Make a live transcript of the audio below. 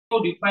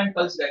Define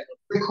pulse diagnosis.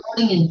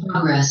 Recording in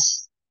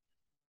progress.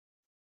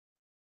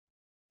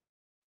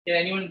 Can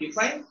anyone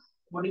define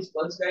what is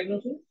pulse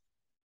diagnosis?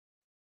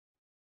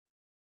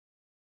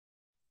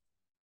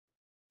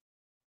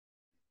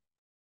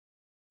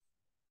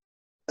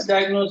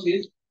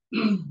 Diagnosis,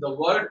 the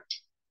word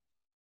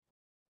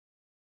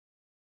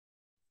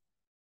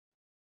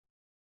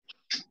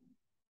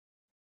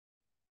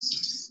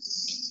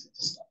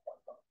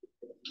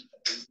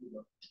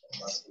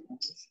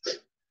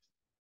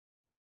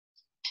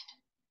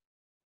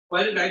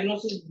while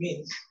diagnosis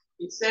means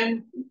it's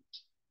an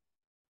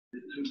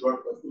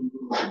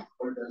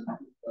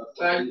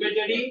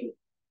palpatory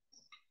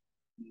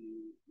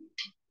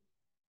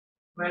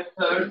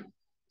method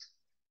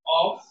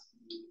of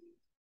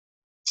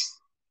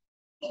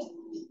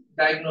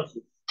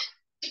diagnosis.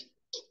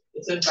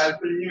 It's a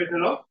palpatory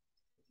method of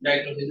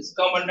diagnosis. It's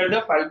come under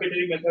the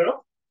palpatory method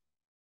of.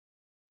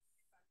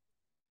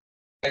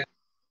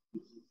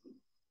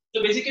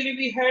 So basically,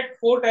 we had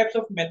 4 types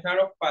of method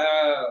of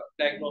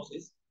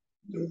diagnosis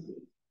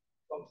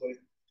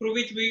through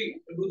which we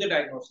do the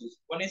diagnosis.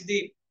 One is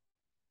the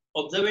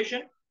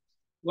observation,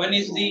 one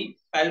is the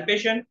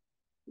palpation,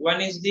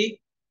 one is the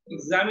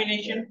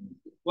examination,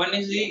 one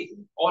is the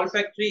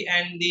olfactory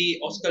and the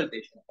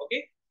auscultation.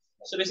 Okay,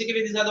 so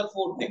basically these are the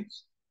 4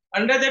 things.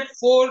 Under that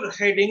 4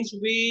 headings,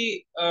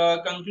 we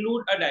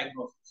conclude a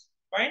diagnosis.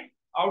 Fine.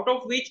 Out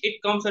of which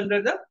it comes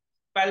under the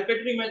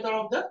palpatory method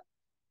of the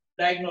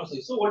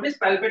diagnosis. So what is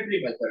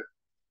palpatory method?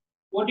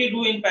 What do you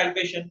do in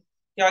palpation?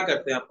 क्या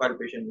करते हैं आप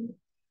palpation में?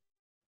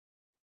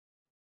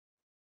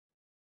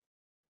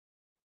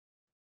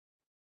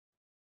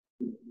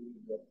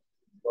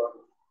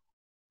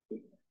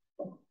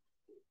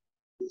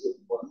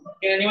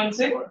 Can anyone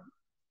say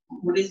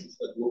what is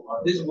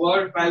this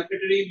word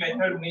palpatory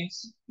method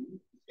means?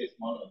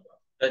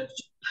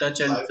 Touch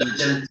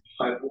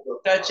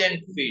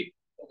and feel.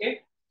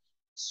 Okay.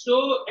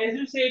 So as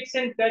you say, it's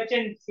in touch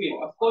and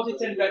feel. Of course,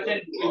 it's in touch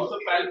and feel. So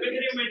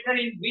palpatory method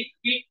in which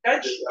we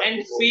touch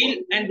and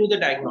feel and do the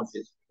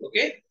diagnosis.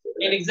 Okay.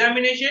 In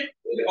examination,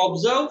 we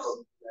observe.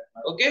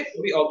 Okay,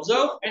 we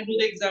observe and do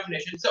the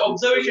examination. It's the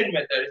observation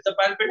method. It's the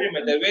palpatory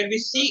method. Where we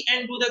see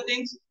and do the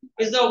things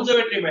is the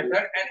observatory method,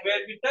 and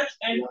where we touch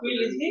and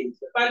feel is the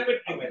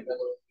palpatory method.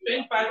 So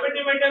in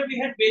palpatory method, we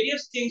had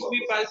various things.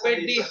 We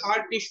palpate the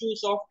hard tissue,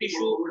 soft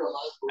tissue,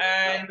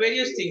 and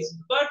various things.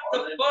 But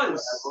the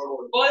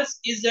pulse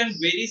is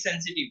very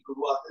sensitive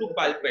to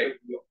palpate,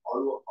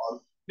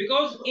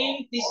 because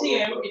in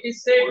TCM it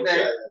is said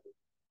that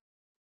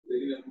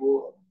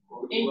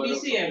in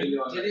TCM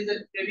there is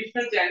a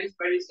traditional Chinese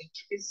medicine.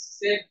 It is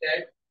said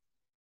that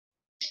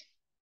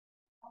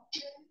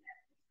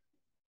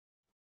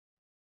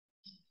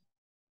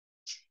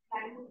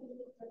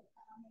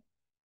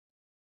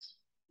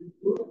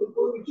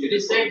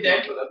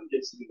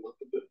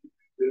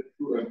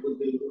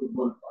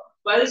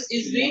pulse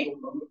is the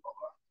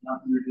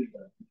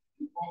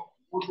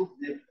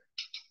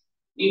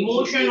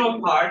emotion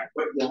of heart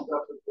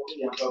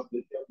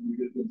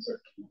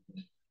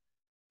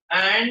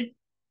and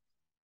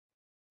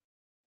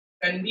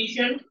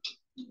condition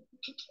of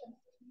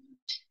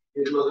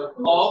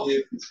body.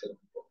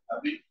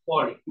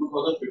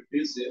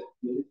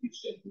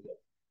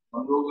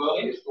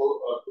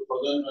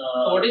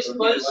 What is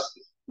pulse?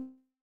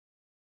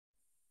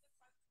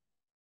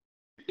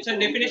 It's a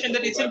definition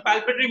that it's a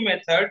palpatory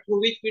method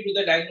through which we do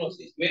the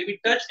diagnosis, where we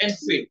touch and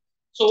feel.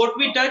 So what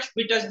we touch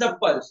the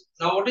pulse.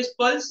 Now what is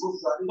pulse?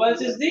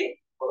 Pulse is the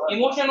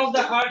emotion of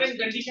the heart and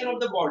condition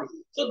of the body.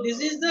 So this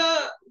is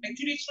the,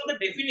 actually it's not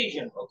the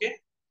definition, okay?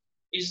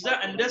 It's the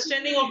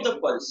understanding of the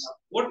pulse.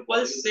 What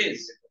pulse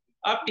says.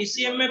 आप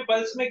TCM में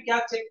pulse में क्या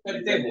check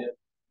करते हो?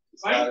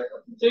 Fine.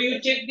 So you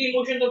check the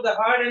emotions of the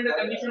heart and the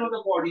condition of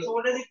the body. So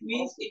what does it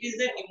mean? It is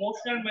an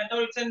emotional method.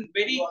 It's a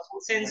very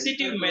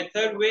sensitive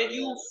method where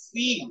you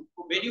feel.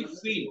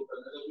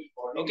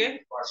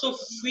 Okay. So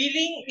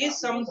feeling is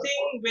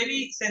something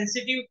very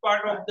sensitive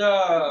part of the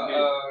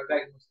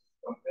diagnosis.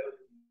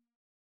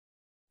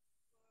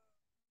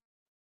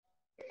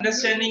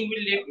 Understanding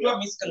will lead to a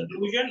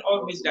misconclusion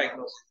or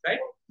misdiagnosis, right?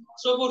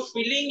 So for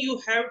feeling, you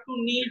have to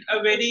need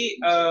a very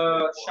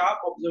sharp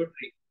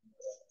observatory.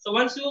 So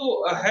once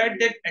you had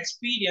that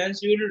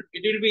experience, it will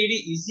be very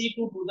easy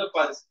to do the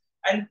pulse.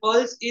 And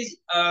pulse is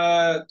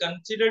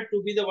considered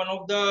to be the one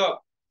of the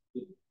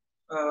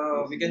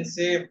we can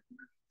say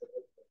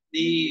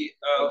the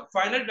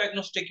final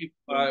diagnostic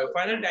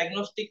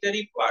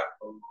part.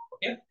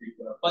 Okay,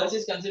 pulse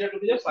is considered to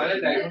be the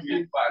final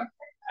diagnostic part.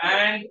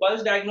 And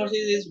pulse diagnosis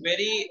is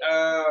very,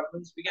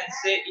 we can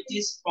say it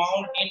is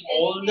found in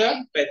all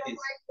the pathies.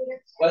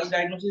 Pulse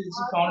diagnosis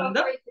is found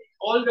in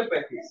all the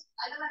pathies.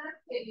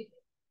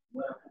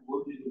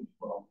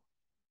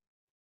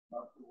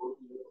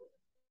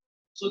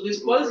 So this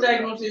pulse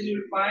diagnosis you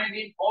will find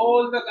in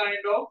all the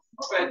kind of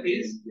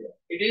pathies.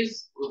 It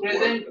is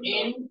present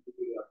in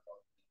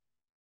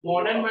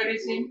modern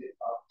medicine.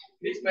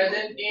 It is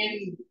present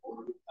in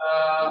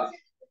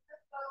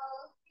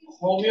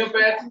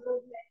homeopathy.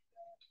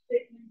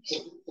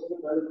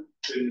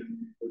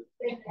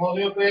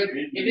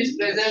 Homeopathy, it is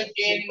present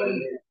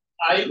in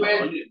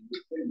Ayurveda.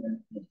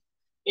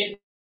 In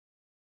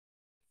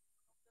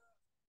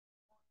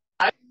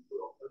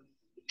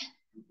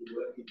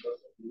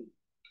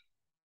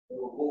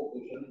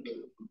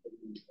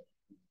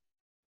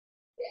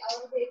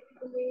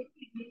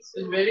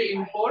is very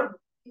important,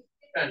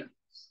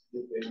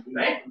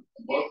 right?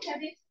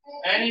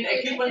 And in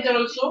acupuncture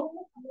also.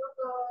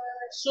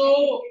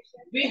 So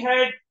we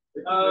had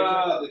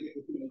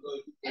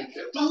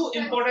two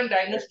important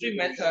diagnostic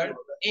methods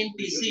in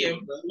TCM.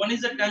 One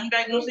is the tongue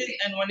diagnosis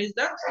and one is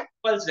the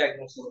pulse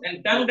diagnosis.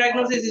 And tongue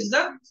diagnosis is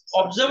the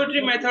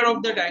observatory method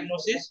of the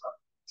diagnosis.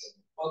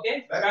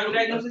 Okay, tongue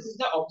diagnosis is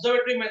the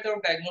observatory method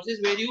of diagnosis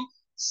where you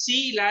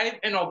see live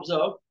and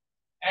observe.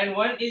 And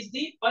one is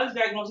the pulse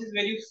diagnosis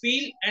where you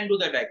feel and do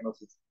the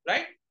diagnosis.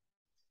 Right?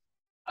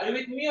 Are you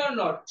with me or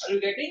not? Are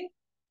you getting?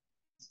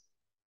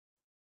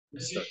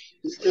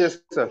 Yes,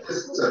 sir.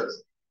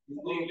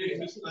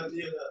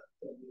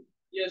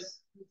 Yes.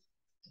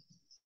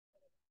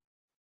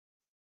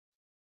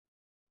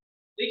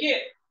 देखिए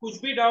कुछ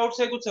भी doubt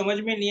है, कुछ समझ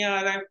में नहीं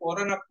आ रहा है,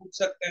 फौरन आप पूछ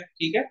सकते हैं,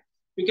 ठीक है?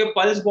 क्योंकि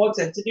पल्स बहुत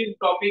सेंसिटिव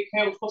टॉपिक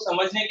है, उसको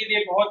समझने के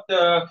लिए बहुत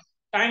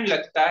टाइम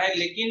लगता है,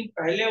 लेकिन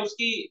पहले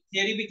उसकी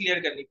थियरी भी क्लियर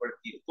करनी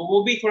पड़ती है, तो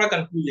वो भी थोड़ा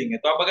कंफ्यूजिंग है।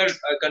 तो आप अगर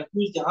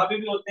कंफ्यूज जहां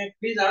भी होते हैं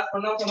प्लीज आज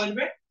वरना समझ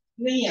में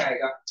नहीं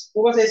आएगा,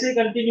 तो बस ऐसे ही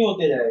कंटिन्यू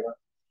होते जाएगा,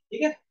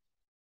 ठीक है?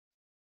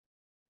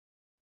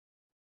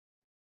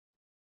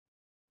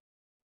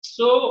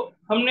 सो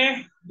हमने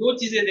दो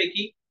चीजें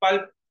देखी।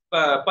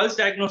 पल्स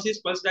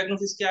डायग्नोसिस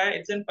क्या है?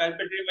 It's an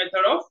पैल्पेटरी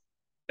method of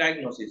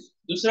diagnosis.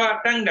 दूसरा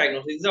टंग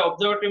diagnosis is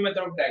observatory method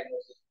of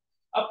diagnosis.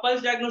 अब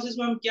पल्स डायग्नोसिस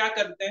में हम क्या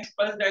करते हैं?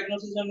 पल्स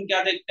डायग्नोसिस में हम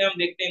क्या देखते हैं? हम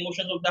देखते हैं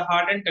emotions of the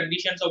heart and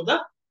conditions of the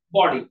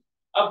body.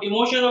 अब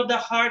emotion of the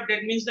heart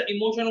that means the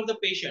emotion of the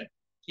patient,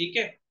 ठीक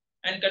है?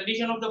 And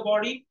condition of the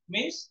body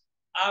means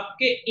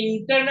आपके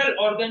इंटरनल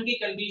ऑर्गन की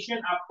कंडीशन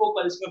आपको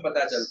पल्स में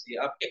पता चलती है।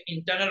 आपके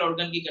इंटरनल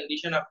ऑर्गन की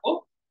कंडीशन आपको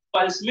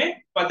पल्स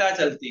में पता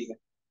चलती है।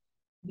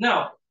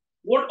 Now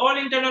what all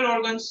internal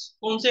organs,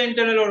 कौन से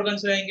इंटरनल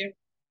ऑर्गन्स रहेंगे?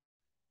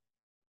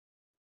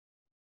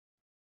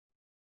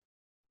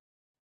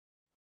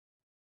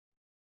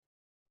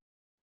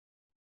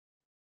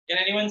 कैन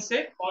एनीवन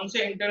से कौन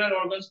से इंटरनल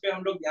ऑर्गन्स पे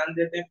हम लोग ध्यान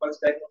देते हैं पल्स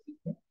डायग्नोसिस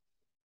में?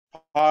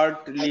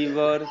 Heart,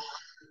 liver,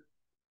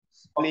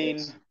 spleen,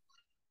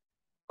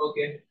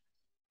 okay,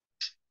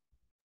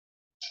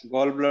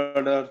 gall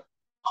bladder.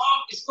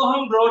 इसको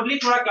हम ब्रॉडली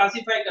थोड़ा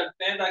क्लासिफाई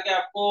करते हैं ताकि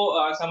आपको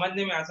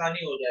समझने में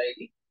आसानी हो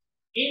जाएगी।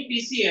 इन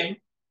पीसीएम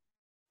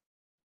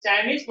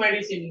चाइनीज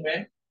मेडिसिन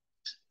में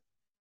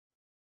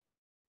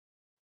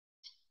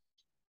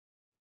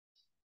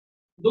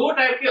दो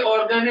टाइप के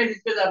ऑर्गन है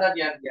जिस पे ज्यादा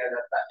ध्यान दिया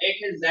जाता है,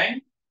 एक है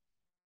ज़ैंग,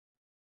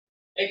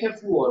 एक है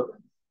फू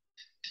ऑर्गन।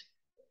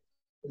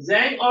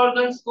 ज़ैंग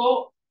ऑर्गन्स को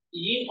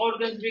यिन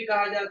ऑर्गन्स भी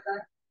कहा जाता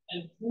है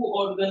एंड फू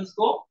ऑर्गन्स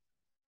को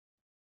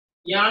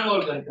यांग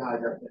ऑर्गन कहा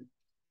जाता है,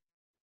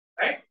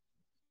 राइट?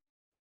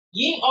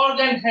 यिन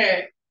ऑर्गन है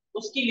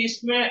उसकी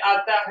लिस्ट में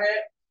आता है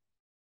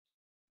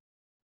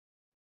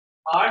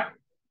heart,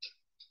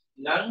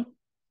 lung,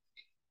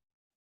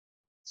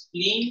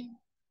 spleen,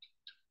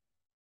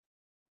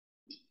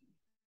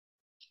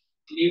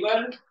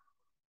 liver,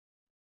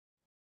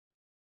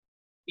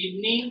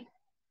 kidney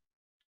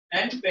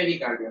and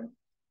pericardium.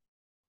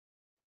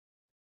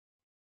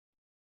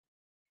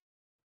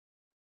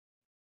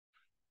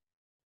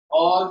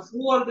 और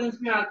फू ऑर्गन्स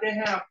में आते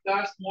हैं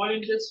आपका small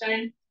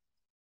intestine,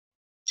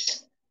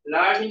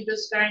 large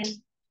intestine,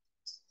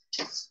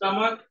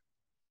 stomach,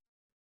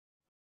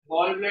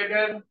 gall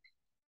bladder,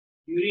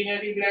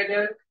 urinary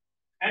bladder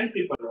and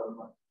triple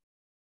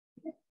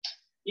organ.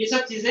 ये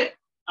सब चीजें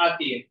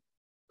आती है।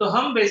 तो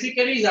हम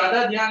बेसिकली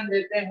ज्यादा ध्यान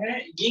देते हैं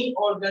यिंग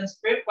ऑर्गन्स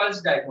पे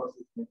पल्स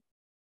डायग्नोसिस में।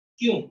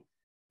 क्यों?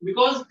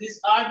 Because this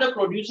are the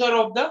producer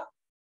of the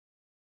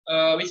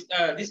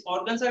this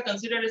organs are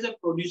considered as a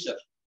producer.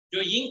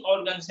 जो यिंग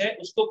ऑर्गन्स है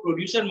उसको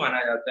प्रोड्यूसर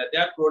माना जाता है, दे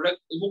आर प्रोडक्ट,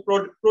 वो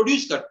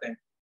प्रोड्यूस करते हैं,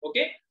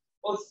 ओके?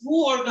 और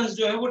फू ऑर्गन्स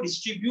जो है वो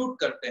डिस्ट्रीब्यूट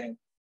करते हैं।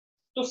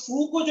 तो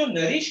फू को जो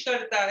नरिश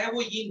करता है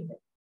वो यिंग है,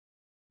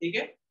 ठीक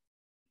है?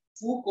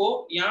 फू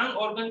को, यांग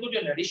ऑर्गन को जो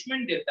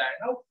नरिशमेंट देता है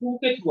ना वो फू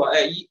के थ्रू,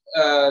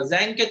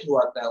 ज़ैंग के थ्रू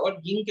आता है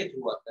और यिंग के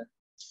थ्रू आता है।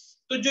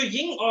 तो जो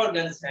यिंग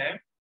ऑर्गन्स हैं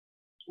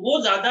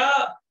वो ज्यादा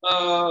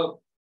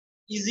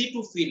इजी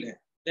टू फील है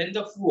देन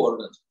द फू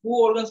ऑर्गन्स।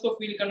 फू ऑर्गन्स को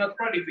फील करना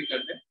थोड़ा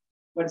डिफिकल्ट है,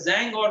 बट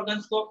ज़ैंग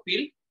ऑर्गन्स को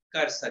फील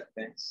कर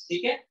सकते हैं,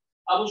 ठीक है?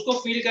 अब उसको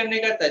फील करने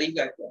का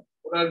तरीका क्या है?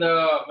 What are the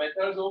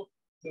methods of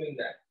doing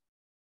that?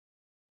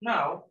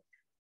 Now,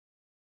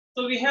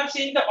 so we have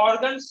seen the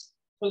organs.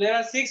 So there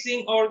are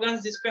 6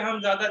 organs जिस पे हम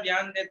ज्यादा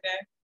ध्यान देते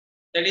हैं.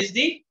 That is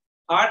the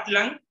heart,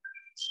 lung,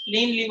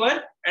 spleen, liver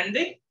and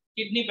the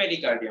kidney,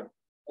 pericardium.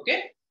 Okay?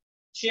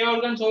 6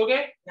 organs हो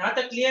गए. यहाँ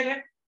तक क्लियर है?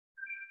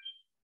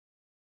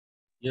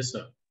 Yes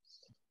sir.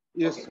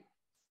 Yes. Okay.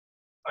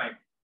 Fine.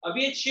 अब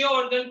ये 6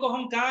 ऑर्गन को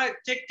हम कहाँ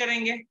चेक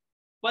करेंगे?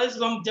 पल्स।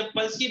 हम जब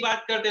पल्स की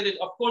बात करते थे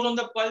of course on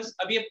the pulse.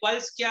 अब ये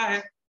पल्स क्या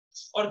है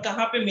और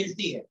कहाँ पे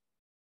मिलती है?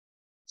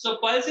 सो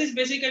पल्स इज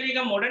बेसिकली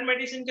का मॉडर्न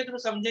मेडिसिन के थ्रू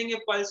समझेंगे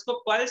पल्स को।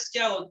 पल्स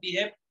क्या होती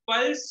है?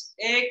 पल्स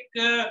एक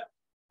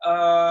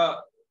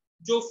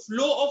जो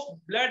फ्लो ऑफ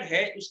ब्लड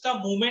है उसका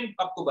मूवमेंट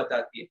आपको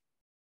बताती है।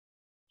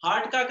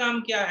 हार्ट का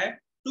काम क्या है?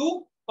 To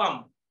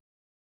pump.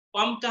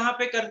 पंप कहाँ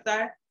पे करता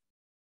है?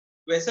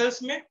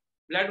 वेसल्स में,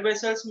 ब्लड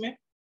वेसल्स में।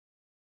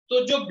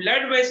 तो जो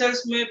ब्लड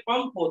वेसल्स में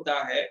पंप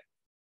होता है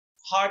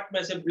हार्ट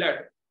में से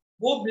ब्लड,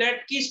 वो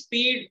ब्लड की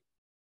स्पीड,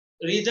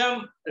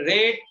 रिदम,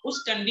 रेट,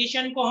 उस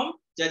कंडीशन को हम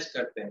जज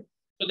करते हैं।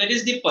 So that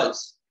is the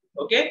pulse.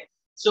 Okay.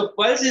 So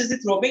pulse is the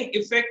throbbing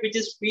effect which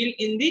is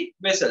felt in the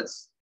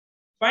vessels.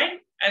 Fine.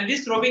 And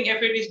this throbbing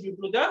effect is due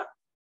to the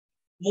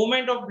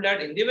movement of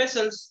blood in the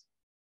vessels.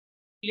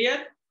 Clear?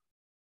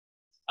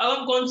 अब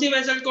हम कौन सी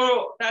vessel को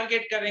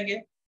target करेंगे?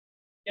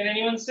 Can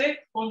anyone say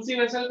कौन सी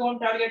vessel को हम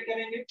target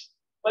करेंगे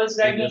pulse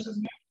diagnosis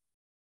में?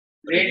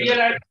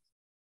 Radial artery.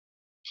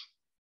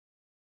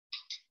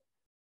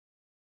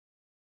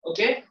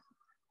 ओके,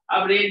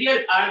 अब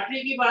रेडियल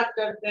आर्टरी की बात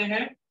करते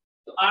हैं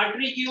तो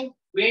आर्टरी क्यों,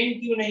 वेन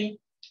क्यों नहीं?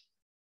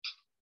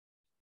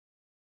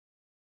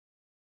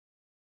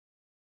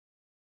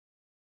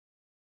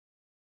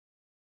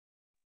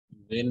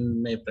 वेन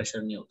में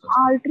प्रेशर नहीं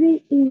होता। Artery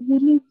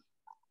easily.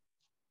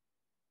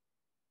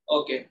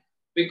 Okay,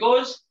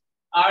 because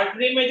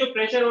artery में जो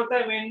प्रेशर होता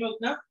है वेन में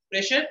उतना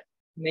प्रेशर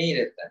नहीं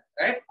रहता है,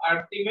 राइट?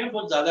 आर्टरी में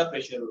बहुत ज्यादा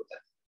प्रेशर होता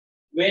है,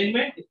 वेन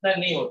में इतना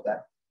नहीं होता है।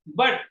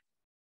 बट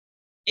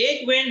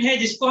एक वेन है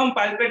जिसको हम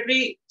पाल्पेटरी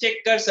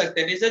चेक कर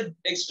सकते हैं, it is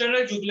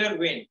external jugular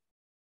vein.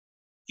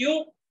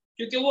 क्यों?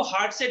 क्योंकि वो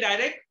हार्ट से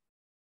डायरेक्ट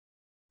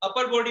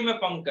अपर बॉडी में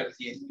पंप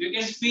करती है, you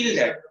can feel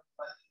that.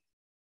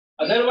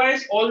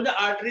 Otherwise all the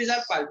arteries are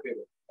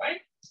palpable,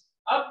 right?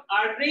 अब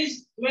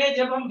आर्टरीज में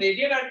जब हम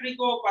रेडियल आर्टरी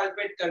को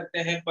पाल्पेट करते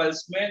हैं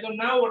पल्स में, तो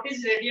now what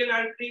is radial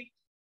artery?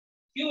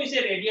 क्यों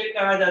इसे रेडियल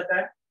कहा जाता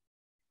है?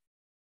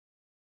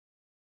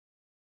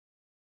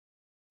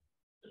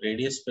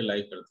 रेडियस पे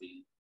लाई करती है।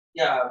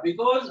 या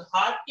बिकॉज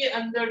हार्ट के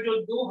अंदर जो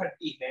दो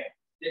हड्डी है,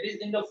 that is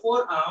in the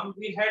four arm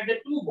we had the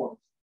two bones,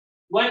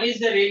 one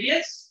is the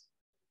radius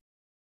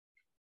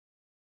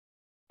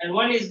and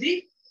one is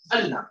the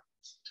ulna,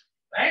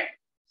 right?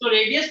 तो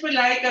रेडियस पे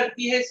लाई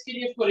करती है, इसके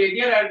लिए इसको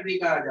रेडियल आर्टरी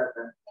कहा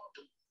जाता है।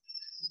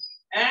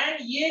 एंड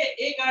ये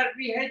एक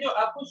आर्टरी है जो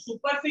आपको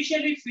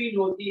सुपरफिशियली फील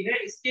होती है,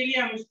 इसके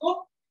लिए हम इसको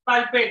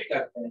पाल्पेट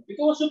करते हैं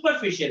क्योंकि वो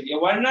सुपरफिशियल है।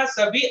 वरना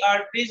सभी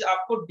आर्टरीज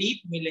आपको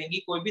डीप मिलेंगी,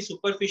 कोई भी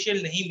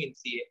सुपरफिशियल नहीं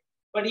मिलती है,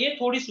 पर ये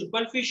थोड़ी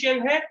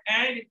सुपरफिशियल है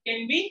and it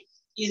can be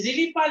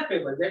easily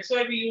palpable, that's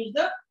why we use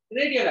the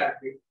radial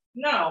artery.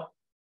 Now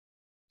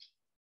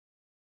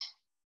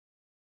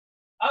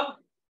अब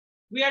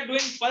we are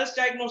doing pulse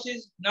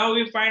diagnosis. Now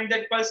we find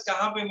that pulse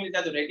kahan pe milta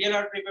hai? To radial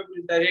artery pe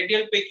milta hai।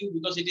 Radial pe kyun?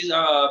 Because it is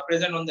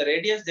present on the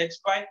radius, that's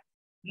why.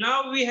 Now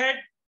we had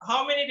how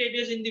many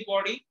radius in the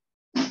body?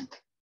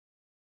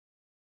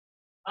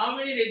 How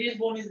many radius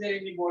bone is there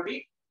in the body?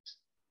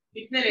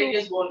 Kitne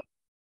radius bone?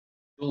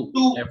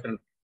 Two.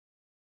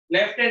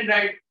 Left and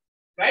right,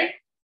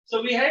 right?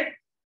 So we had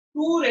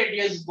two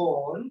radius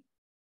bone.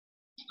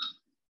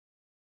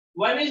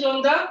 One is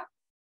on the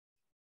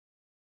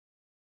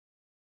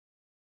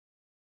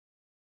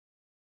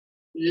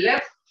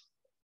left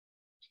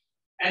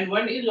and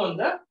one is on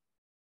the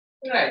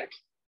right,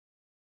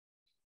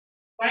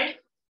 fine।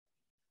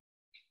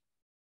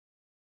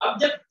 अब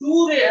जब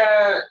to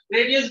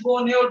radius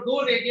bone है और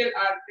दो radial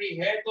artery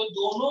है, तो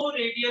दोनों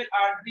radial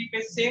artery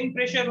पे same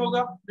pressure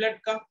होगा ब्लड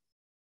का।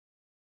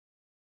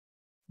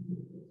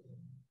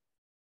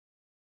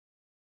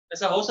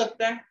 ऐसा हो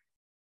सकता है?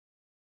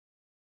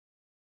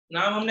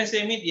 नाम हमने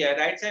सेम ही दिया है,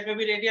 राइट साइड में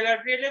भी रेडियल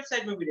आर्टरी है, लेफ्ट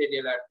साइड में भी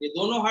रेडियल आर्टरी है,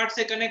 दोनों हार्ट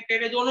से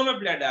कनेक्टेड है, दोनों में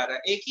ब्लड आ रहा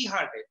है, एक ही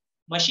हार्ट है,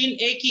 मशीन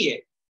एक ही है,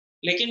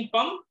 लेकिन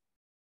पंप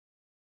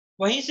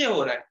वहीं से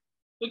हो रहा है।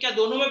 तो क्या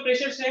दोनों में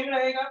प्रेशर सेम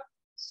रहेगा?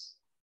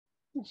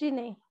 जी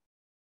नहीं।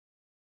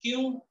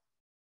 क्यों?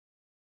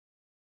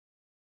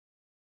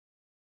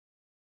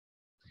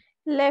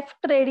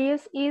 Left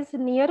radius is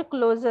near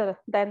closer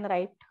than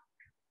right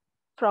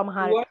from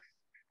heart.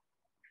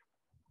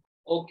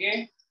 Okay.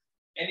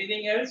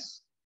 Anything else?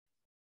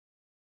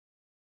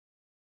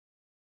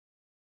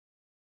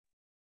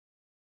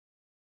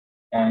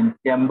 And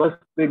chambers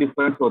भी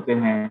डिफरेंट होते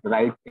हैं,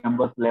 right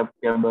chambers, left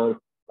chambers,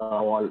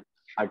 all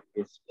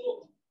arteries.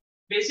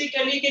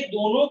 Basically के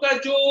दोनों का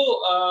जो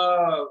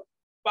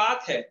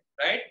पाथ है,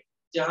 राइट,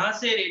 जहां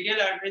से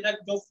रेडियल आर्टरी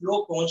तक जो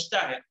फ्लो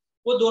पहुंचता है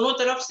वो दोनों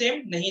तरफ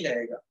सेम नहीं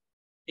रहेगा,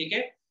 ठीक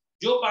है?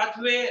 जो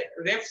पाथवे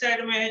लेफ्ट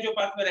साइड में है, जो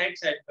पाथवे राइट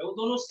साइड में, वो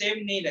दोनों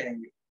सेम नहीं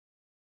रहेंगे,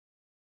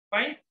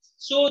 fine.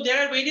 So there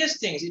are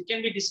various things, it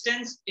can be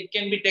distance, it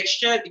can be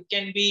texture, it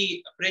can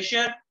be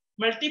pressure,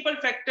 multiple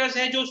factors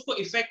हैं जो उसको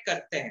इफेक्ट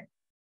करते हैं।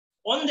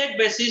 On that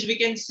basis we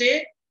can say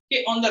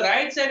कि on the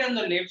right side and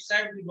the left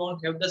side we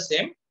don't have the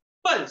same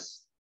pulse,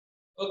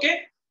 okay?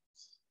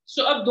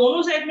 सो अब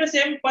दोनों side में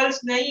same pulse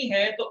नहीं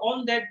है, तो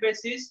on that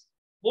basis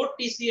what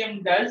TCM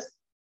does,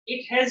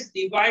 it has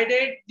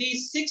divided the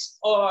 6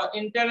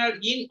 internal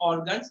yin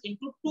organs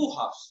into 2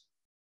 halves,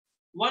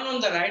 one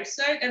on the right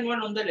side and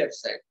one on the left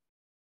side,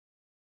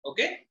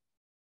 okay?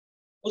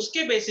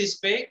 उसके basis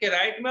पे कि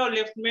right में और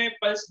left में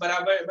pulse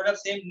बराबर मतलब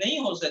same नहीं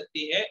हो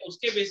सकती है,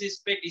 उसके बेसिस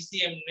पे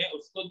टीसीएम ने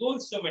उसको दो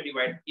हिस्सों में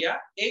डिवाइड किया,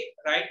 एक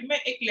राइट में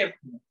एक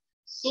लेफ्ट में।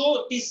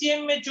 तो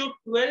टीसीएम में जो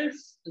 12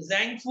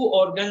 ज़ैंगफू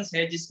ऑर्गन्स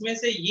है, जिसमें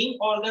से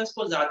यिंग ऑर्गन्स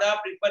को ज्यादा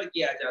प्रिफर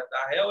किया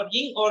जाता है, और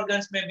यिंग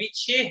ऑर्गन्स में भी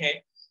 6 है,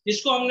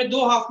 जिसको हमने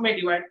दो हाफ में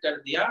डिवाइड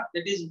कर दिया,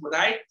 that is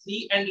right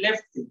 3 and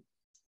left 3।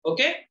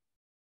 Okay,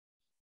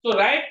 तो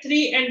राइट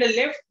 3 एंड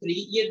लेफ्ट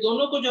 3 ये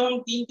दोनों को जब हम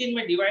 3-3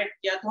 में डिवाइड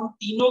किया तो हम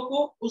तीनों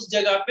को उस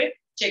जगह पे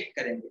चेक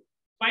करेंगे।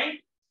 Fine,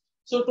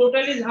 so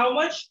total is how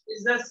much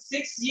is the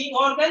 6 Ying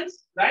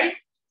organs,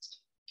 right?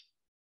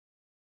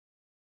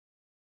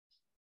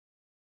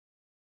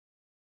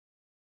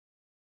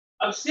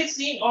 अब 6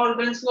 यिंग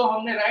ऑर्गन्स को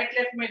हमने राइट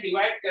लेफ्ट में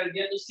डिवाइड कर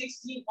दिया, तो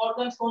 6 यिंग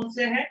ऑर्गन्स कौन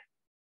से हैं?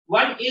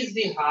 वन इज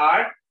द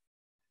हार्ट,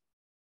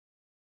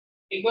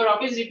 एक बार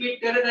वापस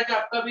रिपीट करें ताकि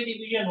आपका भी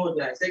रिवीजन हो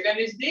जाए। Second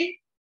is the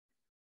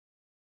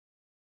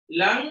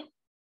lung,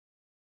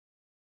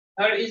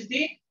 third is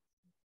the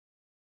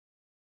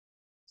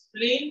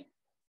spleen,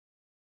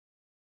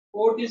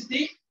 fourth is the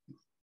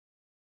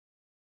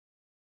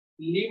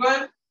liver,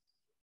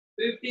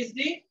 fifth is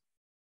the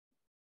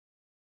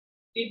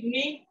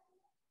kidney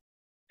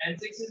and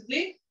sixth is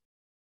the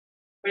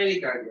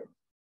pericardium।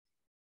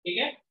 ठीक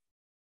है,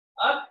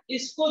 अब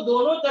इसको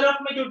दोनों तरफ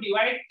में जो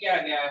डिवाइड किया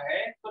गया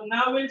है, तो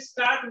now will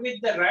start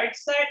with the right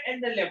side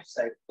and the left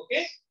side.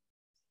 Okay,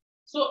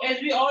 so as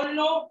we all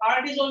know,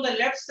 heart is on the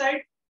left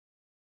side.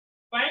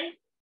 Fine,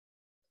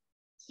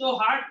 so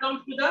heart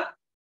comes to the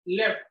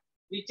left,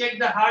 we check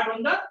the heart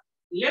on the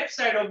left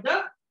side of the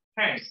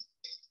hand।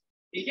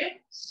 ठीक है,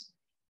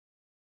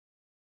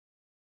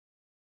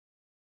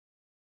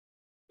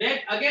 then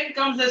again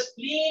comes the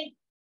spleen,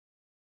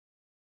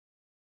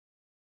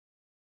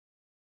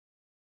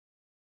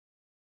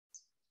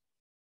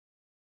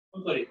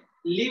 I'm sorry,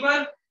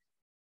 liver,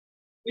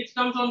 which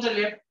comes on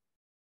the left,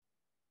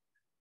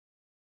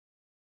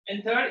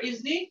 and third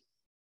is the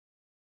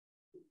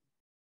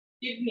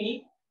kidney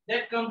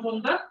that comes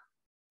on the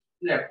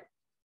left।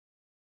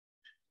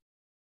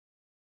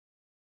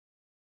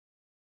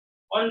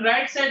 On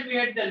right side we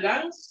had the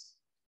lungs,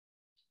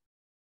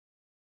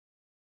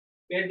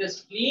 we had the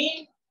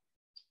spleen,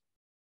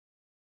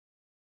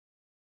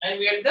 and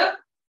we had the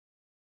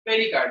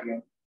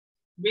pericardium।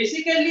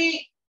 Basically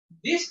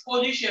this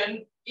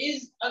position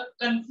is a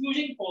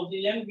confusing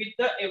position with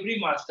the every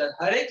master।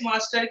 हर एक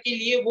master के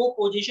लिए वो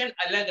position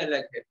अलग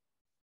अलग है।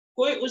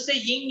 कोई उसे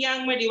Ying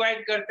यांग में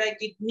डिवाइड करता है,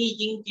 किडनी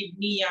यिंग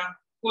किडनी यांग,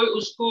 कोई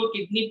उसको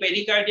किडनी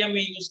पेरिकार्डियम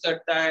में यूज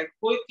करता है,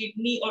 कोई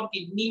किडनी और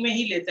किडनी में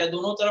ही लेता है,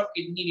 दोनों तरफ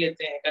किडनी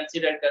लेते हैं,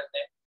 कंसीडर करते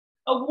हैं।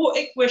 अब वो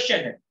एक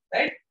क्वेश्चन है,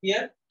 right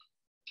here.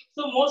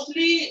 So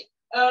mostly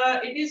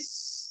it is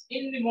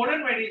in the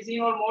modern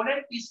medicine or modern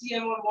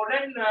TCM or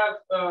modern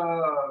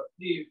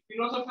the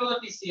philosophy of the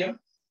TCM,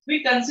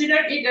 we consider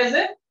it as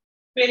a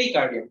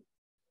pericardium।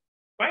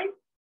 Fine,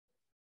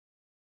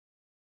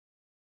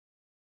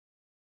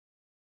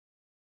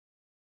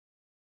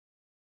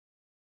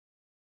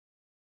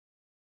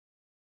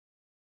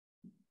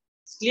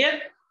 clear?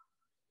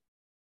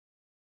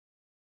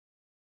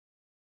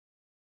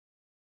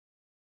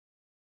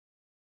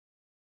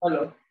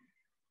 Hello?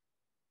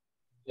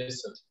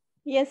 Yes, sir.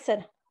 Yes,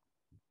 sir.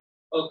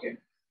 Okay,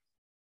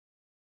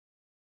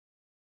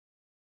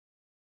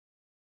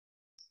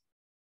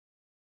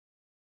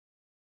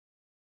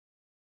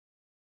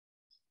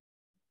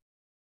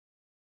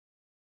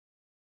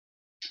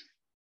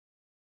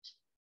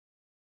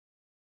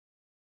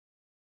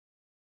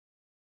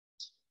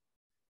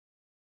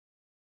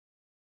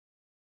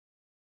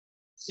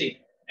 see,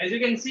 as you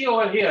can see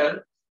over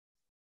here,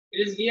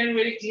 it is given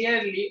very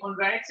clearly. On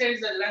right side is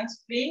the lung,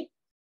 spleen,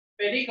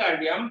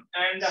 pericardium,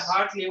 and the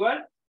heart,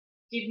 liver,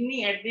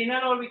 kidney,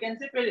 adrenal, or we can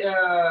say the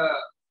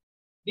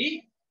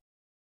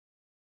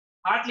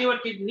heart, liver,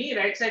 kidney.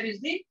 Right side is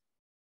the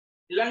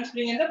lung,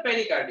 spleen, and the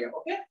pericardium।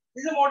 Okay,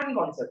 this is a modern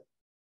concept।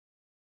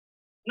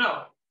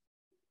 Now,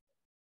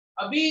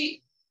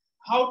 abhi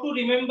how to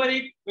remember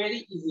it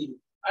very easily?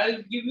 I'll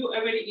give you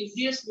a very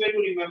easiest way to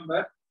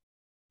remember।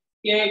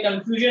 Okay,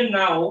 confusion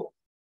now।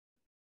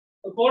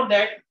 For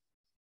that,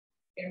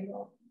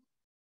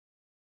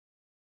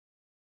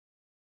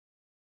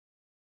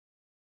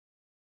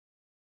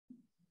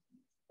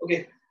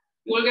 okay,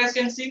 you all guys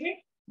can see me?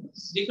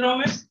 दिख रहा हूं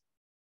मैं?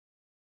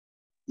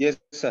 Yes,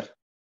 sir.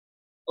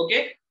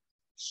 Okay,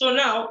 so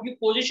now you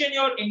position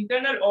your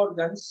internal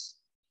organs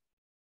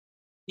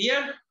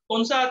here।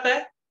 कौन सा आता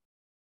है?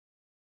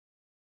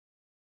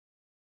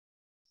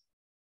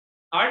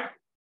 Heart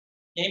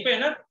यहीं पे है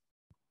ना?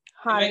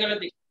 Heart. मैं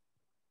गलत,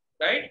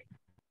 राइट?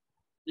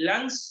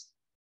 लंग्स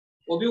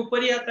वो भी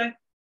ऊपर ही आता है,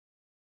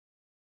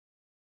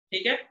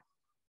 ठीक है?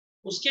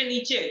 उसके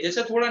नीचे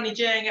जैसे थोड़ा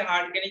नीचे आएंगे,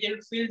 हार्ट के नीचे,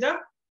 feel the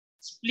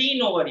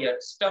spleen over here,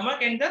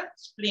 stomach and the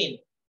spleen.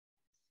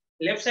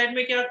 Left side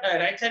में क्या आता है,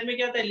 राइट साइड में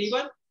क्या आता है?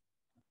 लिवर।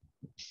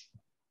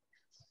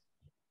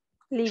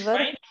 Liver.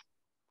 फाइन,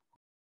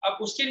 अब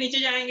उसके नीचे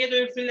जाएंगे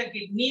तो फील द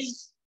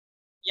किडनीज।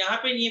 यहाँ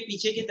पे नहीं है,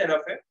 पीछे की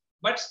तरफ है,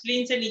 बट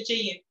स्प्लीन से नीचे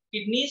ही है।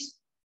 किडनीज,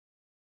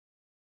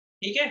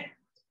 ठीक है।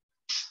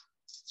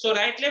 सो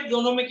राइट लेफ्ट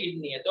दोनों में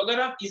किडनी है, तो अगर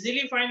आप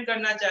इजीली फाइंड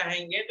करना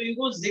चाहेंगे तो you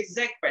go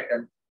zigzag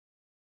pattern,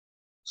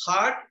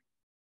 heart,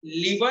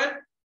 liver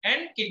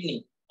and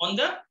kidney on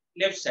the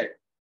left side.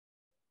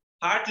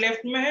 Heart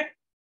left में है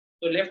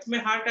तो लेफ्ट में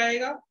हार्ट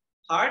आएगा,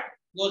 heart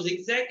go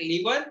zigzag,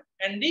 liver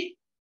and the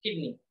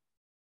kidney,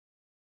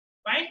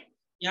 fine.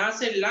 यहां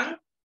से lung,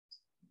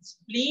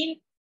 spleen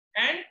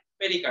and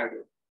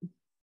pericardium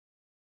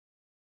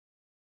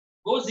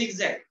go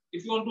zigzag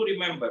if you want to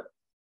remember.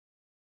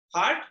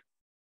 Heart,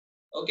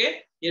 okay,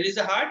 here is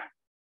the heart,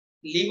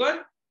 liver,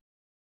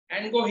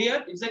 and go here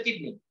is the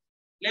kidney,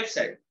 left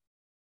side,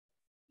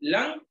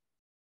 lung,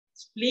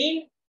 spleen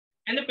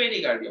and the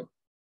pericardium.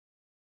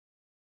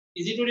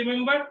 Easy to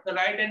remember the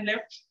right and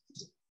left.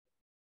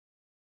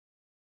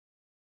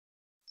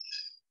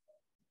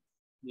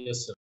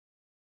 Yes sir.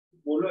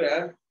 बोलो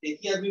यार, एक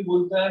ही आदमी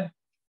बोलता है,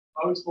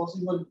 how it's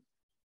possible?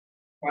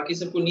 बाकी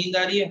सबको नींद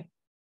आ रही है।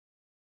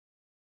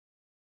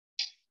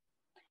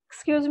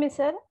 एक्सक्यूज मी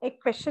सर,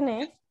 एक क्वेश्चन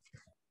है।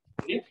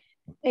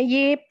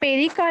 ये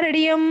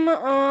पेरिकार्डियम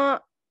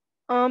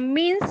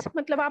मींस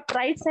मतलब आप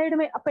राइट साइड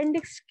में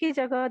अपेंडिक्स की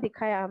जगह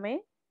दिखाया हमें।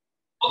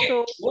 Okay,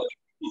 So-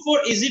 for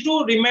easy to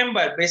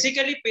remember,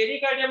 basically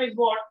pericardium is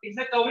what? It's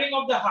the covering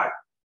of the heart.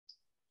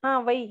 हाँ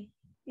वही,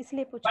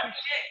 इसलिए पूछा। But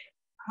ये,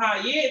 हाँ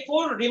ये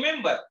for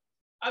remember,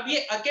 अब ये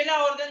अकेला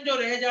ऑर्गन जो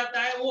रह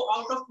जाता है वो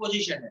आउट ऑफ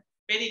पोजीशन है,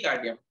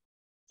 pericardium.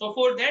 So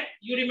for that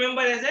you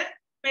remember as a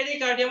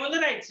pericardium on the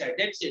right side.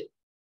 That's it.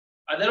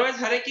 Otherwise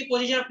हर एक की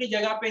पोजीशन अपनी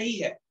जगह पे ही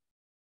है।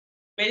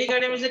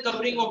 Pericardium is the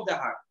covering of the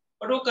heart.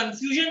 But वो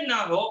confusion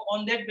ना हो,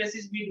 on that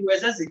basis we do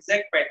as a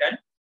zigzag pattern,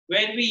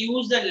 where we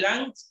use the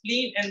lung,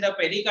 spleen and the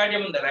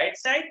pericardium on the right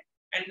side,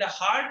 and the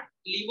heart,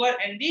 liver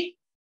and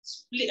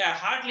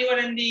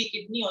the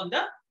kidney on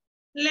the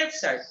left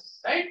side,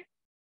 right?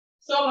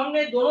 So अब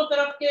हमने दोनों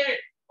तरफ के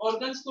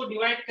organs को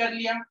divide कर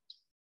लिया।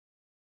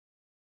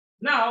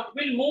 Now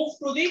we'll move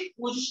to the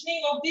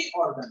positioning of the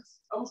organs.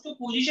 अब उसको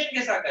position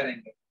कैसा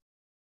करेंगे?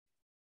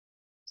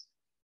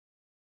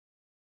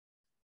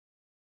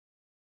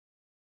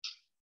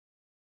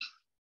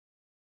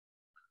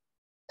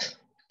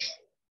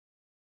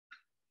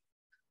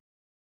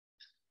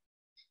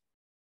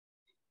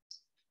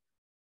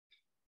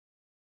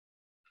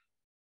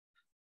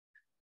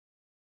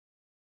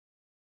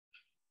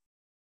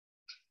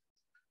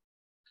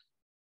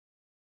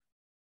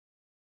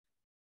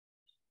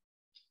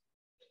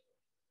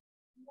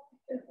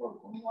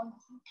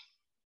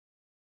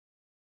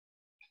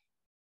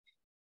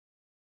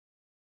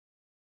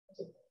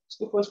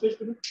 इसको फर्स्ट पेज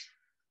पे दो।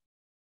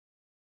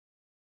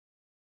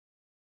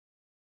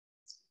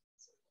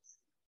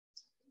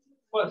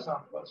 फर्स्ट, हाँ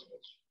first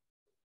page.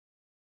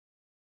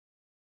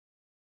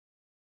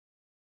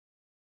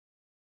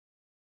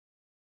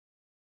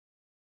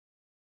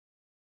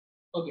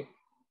 Okay.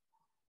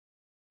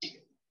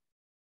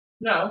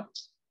 Now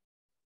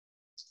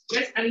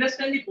let's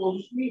understand the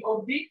positioning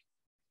of the.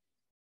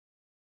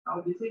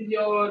 Now this is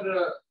your.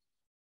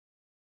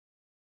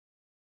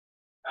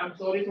 I'm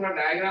sorry, थोड़ा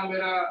डायग्राम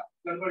मेरा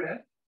गड़बड़ है,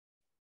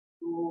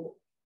 तो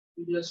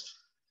just.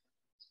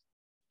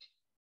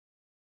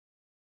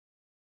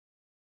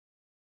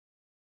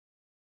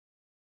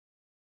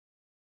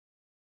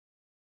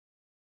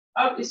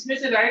 अब इसमें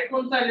से राइट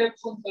कौन सा है, लेफ्ट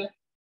कौन सा है?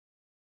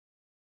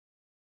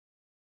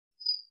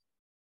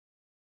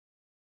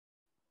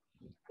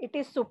 इट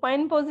इज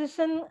सुपाइन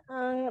पोजीशन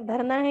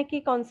धरना है कि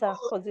कौन सा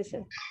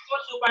position?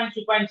 Supine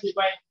supine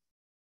supine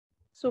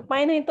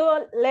supine है तो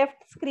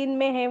लेफ्ट स्क्रीन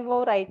में है,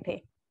 वो राइट है।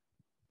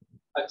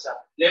 अच्छा,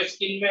 लेफ्ट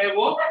स्क्रीन में है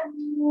वो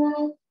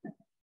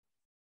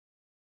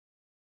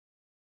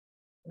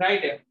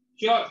राइट है,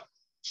 श्योर?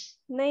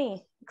 नहीं,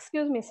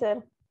 excuse me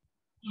sir,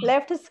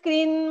 left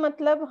screen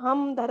मतलब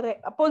हम धर रहे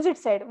अपोजिट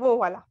साइड, वो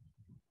वाला।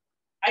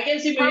 I can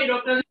see many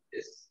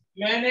doctors,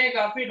 मैंने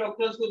काफी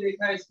डॉक्टर्स को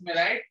देखा है इसमें,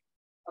 राइट?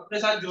 अपने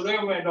साथ जुड़े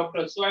हुए हैं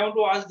doctors, so I want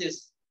to ask this,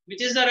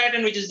 which is the right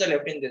and which is the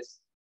left in this?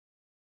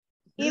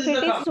 If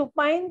it is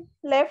supine,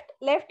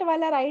 left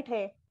वाला राइट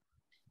है।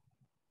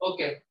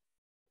 ओके,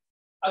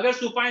 अगर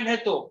सुपाइन है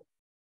तो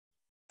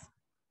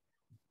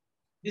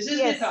this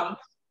is the thumb,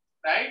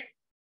 right?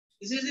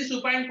 This is the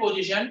supine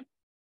position.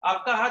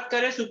 आपका हाथ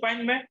करे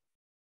supine में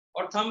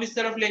और थंब इस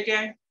तरफ लेके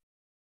आए।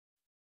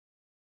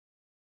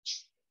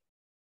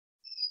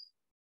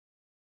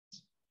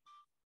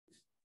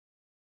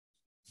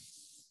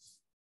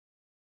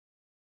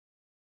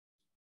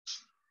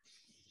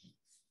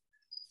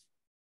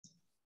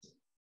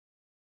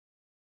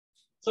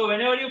 So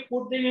whenever you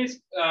put them in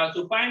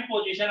supine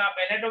position, आप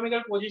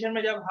anatomical position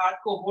में जब हाथ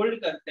को होल्ड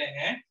करते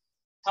हैं,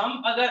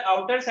 थंब अगर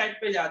आउटर साइड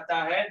पे जाता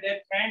है,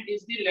 that hand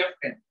is the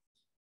left hand,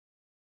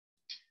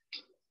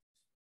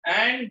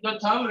 and जो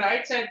थंब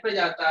राइट साइड पे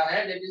जाता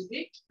है, that is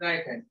the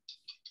right hand.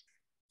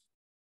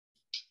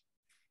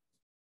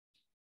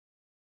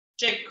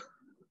 Check.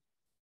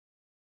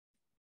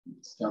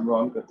 Camera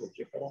on करके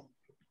चेक करो।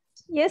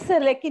 यस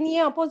सर, लेकिन ये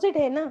अपोजिट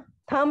है ना,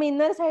 थंब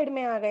इनर साइड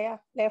में आ गया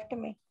लेफ्ट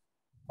में।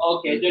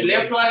 ओके, जो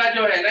लेफ्ट वाला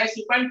जो है ना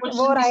सुपाइन पोजीशन,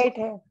 वो राइट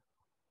है।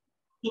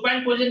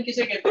 सुपाइन पोजीशन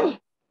किसे कहते हैं?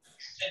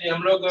 चलिए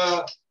हम लोग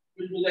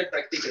will do that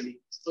practically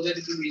so that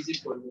it will be easy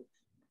for you.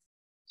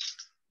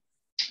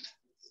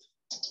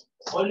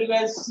 All you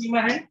guys see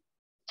my hand?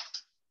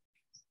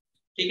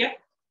 ठीक है?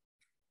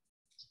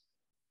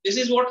 This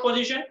is what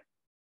position?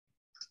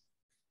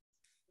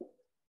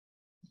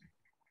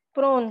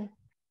 Prone.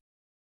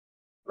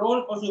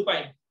 Prone or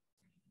supine?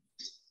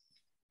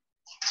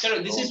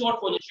 चलो, this is what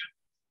position?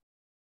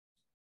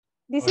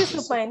 This is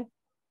supine.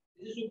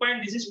 This is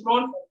supine. This is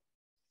prone.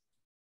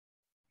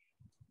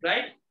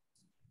 Right?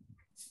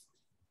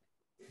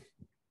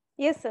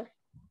 Yes, sir.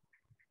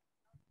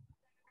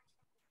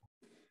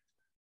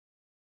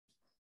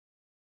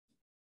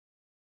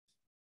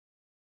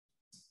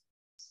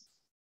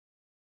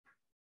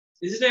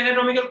 This is the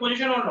anatomical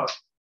position or not?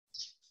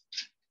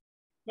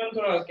 Ma'am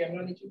थोड़ा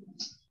camera नीचे.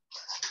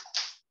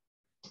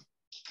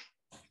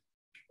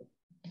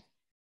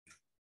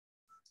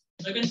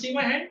 You can see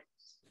my hand.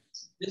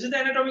 This is the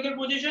anatomical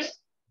position.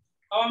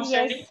 How I'm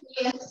standing.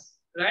 Yes.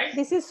 Right?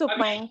 This is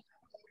supine.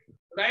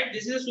 Right.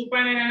 This is a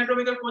supine and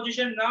anatomical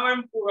position. Now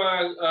I'm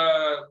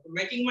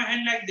making my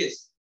hand like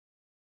this.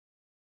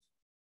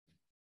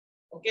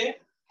 Okay.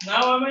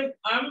 Now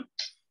I'm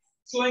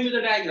showing you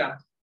the diagram.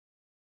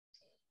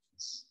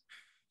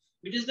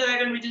 Which is the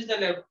right and which is the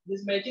left?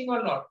 This matching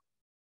or not?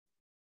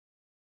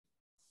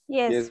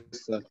 Yes. Yes,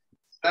 sir.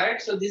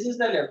 Right. So this is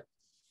the left.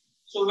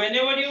 So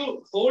whenever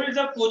you hold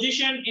the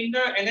position in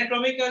the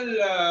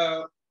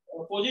anatomical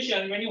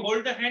position, when you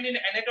hold the hand in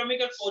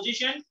anatomical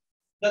position,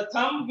 the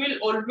thumb will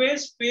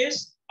always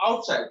face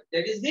outside.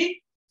 That is the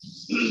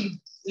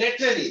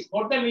laterally,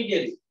 not the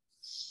medially.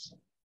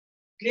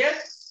 Clear?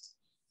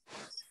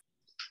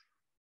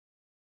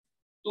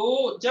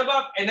 तो जब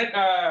आप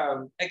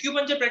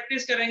acupuncture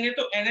practice करेंगे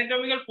तो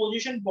anatomical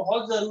position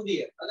बहुत जरूरी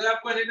है. अगर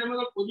आपको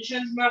एनाटॉमिकल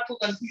पोजीशन में आपको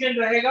कंफ्यूजन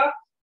रहेगा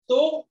तो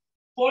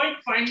पॉइंट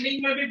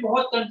फाइंडिंग में भी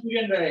बहुत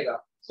कंफ्यूजन रहेगा.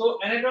 सो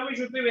anatomy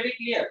should be very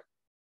clear.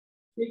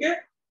 ठीक है.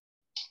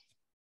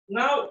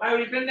 Now I have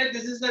written that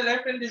this is the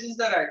left and this is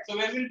the right. So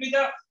where will be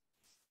the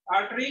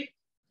artery?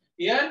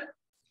 Here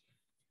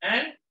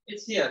and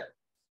it's here.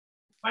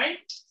 Fine.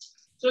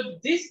 So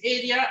this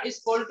area is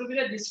called to be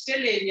the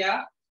distal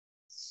area.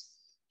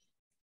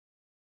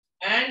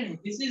 And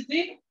this is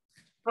the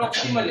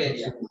proximal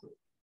area.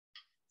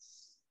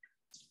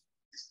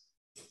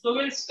 So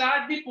we'll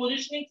start the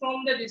positioning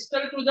from the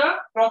distal to the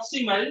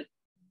proximal.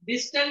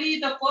 Distally,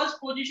 the first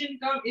position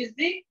is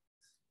the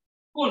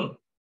kun.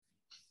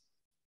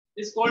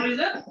 This called is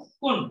a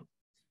kun.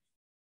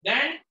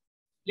 Then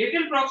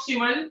little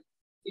proximal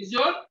is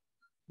your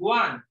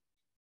guan.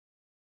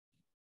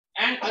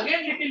 And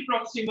again little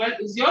proximal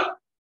is your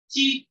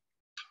chi.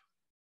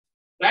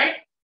 Right?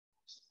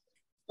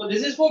 So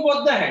this is for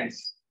both the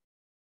hands.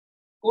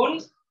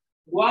 Kun,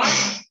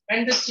 guan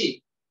and the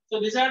chi. So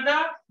these are the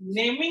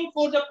naming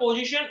for the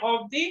position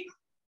of the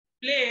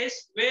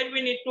place where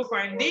we need to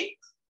find the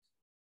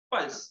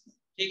pulse.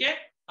 ठीक है?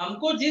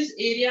 हमको जिस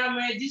area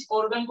में जिस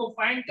organ को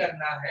find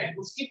करना है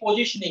उसकी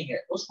पोजीशनिंग है.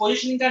 उस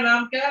पोजीशनिंग का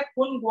नाम क्या है?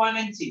 कुन, गुआन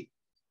एंड ची.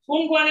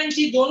 कुन, गुआन एंड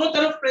ची दोनों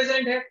तरफ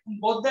प्रेजेंट है,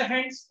 बोथ द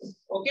हैंड्स.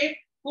 ओके.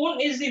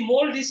 कुन is the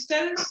more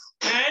distal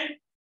end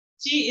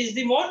ची is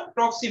the more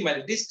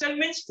proximal. Distal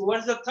means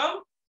towards the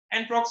thumb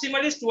and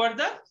proximal is toward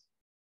the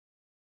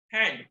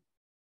hand.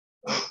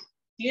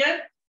 Clear?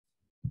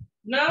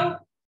 Now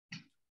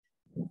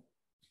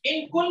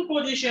in kun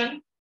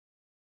position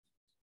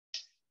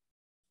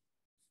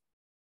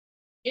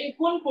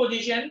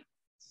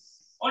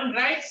on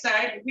right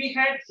side we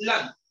had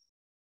lung.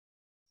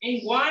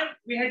 In guan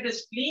we had the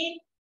spleen,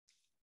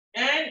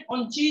 and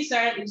on chi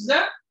side it's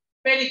the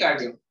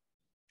pericardium.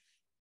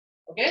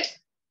 Okay,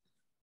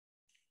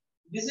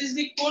 this is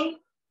the kun,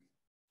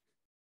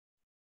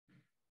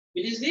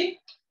 which is the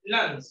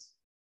lungs.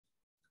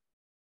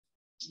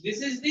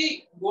 This is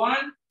the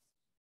guan,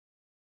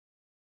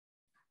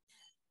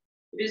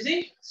 it is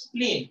the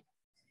spleen,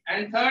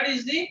 and third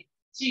is the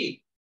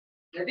chi,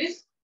 that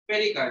is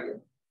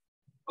pericardium.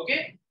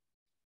 Okay,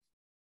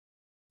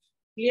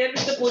 clear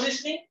with the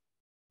positioning?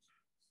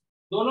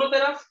 दोनों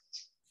तरफ?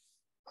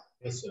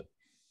 Yes, sir.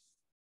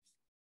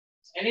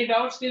 Any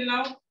doubts till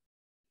now?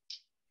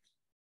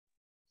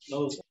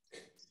 No, sir.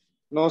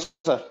 No,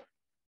 sir.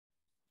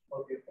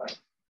 Okay, fine.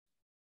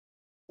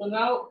 So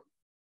now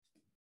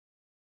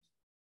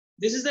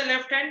this is the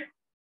left hand.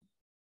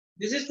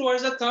 This is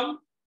towards the thumb,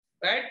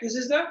 right? This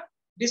is the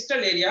distal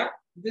area.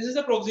 This is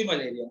the proximal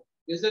area.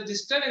 This is the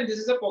distal and this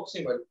is the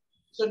proximal.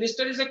 So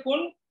distal is the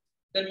kun,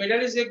 the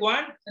middle is the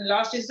guan, and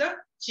last is the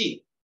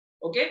chi.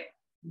 Okay.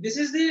 This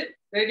is the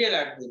radial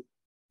artery.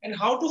 And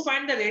how to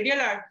find the radial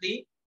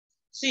artery?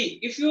 See,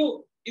 if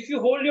you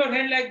hold your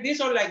hand like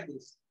this or like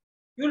this,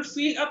 you will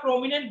feel a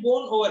prominent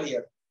bone over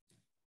here.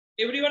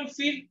 Everyone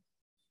feel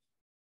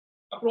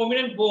a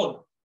prominent bone.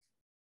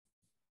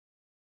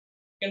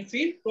 Can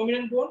feel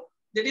prominent bone?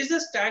 That is the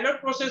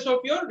styloid process of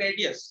your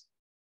radius.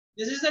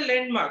 This is the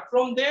landmark.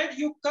 From there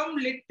you come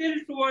little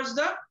towards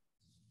the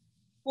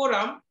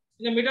forearm,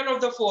 in the middle of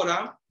the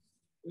forearm,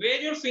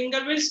 where your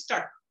finger will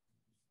stuck.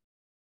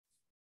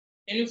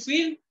 And you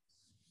feel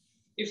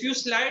if you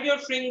slide your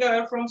finger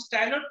from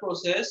styloid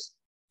process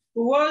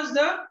towards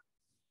the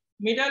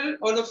middle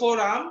or the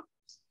forearm,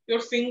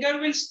 your finger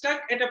will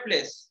stuck at a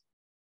place,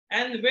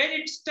 and where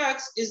it stuck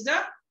is the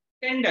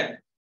tendon.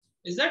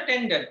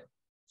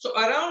 So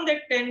around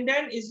that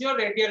tendon is your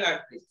radial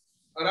artery.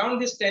 Around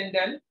this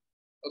tendon,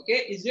 okay,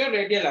 is your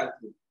radial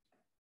artery.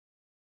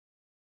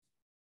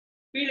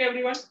 Feel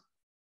everyone?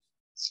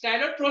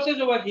 Styloid process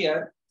over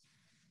here.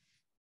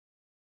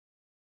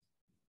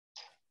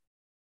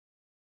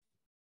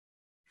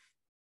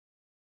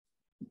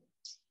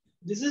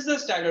 This is the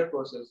styloid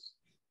process.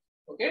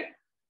 Okay.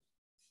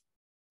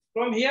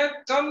 From here,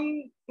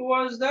 come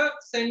towards the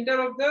center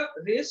of the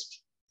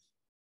wrist.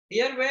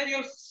 Here, where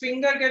your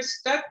finger gets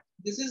stuck,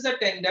 this is the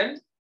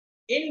tendon.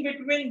 In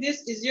between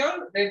this is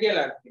your radial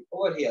artery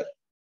over here.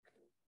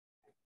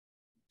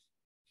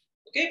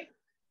 Okay.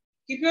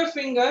 Keep your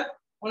finger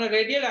on a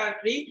radial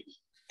artery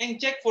and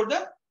check for the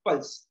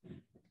pulse.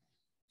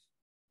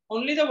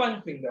 Only the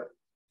one finger.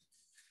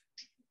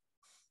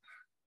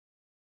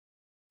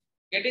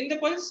 Getting the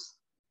pulse?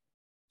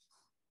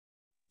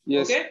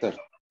 Yes, Okay. sir.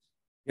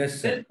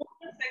 Yes, sir. Then put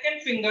the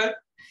second finger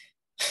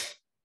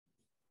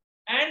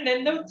and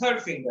then the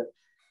third finger.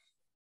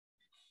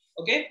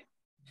 Okay.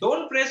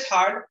 Don't press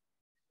hard.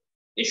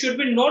 It should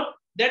be not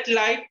that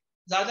light.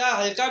 ज़्यादा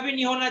हल्का भी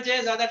नहीं होना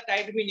चाहिए, ज़्यादा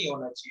tight भी नहीं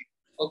होना चाहिए.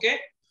 Okay.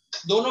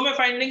 दोनों में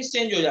फाइंडिंग्स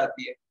चेंज हो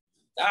जाती है.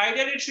 The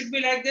ideal it should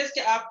be like this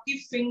कि आपकी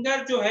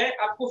फिंगर जो है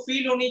आपको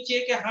फील होनी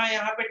चाहिए कि हाँ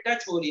यहाँ पे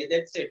टच हो रही है.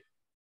 That's it.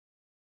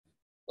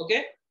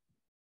 Okay.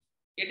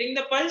 Getting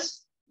the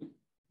pulse?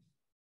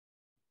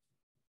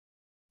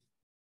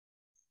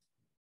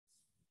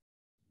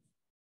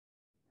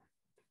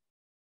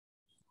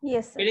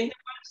 Yes, sir. Feeling the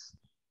pulse?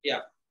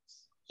 Yeah.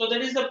 So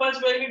that is the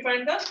pulse where we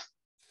find the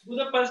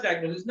pulse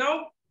diagnosis.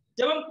 Now,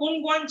 जब हम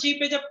कुन ची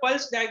पे जब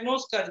पल्स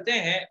डायग्नोस करते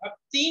हैं, अब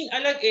तीन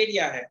अलग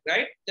एरिया है,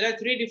 right? There are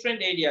 3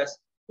 different areas.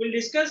 Will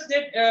discuss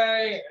that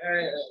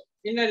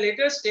in a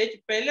later stage.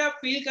 पहले आप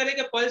फील करें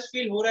कि पल्स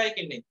फील हो रहा है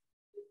कि नहीं.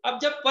 अब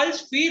जब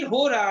पल्स फील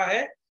हो रहा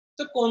है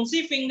तो कौन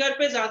सी फिंगर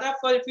पे ज्यादा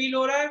फील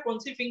हो रहा है, कौन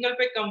सी फिंगर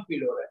पे कम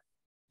फील हो रहा है?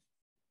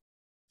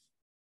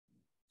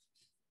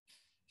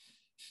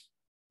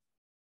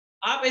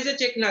 आप ऐसे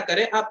चेक ना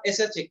करें, आप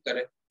ऐसा चेक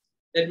करें.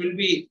 That will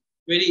be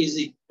very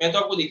easy. मैं तो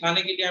आपको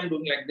दिखाने के लिए I am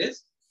doing like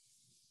this.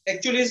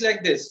 Actually is like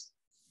this.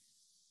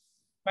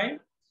 Fine.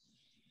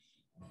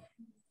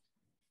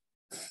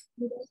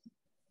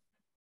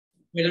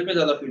 Middle पे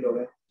ज्यादा फील हो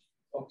रहा है.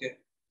 ओके.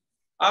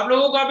 आप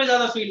लोगों को कहाँ पे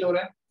ज्यादा फील हो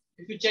रहा है?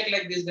 If you check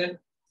like this then.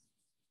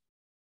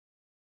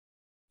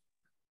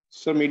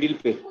 Sir middle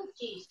पे.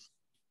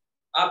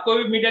 आपको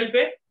भी मिडल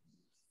पे?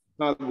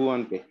 हाँ,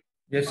 गुआन पे.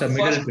 Yes, sir.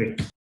 Middle पे.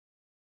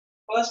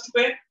 फर्स्ट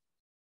पे?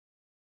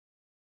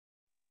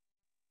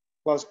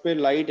 फर्स्ट पे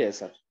लाइट है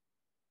सर.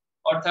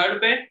 और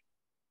थर्ड पे?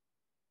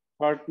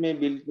 थर्ड में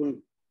बिल्कुल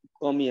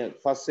कम ही है,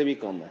 फर्स्ट से भी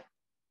कम है.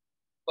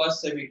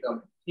 फर्स्ट से भी कम.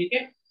 ठीक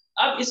है.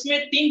 अब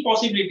इसमें 3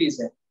 पॉसिबिलिटीज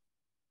है.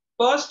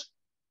 फर्स्ट,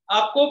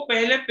 आपको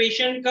पहले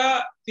पेशेंट का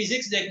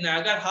फिजिक्स देखना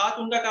है. अगर हाथ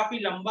उनका काफी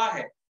लंबा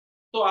है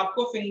तो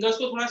आपको फिंगर्स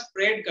को थोड़ा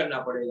स्प्रेड करना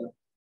पड़ेगा,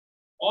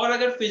 और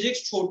अगर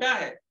फिजिक्स छोटा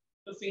है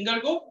तो फिंगर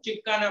को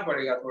चिपकाना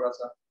पड़ेगा थोड़ा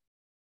सा.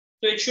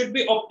 तो इट शुड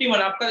बी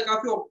ऑप्टिमल. आपका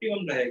काफी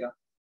ऑप्टिमम रहेगा.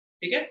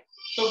 ठीक है.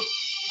 तो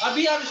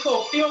अभी आप इसको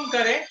ऑप्टिमम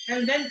करें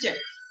एंड देन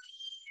चेक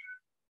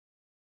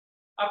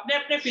अपने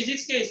अपने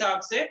फिजिक्स के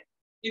हिसाब से.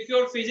 If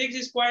your physics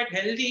is quite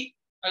healthy,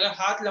 अगर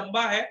हाथ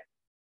लंबा है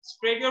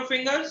स्प्रेड योर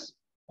फिंगर्स,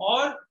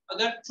 और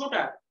अगर छोटा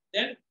है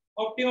देन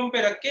ऑप्टिमम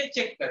पे रख के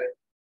चेक करें.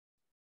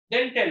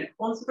 देन टेल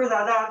कौन से पे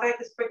ज्यादा आता है,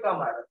 किस पे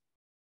कम आ रहा है.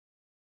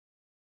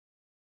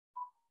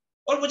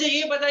 और मुझे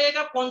ये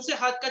बताइएगा कौन से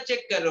हाथ का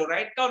चेक कर रहे हो,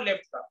 राइट का और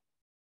लेफ्ट का?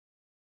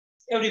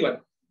 एवरीवन.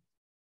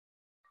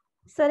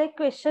 सर एक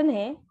क्वेश्चन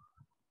है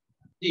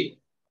जी.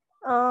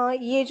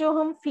 ये जो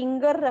हम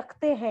फिंगर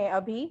रखते हैं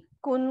अभी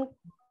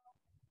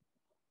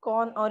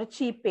कौन और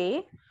ची पे,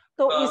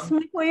 तो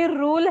इसमें कोई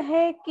रूल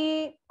है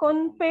कि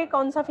कौन पे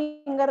कौन सा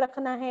फिंगर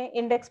रखना है,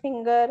 इंडेक्स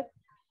फिंगर?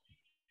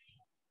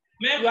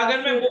 मैम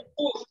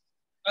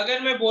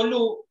अगर मैं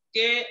बोलूं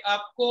कि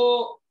आपको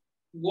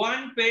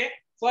गुआन पे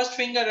फर्स्ट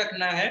फिंगर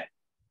रखना है,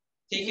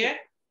 ठीक है,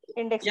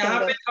 इंडेक्स यहाँ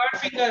पे फिंगर, थर्ड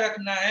फिंगर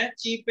रखना है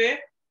ची पे,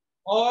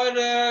 और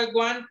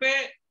गुआन पे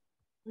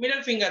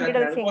मिडिल फिंगर रखना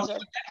है, तो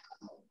possible है?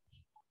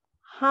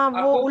 हाँ वो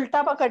आपको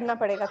उल्टा पकड़ना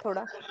पड़ेगा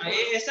थोड़ा.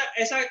 ये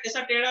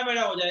ऐसा टेढ़ा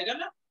मेढ़ा हो जाएगा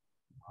ना.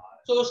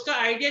 तो उसका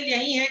आइडियल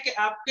यही है कि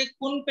आपके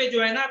कुन पे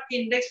जो है ना आपकी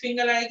इंडेक्स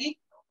फिंगर आएगी,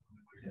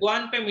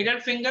 गुआन पे मिडिल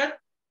फिंगर,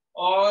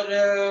 और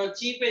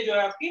ची पे जो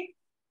है आपकी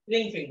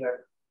ring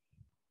finger.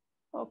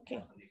 Okay.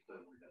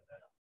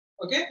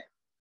 Okay.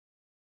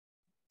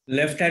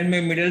 Left hand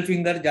में मिडिल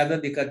फिंगर ज्यादा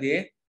दिखाती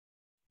है.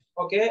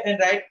 ओके.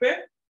 एंड राइट पे?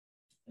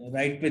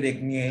 राइट पे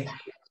देखनी है.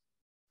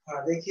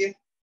 हाँ देखिए.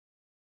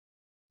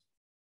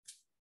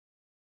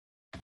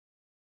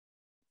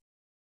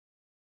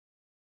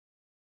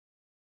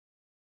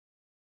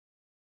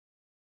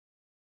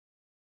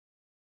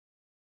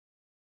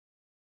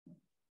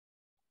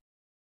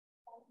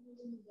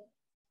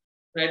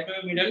 राइट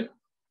में मिडल.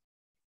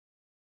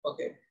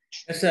 ओके.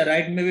 सर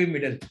राइट में भी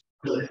मिडल।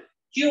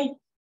 क्यों?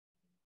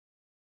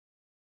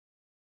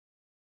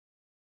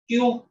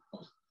 क्यों?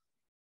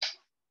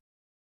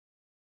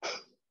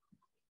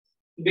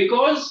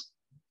 बिकॉज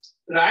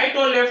राइट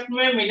और लेफ्ट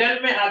में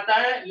मिडल में आता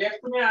है,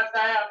 लेफ्ट में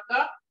आता है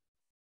आपका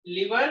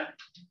लिवर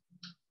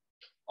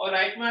और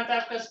राइट में आता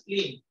है आपका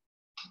स्प्लीन।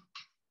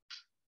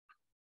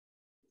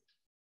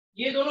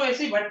 ये दोनों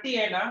ऐसी भट्टी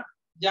है ना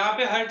जहां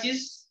पे हर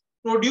चीज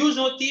प्रोड्यूस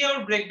होती है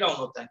और ब्रेक डाउन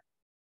होता है।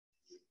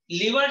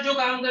 लीवर जो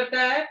काम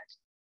करता है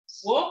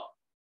वो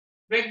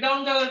ब्रेक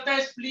डाउन का करता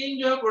है, स्प्लीन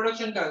जो है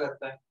प्रोडक्शन का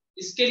करता है।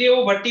 इसके लिए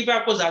वो भट्टी पे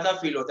आपको ज्यादा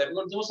फील होता है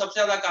बिकॉज वो सबसे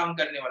ज्यादा काम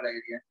करने वाला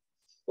एरिया है,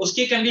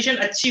 उसकी कंडीशन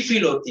अच्छी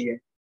फील होती है,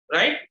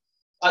 राइट।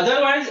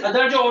 अदरवाइज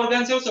अदर जो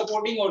ऑर्गन्स है वो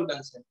सपोर्टिंग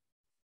ऑर्गन्स है,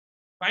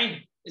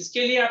 फाइन।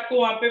 इसके लिए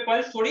आपको वहां पे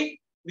पल्स थोड़ी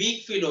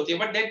वीक फील होती है,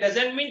 but that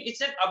doesn't mean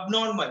it's an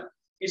abnormal,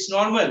 it's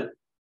normal,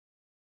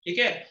 ठीक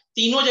है।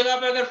 तीनों जगह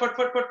पे अगर फट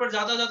फट फट फट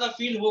ज्यादा ज्यादा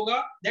फील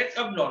होगा दैट्स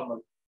अबनॉर्मल,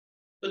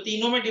 तो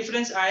तीनों में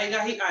डिफरेंस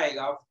आएगा ही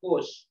आएगा, ऑफ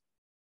कोर्स।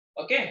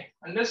 Okay,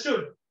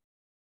 understood.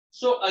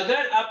 सो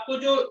अगर आपको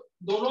जो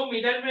दोनों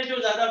मिडल में जो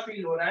ज्यादा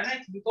फील हो रहा है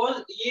ना,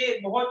 बिकॉज ये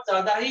बहुत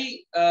ज्यादा ही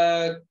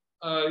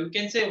you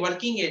can say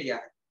working area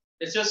है,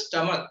 इट्स योर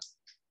स्टमक,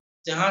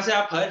 जहां से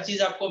आप हर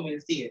चीज आपको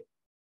मिलती है।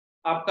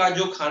 आपका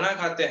जो खाना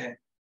खाते हैं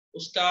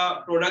उसका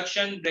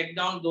प्रोडक्शन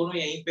ब्रेकडाउन दोनों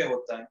यहीं पे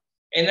होता है,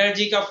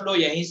 एनर्जी का फ्लो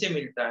यहीं से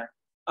मिलता है,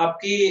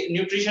 आपकी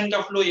न्यूट्रिशन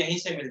का फ्लो यहीं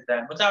से मिलता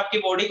है, मतलब आपकी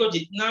बॉडी को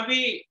जितना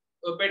भी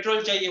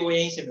पेट्रोल चाहिए वो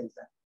यहीं से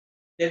मिलता है।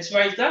 That's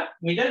why the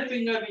middle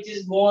finger which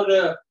is more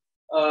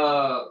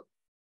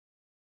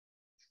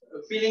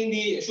feeling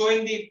the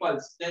showing the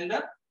pulse than the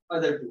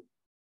other two.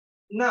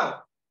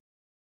 Now,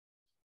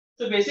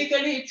 so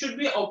basically it should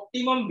be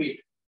optimum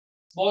beat.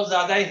 बहुत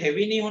ज्यादा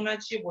हेवी नहीं होना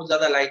चाहिए, बहुत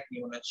ज्यादा लाइट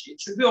नहीं होना चाहिए, इट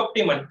शुड बी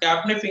ऑप्टिमम कि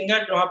आपने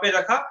फिंगर वहां पे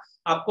रखा,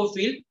 आपको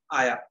फील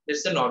आया,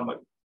 दैट्स द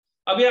नॉर्मल।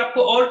 अभी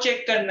आपको और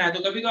चेक करना है,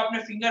 तो कभी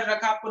आपने फिंगर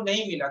रखा आपको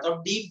नहीं मिला तो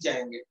आप डीप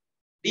जाएंगे,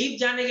 डीप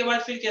जाने के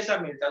बाद फिर कैसा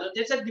मिलता है, तो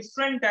जैसे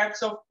different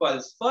types of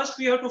pulse. First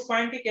we have to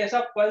find कि कैसा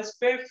पल्स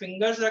पे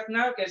फिंगर्स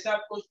रखना है, कैसे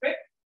आपको उस पे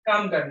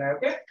काम करना है।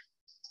 Okay,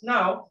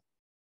 now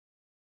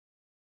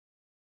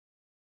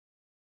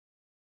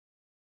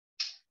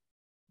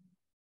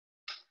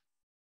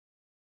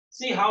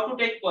see how to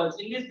take pulse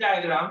in this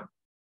diagram।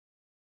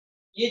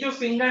 ये जो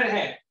फिंगर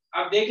है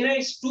आप देख रहे हैं,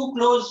 इट्स टू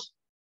क्लोज,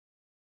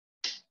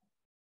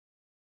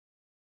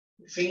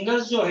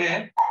 फिंगर्स जो है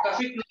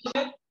काफी क्लोज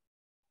है।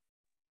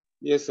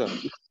 Yes, sir.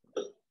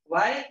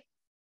 Why?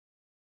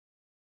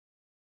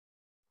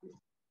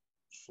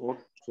 Short.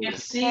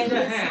 See Hand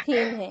the is hand,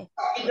 thin है.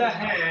 see the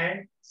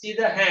hand, see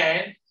the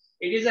hand,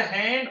 it is a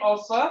hand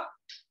of a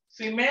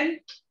female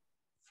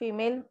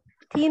Female,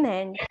 thin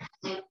hand.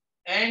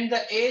 and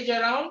the age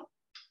around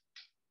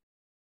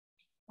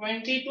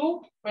 20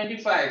 to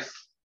 25,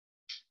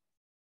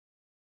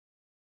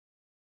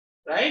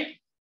 right?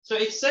 So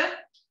it's a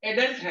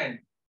adult hand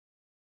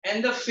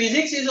and the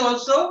physics is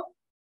also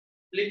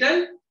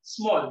little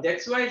small,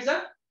 that's why it's a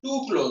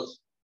too close.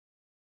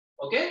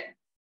 Okay,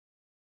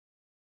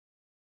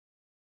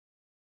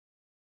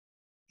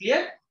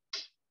 clear?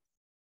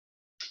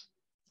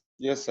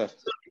 Yes, sir.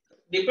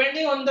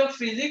 Depending on the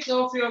physics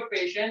of your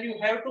patient, you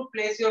have to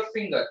place your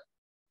finger.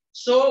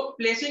 So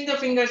placing the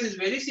fingers is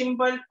very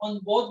simple on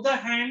both the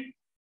hand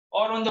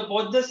or on the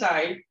both the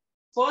side.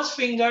 First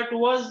finger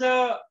towards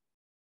the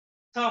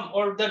thumb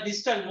or the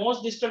distal,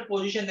 most distal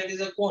position, that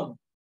is a cone.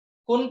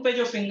 Cone पे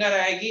जो finger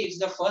आएगी, it's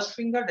the first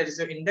finger, that is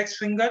the index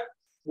finger.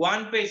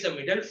 One पे is the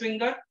middle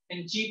finger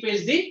and G पे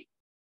is the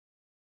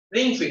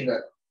ring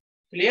finger.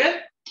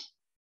 Clear?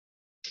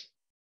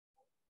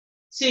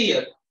 See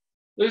here,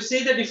 we'll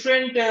see the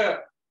different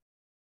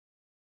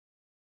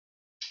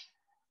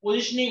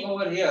positioning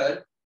over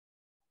here.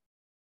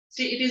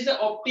 See, it is the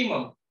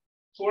optimum,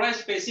 थोड़ा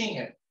spacing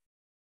है.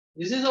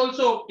 This is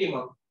also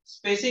optimum,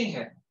 spacing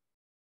है.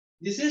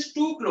 This is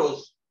too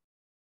close.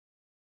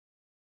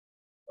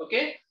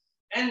 Okay,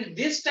 and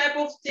this type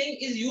of thing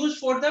is used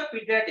for the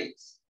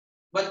pediatrics.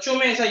 बच्चों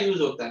में ऐसा use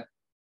होता है.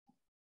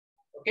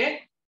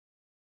 Okay,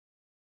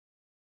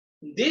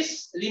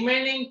 this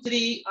remaining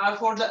three are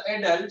for the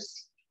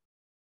adults,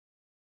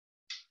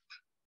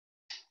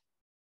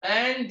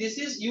 and this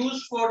is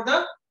used for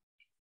the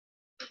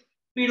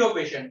pedo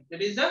patient,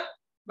 that is the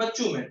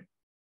बच्चों में,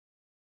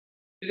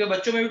 क्योंकि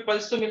बच्चों में भी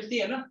पल्स तो मिलती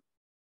है ना,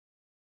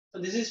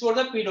 so this is for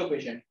the pedo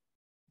patient.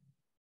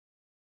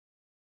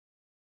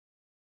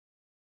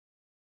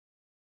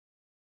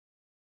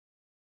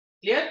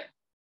 Clear?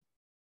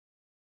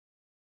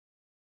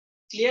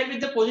 Clear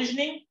with the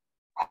positioning?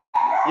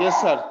 Yes,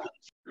 sir.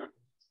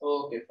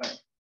 Okay, fine.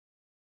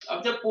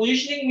 अब जब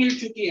positioning मिल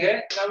चुकी है,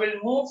 now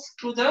we'll move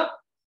to the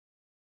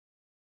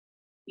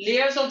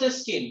layers of the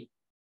skin.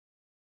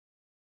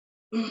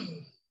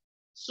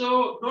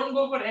 So don't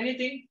go for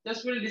anything,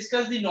 just we'll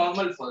discuss the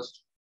normal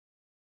first.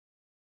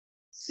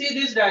 See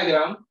this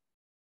diagram.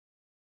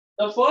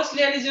 The first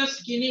layer is your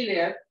skinny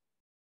layer.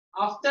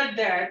 After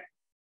that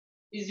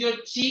is your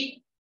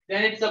cheek,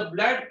 then it's the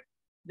blood,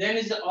 then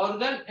is the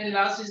organ, and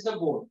last is the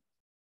bone.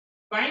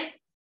 Fine.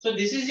 So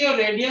this is your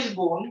radius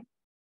bone.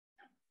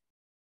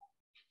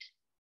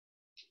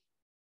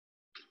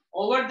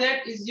 Over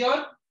that is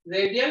your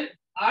radial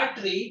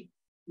artery.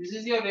 This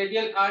is your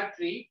radial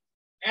artery,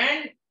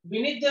 and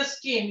beneath the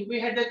skin we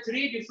had the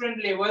three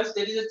different levels.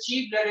 There is a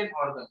chi, blood, and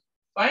organ.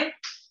 Fine.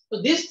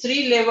 So this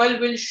three level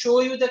will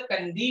show you the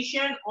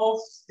condition of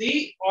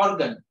the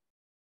organ.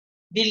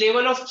 The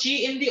level of chi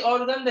in the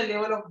organ, the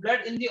level of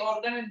blood in the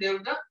organ, and the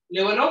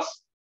level of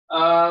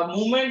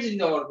movements in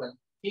the organ.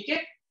 ठीक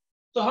है?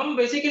 तो हम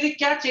basically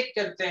क्या check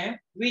करते हैं?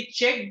 We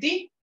check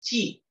the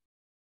chi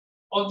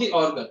of the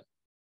organ.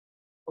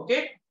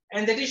 Okay,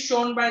 and that is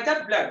shown by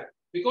the blood,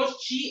 because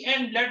chi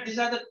and blood, these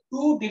are the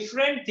two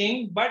different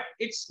things, but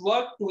it's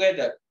work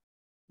together.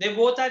 They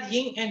both are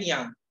yin and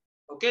yang.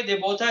 Okay, they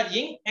both are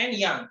yin and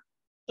yang.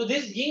 So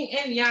this yin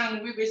and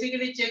yang, we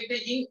basically check the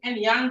yin and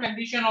yang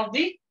condition of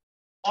the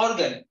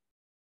organ.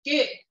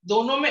 कि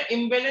दोनों में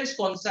imbalance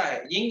कौन सा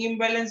है? Yin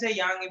imbalance है,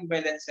 yang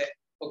imbalance है.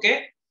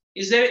 Okay,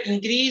 is there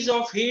increase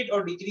of heat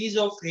or decrease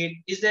of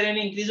heat? Is there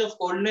any increase of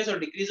coldness or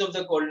decrease of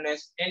the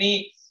coldness?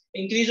 Any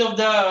increase of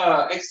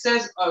the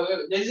excess?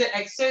 There is an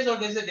excess or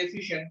there is a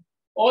deficient?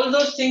 All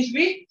those things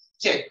we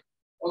check.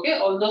 Okay,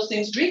 all those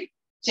things we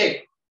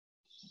check.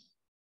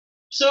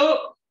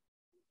 So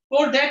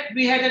for that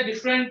we had a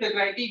different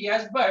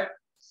criteria, but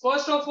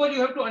first of all you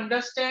have to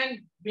understand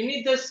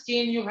beneath the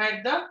skin you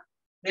had the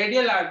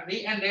radial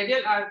artery, and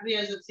radial artery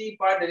has a three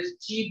part, that is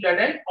chi, blood,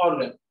 and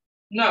organ.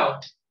 Now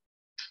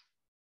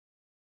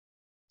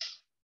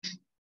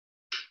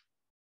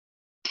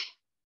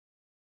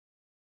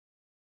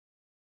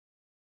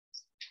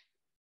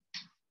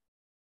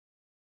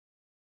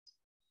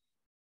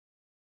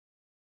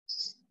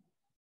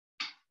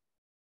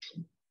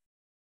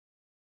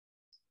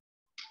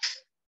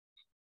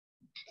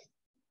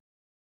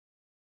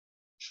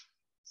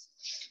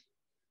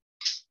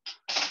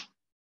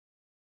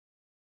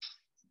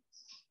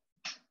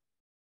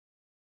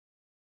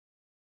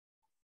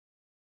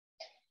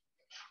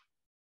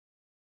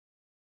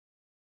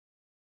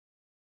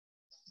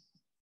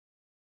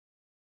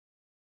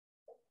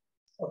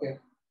okay.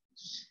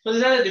 So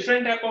these are the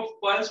different type of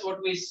pulse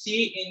what we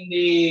see in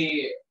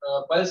the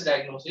pulse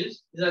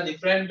diagnosis. These are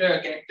different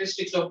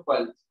characteristics of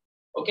pulse.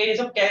 Okay, ये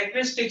सब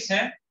characteristics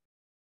हैं.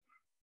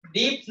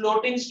 Deep,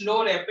 floating,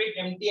 slow, rapid,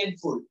 empty, and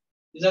full.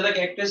 These are the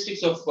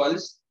characteristics of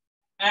pulse.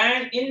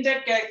 And in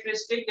that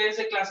characteristic, there is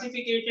a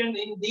classification.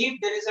 In deep,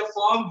 there is a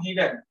form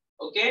hidden.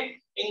 Okay.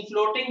 In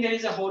floating, there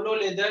is a hollow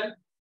leather.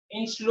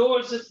 In slow,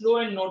 it's a slow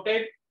and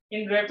noted.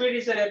 In rapid,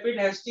 it's a rapid,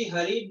 hasty,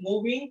 hurried,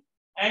 moving.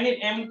 And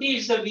in empty,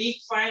 it's a weak,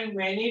 fine,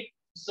 minute,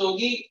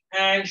 soggy,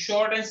 and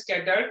short and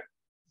scattered.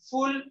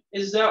 Full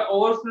is the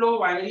overflow,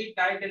 wiry,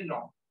 tight, and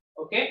long.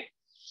 Okay.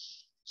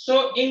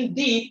 So in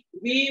deep,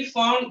 we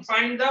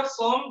find the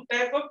firm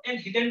type of and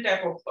hidden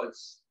type of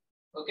pulse.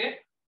 Okay.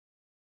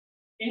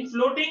 In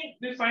floating,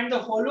 we find the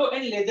hollow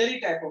and leathery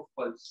type of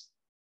pulse.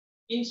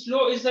 In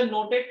slow is the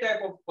noted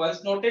type of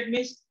pulse. Noted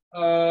means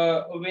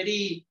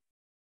very,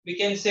 we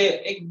can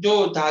say एक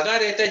जो धागा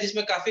रहता है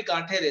जिसमें काफी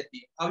गांठें रहती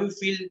है. How you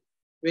feel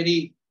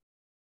very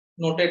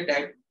noted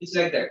type? It's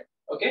like that.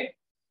 Okay.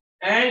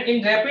 And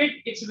in rapid,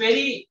 it's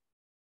very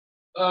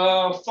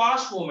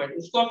fast movement.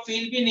 उसको आप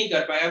फील भी नहीं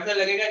कर पाए. आपको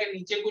लगेगा कि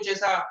नीचे कुछ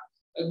ऐसा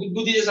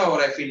गुदगुदी जैसा हो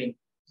रहा है. Feeling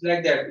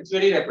like that. It's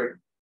very rapid.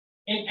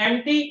 In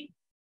empty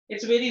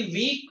it's very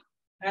weak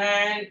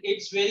and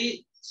it's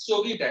very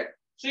सोगी टाइप.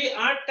 सो ये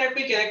 8 टाइप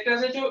के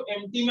कैरेक्टर्स है जो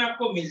एम्प्टी में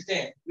आपको मिलते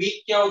हैं.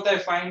 वीक क्या होता है,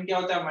 फाइन क्या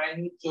होता है,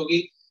 माइन्यूट, सोगी.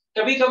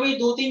 कभी कभी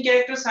 2-3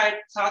 कैरेक्टर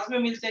साथ में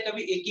मिलते हैं,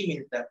 कभी एक ही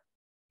मिलता है.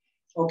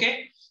 ओके.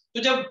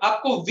 तो जब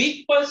आपको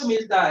वीक पल्स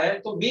मिलता है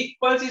तो week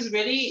pulse is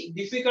very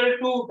difficult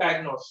to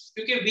diagnose,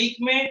 क्योंकि वीक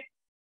में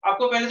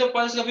आपको पहले तो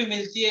पल्स कभी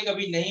मिलती है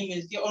कभी नहीं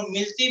मिलती है, और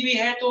मिलती भी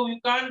है तो यू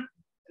कैन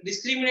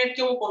डिस्क्रिमिनेट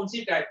कि वो कौन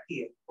सी टाइप की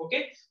है. ओके.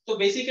 तो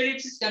basically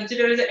it's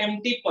considered as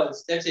empty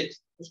pulse. That's it.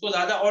 उसको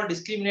ज्यादा और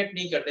डिस्क्रिमिनेट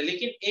नहीं करते.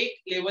 लेकिन एक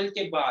लेवल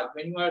के बाद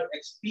व्हेन यू आर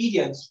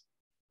एक्सपीरियंस,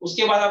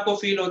 उसके बाद आपको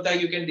फील होता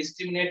है यू कैन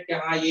डिस्क्रिमिनेट कि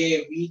हाँ ये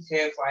वीक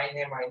है, फाइन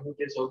है,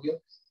 माइन्यूट है, हो गया.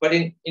 But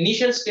in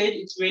initial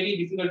stage it's very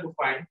difficult to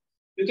find.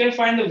 You can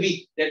find the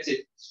weak. That's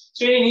it.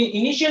 So in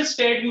initial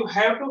state, you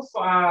have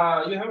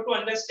to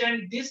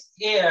understand these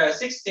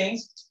 6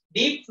 things: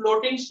 deep,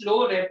 floating, slow,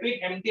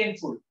 rapid, empty, and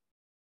full.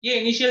 ये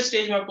initial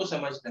stage में आपको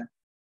समझना है.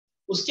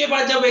 उसके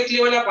बाद जब एक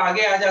level आप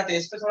आगे आ जाते हैं,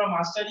 इस पे थोड़ा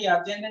मास्टरी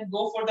आते हैं, then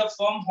go for the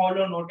firm,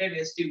 hollow, noted,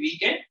 hasty,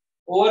 weak, and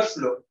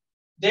overflow.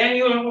 Then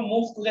you have to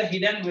move to the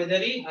hidden,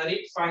 weathery,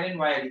 hurried, fine,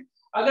 and wiry.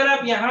 अगर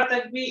आप यहाँ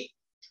तक भी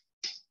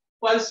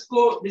पल्स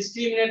को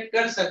डिस्क्रिमिनेट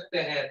कर सकते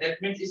हैं, that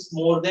means it's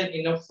more than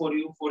enough for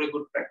you for a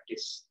good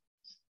practice.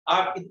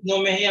 आप इतनों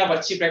में ही आप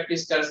अच्छी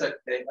प्रैक्टिस कर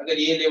सकते हैं अगर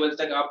ये लेवल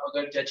तक आप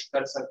अगर जज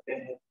कर सकते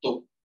हैं तो.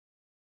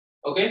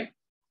 Okay.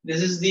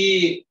 This is the,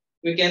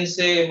 we can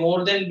say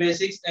more than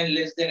basics and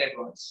less than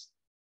advance.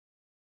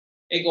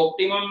 एक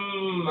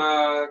ऑप्टिमम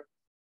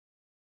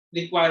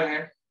रिक्वायर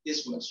है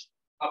दिस मच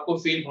आपको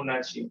फील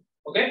होना चाहिए.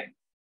 Okay.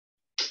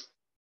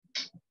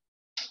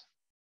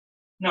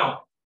 Now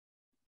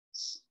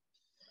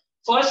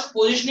first,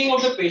 positioning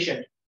of the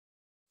patient.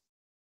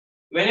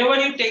 whenever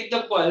you take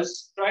the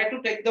pulse, try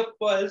to take the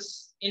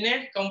pulse in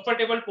a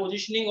comfortable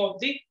positioning of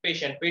the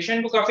patient.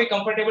 Patient को काफी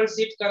comfortable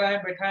sit करा है,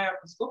 बैठा है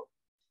आप उसको.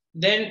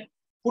 Then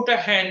put a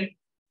hand.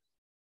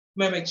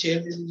 Ma'am एक chair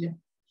दे दीजिए.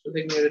 So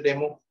take मेरा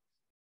demo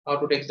how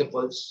to take the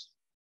pulse.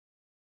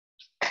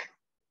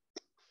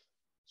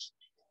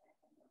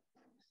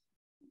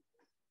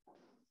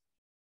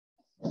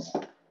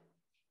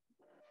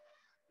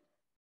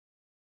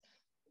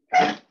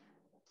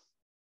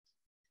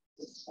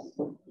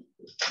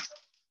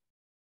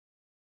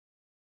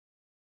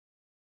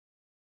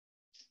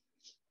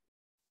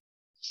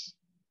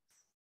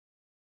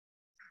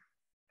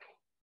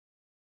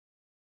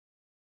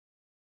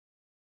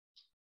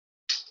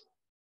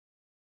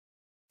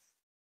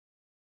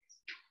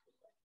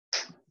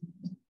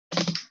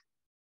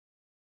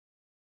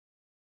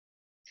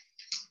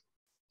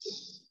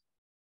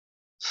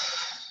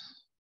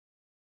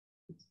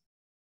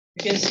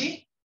 You can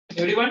see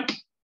everyone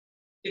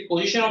the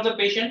position of the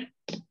patient.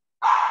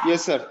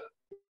 Yes, sir.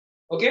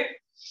 Okay.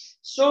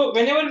 So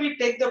whenever we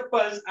take the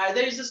pulse, either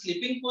it's the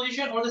sleeping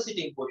position or the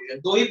sitting position.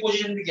 दो ही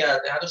position भी क्या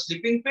आते हैं, या तो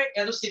sleeping पे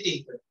या तो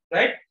sitting पे,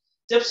 right?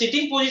 जब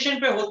sitting position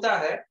पे होता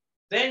है,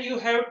 then you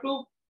have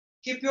to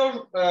keep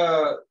your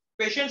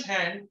patient's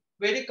hand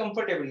very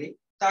comfortably,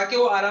 ताकि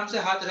वो आराम से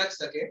हाथ रख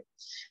सके,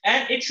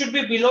 and it should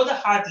be below the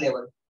heart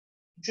level.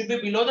 It should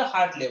be below the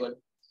heart level,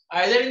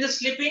 either in the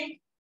sleeping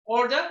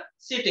or the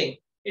sitting.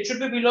 It should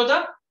be below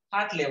the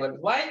heart level.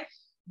 Why?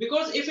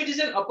 Because if it is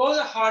above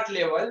the heart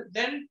level,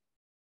 then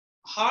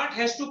heart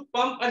has to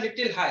pump a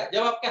little high.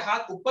 जब आपके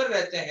हाथ ऊपर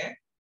रहते हैं,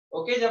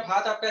 okay, जब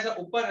हाथ आपका ऐसा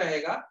ऊपर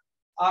रहेगा,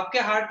 आपके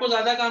हार्ट को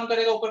ज्यादा काम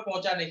करेगा ऊपर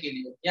पहुंचाने के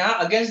लिए.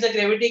 यहाँ अगेंस्ट द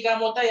ग्रेविटी काम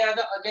होता है, यहाँ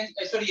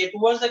अगेंस्ट, सॉरी, ये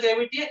टुवर्ड्स द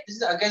ग्रेविटी है, this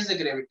is against the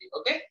gravity.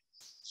 Okay,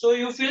 so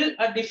you feel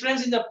a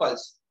difference in the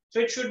pulse. So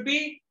it should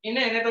be in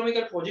an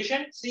anatomical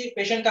position. See,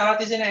 patient का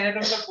हाथ is in an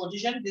anatomical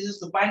position. This is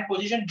supine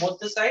position, both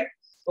the side.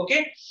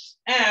 Okay,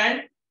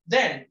 and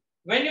then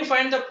when you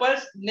find the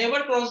pulse,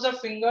 never cross the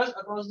fingers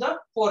across the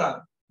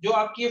forearm. जो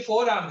आपकी ये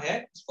forearm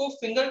है, इसको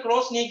finger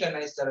cross नहीं करना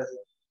इस तरह से.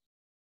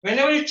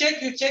 Whenever you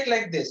check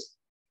like this.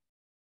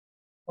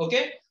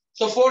 Okay,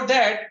 so for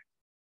that,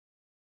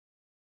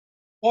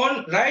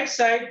 on right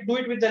side, do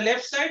it with the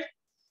left side.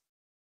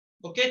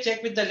 Okay,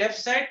 check with the left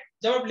side.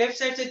 जब आप लेफ्ट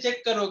साइड से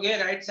चेक करोगे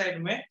राइट साइड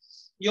में,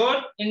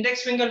 your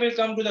index finger will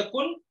come to the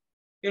kun,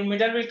 your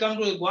middle will come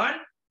to the guan,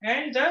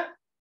 and the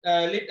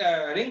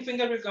ring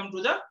finger will come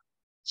to the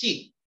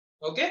chi.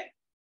 Okay,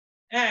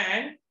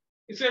 and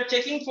if you are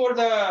checking for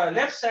the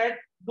left side,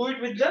 do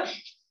it with the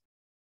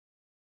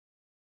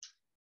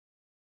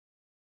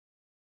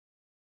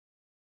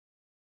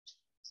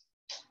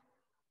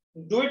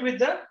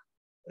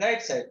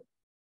right side.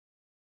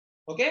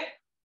 Okay,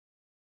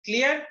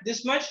 clear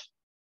this much?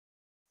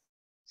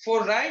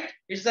 For right,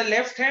 it's the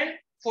left hand.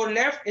 For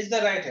left, is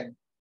the right hand.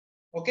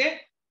 Okay.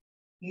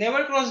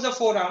 Never cross the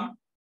forearm.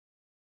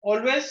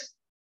 Always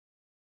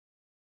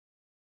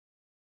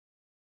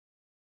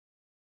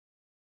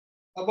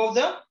above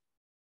the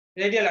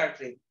radial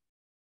artery.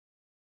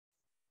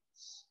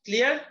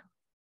 Clear?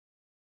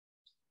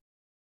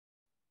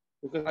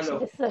 Okay, Hello.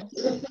 Yes, sir.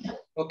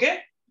 Okay.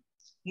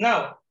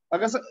 Now,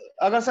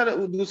 अगर sir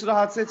दूसरा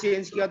हाथ से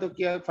change किया तो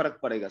क्या फर्क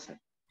पड़ेगा sir?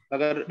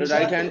 अगर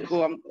राइट हैंड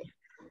को हम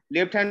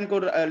लेफ्ट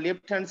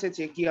हैंड से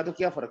चेक किया तो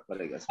क्या फर्क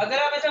पड़ेगा सर? अगर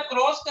आप ऐसा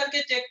क्रॉस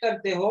करके चेक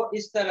करते हो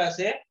इस तरह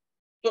से,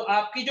 तो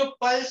आपकी जो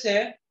पल्स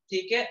है,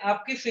 ठीक है,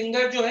 आपकी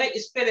फिंगर जो है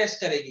इस पे रेस्ट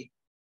करेगी,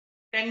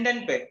 टेंडन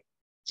पे.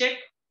 चेक,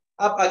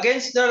 आप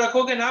अगेंस्ट द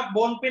रखोगे ना, आप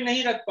बोन पे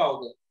नहीं रख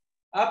पाओगे,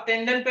 आप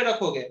टेंडन पे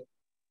रखोगे.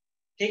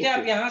 ठीक है,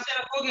 आप यहां से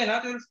रखोगे ना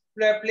तो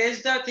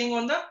place the thing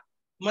on the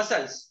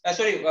muscles,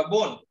 sorry,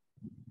 bone.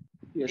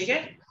 ठीक है,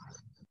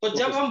 तो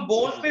जब हम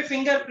बोन पे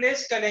फिंगर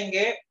प्लेस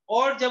करेंगे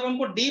और जब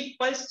हमको डीप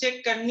पल्स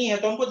चेक करनी है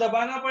तो हमको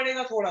दबाना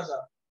पड़ेगा थोड़ा सा,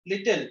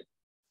 लिटिल.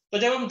 तो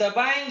जब हम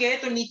दबाएंगे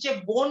तो नीचे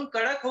बोन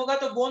कड़क होगा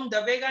तो बोन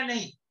दबेगा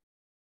नहीं.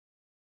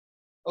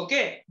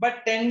 ओके,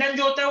 बट टेंडन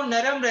जो होता है वो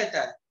नरम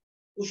रहता है,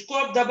 उसको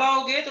आप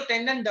दबाओगे तो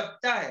टेंडन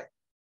दबता है,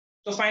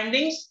 तो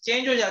फाइंडिंग्स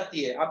चेंज हो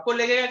जाती है. आपको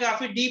लगेगा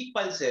काफी डीप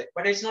पल्स है,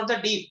 but it's not the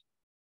deep,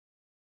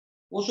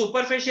 वो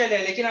सुपरफिशियल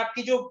है. लेकिन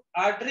आपकी जो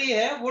आर्टरी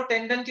है वो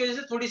टेंडन की वजह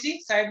से थोड़ी सी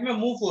साइड में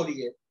मूव हो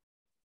रही है.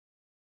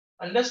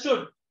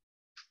 अंडरस्टूड?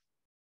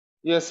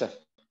 Yes sir.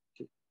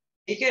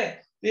 ठीक है,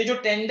 तो ये जो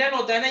टेंडन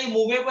होता है ना, ये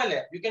मूवेबल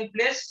है. यू कैन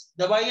प्लेस,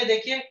 दबाइए,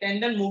 देखिए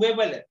टेंडन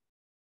मूवेबल है.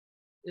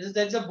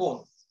 That's the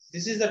bone,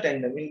 this is the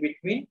tendon in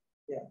between,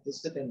 या this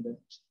is the tendon,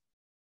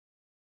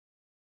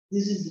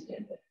 this is the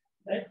tendon,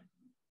 right,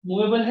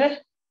 movable है.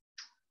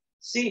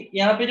 सी,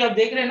 यहाँ पे जो आप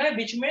देख रहे हैं ना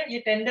बीच में, ये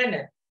टेंडन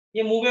है,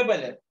 ये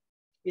मूवेबल है.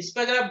 इस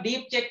पर अगर आप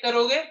डीप चेक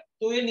करोगे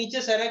तो ये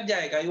नीचे सरक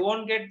जाएगा, you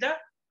won't get the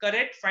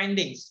correct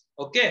findings.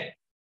 Okay,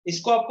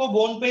 इसको आपको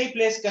बोन पे ही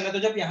प्लेस करना है. तो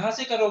जब यहां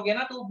से करोगे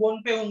ना तो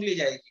बोन पे उंगली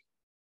जाएगी,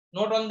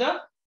 not on the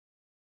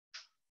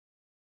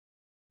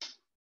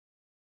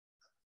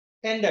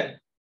tendon.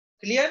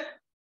 Clear?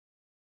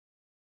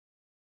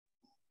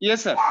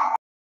 Yes sir.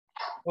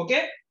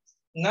 Okay,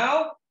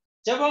 now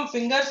जब हम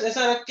फिंगर्स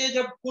ऐसा रख के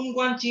जब कुन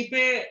गुआन ची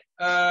पे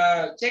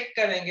चेक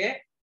करेंगे,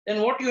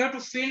 then what you have to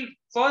feel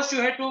first,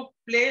 you have to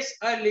place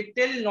a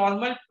little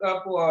normal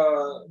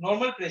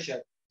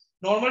pressure.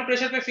 Normal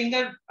pressure पे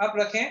finger आप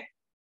रखें,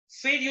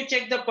 फिर you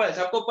check the pulse.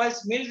 आपको pulse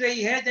मिल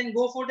रही है, then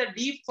go for the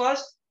deep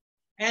first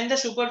and the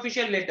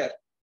superficial later.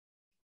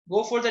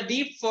 Go for the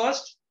deep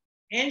first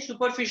and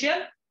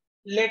superficial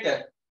later.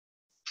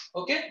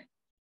 Okay.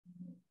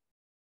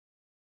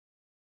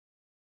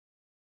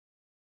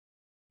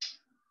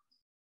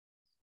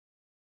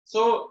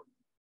 So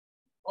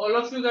all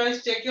of you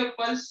guys check your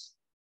pulse.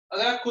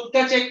 अगर आप खुद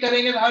का check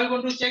करेंगे, how are you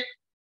going to check?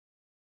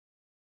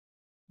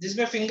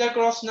 जिसमें finger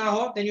cross ना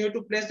हो, then you have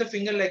to place the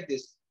finger like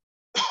this.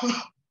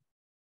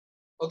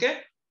 Okay?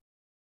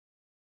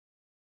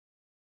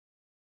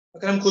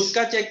 अगर हम खुद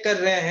का चेक कर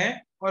रहे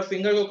हैं और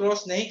फिंगर को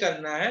क्रॉस नहीं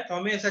करना है, तो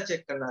हमें ऐसा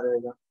चेक करना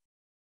रहेगा.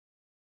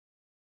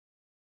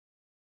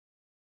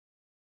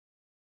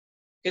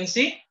 Can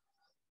see?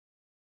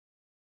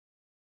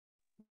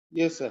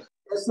 Yes sir.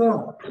 Yes sir.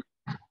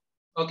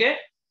 Okay?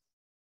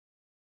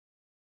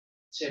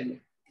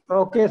 चलिए.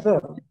 Okay sir.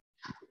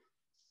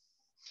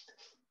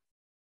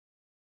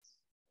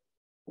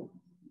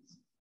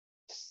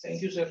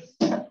 Thank you sir.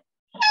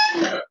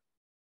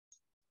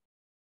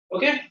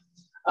 Okay?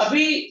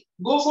 अभी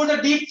go for the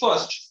deep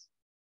first.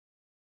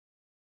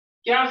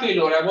 क्या फील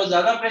हो रहा है? बहुत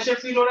ज्यादा प्रेशर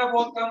फील हो रहा है,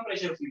 बहुत कम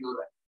प्रेशर फील हो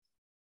रहा है?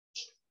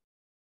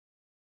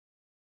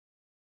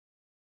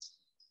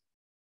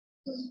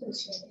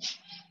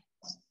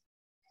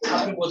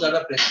 आपने बहुत ज्यादा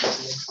प्रेस कर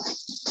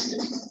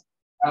दिया.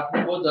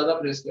 आपने बहुत ज्यादा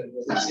प्रेस कर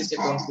दिया, इसी से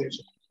कम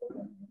प्रेशर.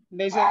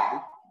 नहीं सर,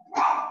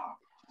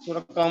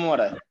 थोड़ा कम हो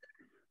रहा है.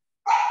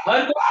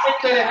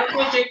 हर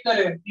कोई चेक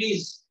करे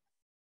प्लीज.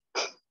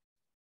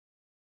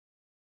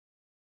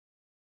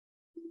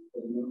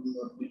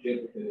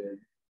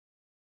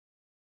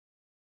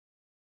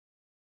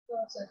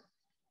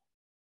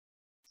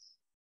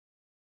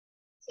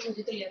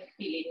 मुझे तो लेफ्ट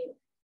फील ही नहीं.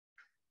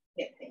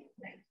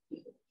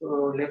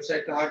 तो लेफ्ट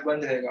साइड का हार्ट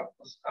बंद रहेगा,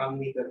 काम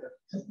नहीं कर रहा.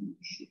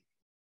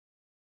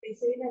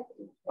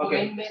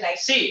 ओके,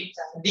 सी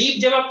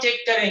डीप जब आप चेक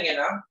करेंगे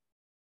ना,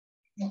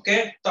 ओके,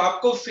 तो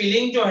आपको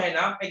फीलिंग जो है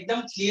ना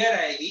एकदम क्लियर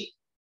आएगी,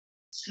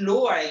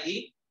 स्लो आएगी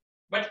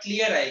बट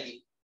क्लियर आएगी.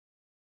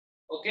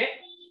 ओके,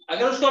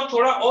 अगर उसको आप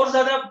थोड़ा और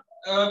ज्यादा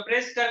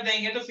प्रेस कर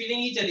देंगे तो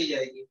फीलिंग ही चली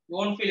जाएगी, यू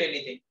वोंट फील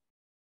एनीथिंग,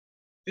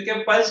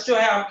 क्योंकि पल्स जो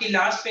है आपकी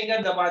लास्ट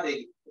फिंगर दबा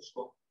देगी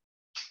उसको.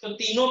 तो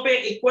तीनों पे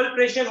इक्वल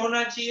प्रेशर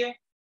होना चाहिए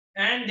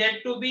and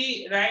that to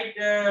be right,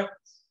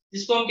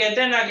 जिसको हम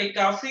कहते हैं ना कि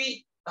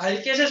काफी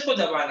हल्के से इसको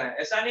दबाना है.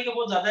 ऐसा नहीं कि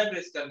बहुत ज्यादा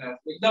प्रेस करना है,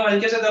 एकदम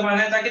हल्के से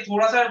दबाना है ताकि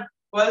थोड़ा सा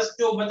पल्स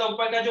जो मतलब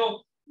ऊपर का जो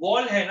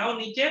वॉल है ना वो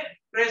नीचे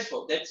प्रेस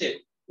हो. दैट्स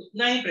इट,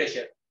 उतना ही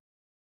प्रेशर.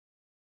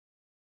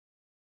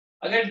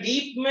 अगर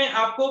डीप में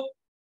आपको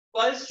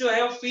पल्स जो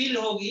है वो फील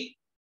होगी,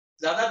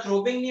 ज्यादा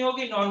थ्रोबिंग नहीं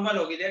होगी, नॉर्मल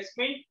होगी,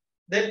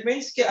 दैट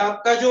मीन्स कि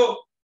आपका जो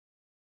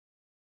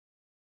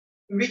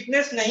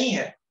वीकनेस नहीं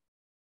है.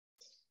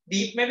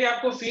 डीप में भी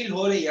आपको फील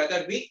हो रही है.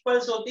 अगर वीक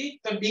पल्स होती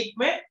तो डीप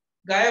में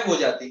गायब हो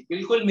जाती,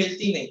 बिल्कुल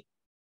मिलती नहीं.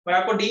 पर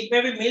आपको डीप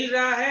में भी मिल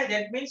रहा है,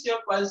 that means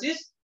your pulse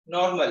is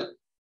normal.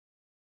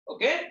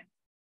 Okay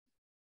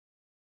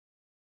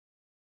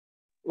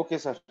okay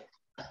sir,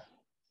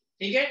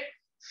 ठीक है.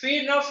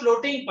 फिर ना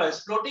फ्लोटिंग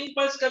पल्स. फ्लोटिंग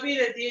पल्स कभी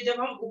रहती है जब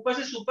हम ऊपर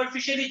से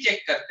सुपरफिशियली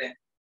चेक करते हैं.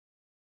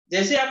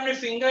 जैसे आपने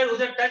फिंगर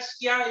उधर टच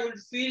किया, you will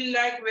feel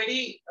like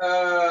very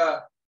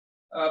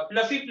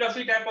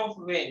fluffy type of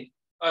when,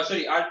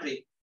 sorry artery.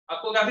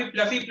 आपको काफी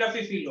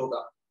फ्लफी फील होगा.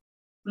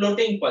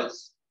 फ्लोटिंग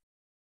पल्स,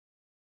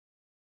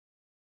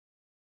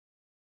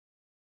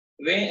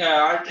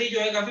 आर्टरी जो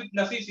है काफी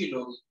फ्लफी फील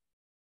होगी.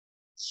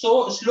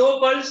 सो स्लो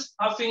पल्स,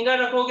 आप फिंगर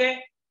रखोगे,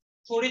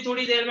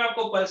 थोड़ी देर में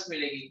आपको पल्स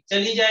मिलेगी,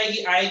 चली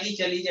जाएगी, आएगी,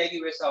 चली जाएगी,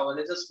 वैसा होगा.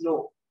 That's a slow.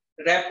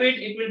 Rapid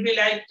it will be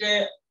like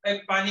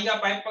पानी का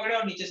पाइप पकड़े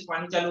और नीचे से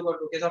पानी चालू कर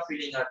दो, कैसा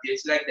फीलिंग आती है.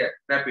 It's like that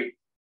rapid.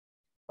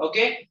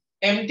 Okay.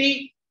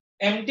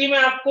 Empty में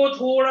आपको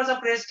थोड़ा सा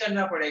प्रेस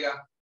करना पड़ेगा.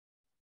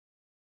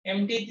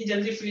 एम्प्टी इतनी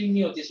जल्दी फील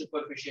नहीं होती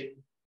सुपरफिशियल.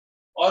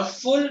 और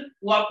फुल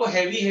वो आपको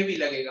हैवी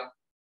लगेगा.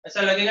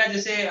 ऐसा लगेगा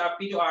जैसे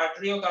आपकी जो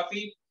आर्टरी हो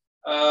काफी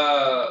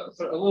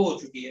वो हो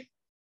चुकी है,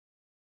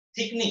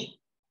 थिकनिंग.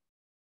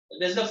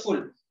 That's the full.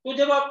 तो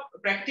जब आप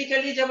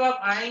प्रैक्टिकली जब आप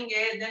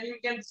आएंगे, then you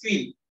can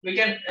feel, we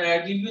can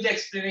give you the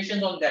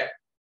explanations on that.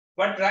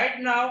 But right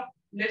now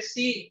let's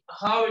see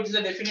how it's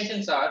the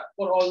definitions are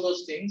for all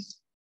those things.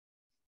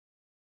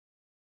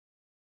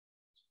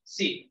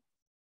 See,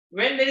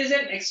 when there is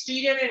an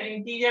exterior and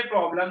interior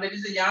problem, there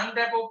is a yang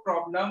type of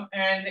problem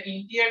and the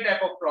interior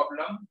type of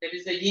problem, there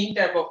is a yin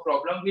type of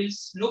problem. We'll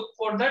look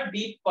for the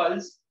deep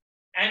pulse,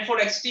 and for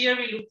exterior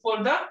we look for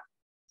the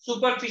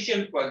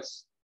superficial pulse.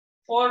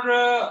 For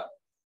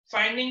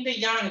finding the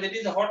yang, that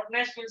is the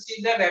hotness, we'll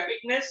see the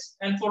rapidness,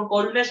 and for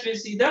coldness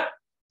we'll see the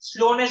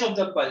slowness of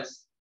the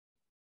pulse.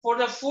 For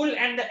the full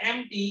and the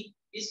empty,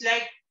 it's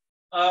like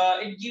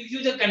it gives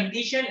you the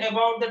condition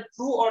about the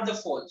true or the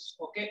false.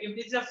 Okay, if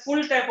it's a full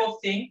type of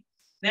thing,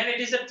 then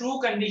it is a true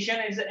condition.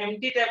 It's an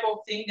empty type of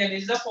thing, then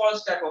it's a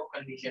false type of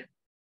condition.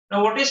 Now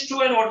what is true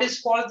and what is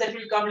false, that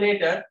will come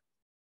later.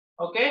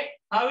 Okay,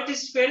 how it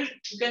is felt,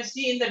 you can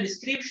see in the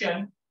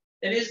description.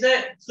 There is the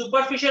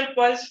superficial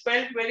pulse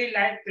felt very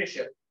light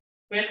pressure,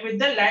 felt with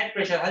the light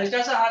pressure.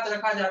 हल्का सा हाथ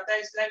रखा जाता है,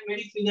 it's like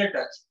very finger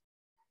touch.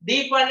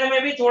 Deep वाले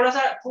में भी थोड़ा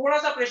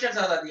सा pressure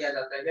ज़्यादा दिया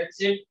जाता है.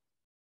 That's it.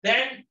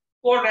 Then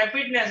for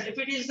rapidness, if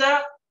it is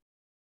the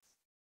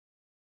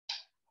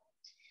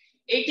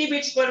 80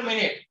 beats per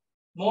minute,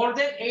 more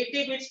than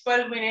 80 beats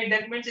per minute,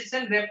 that means it's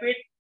a rapid.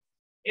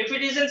 If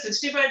it is in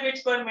 65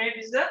 beats per minute,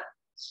 it's the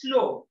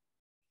slow.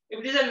 If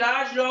it is a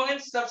large, long,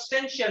 and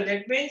substantial,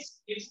 that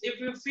means if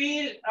you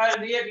feel a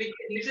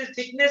little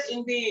thickness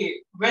in the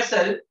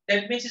vessel,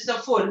 that means it's a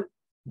full.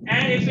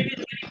 And if it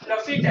is very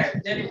fluffy type,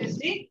 then it is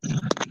the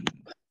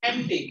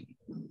empty.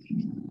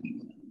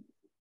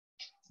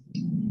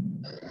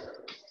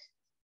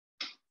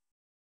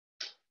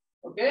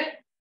 Okay.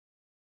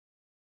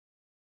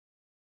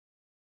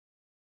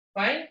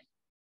 Fine.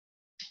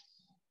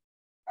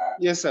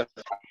 Yes, sir.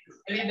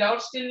 Any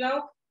doubts till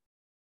now?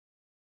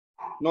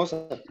 No,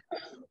 sir.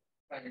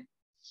 Fine.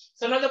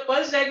 So now the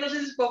pulse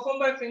diagnosis is performed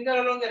by finger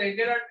along the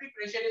radial artery.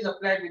 Pressure is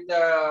applied with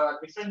the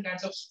different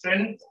kinds of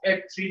strength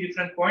at 3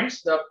 different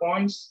points.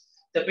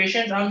 The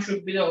patient's arm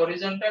should be the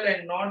horizontal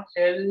and not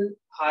held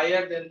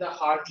higher than the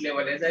heart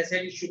level. As I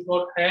said, it should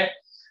not have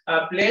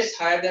placed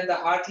higher than the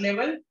heart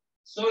level.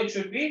 So it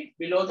should be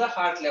below the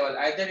heart level,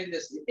 either in the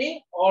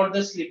sitting or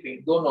the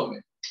sleeping. दोनों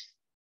में.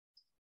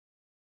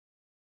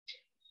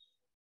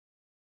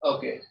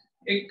 Okay.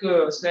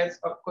 एक slide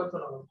up कर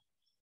दो.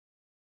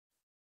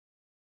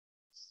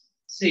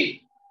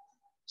 See.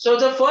 So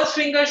the first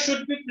finger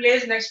should be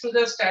placed next to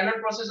the stellar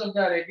process of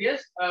the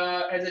radius.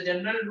 As a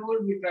general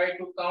rule, we try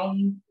to count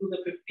to the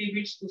 50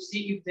 beats to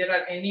see if there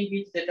are any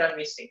beats that are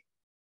missing.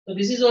 So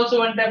this is also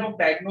one type of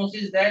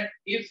diagnosis, that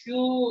if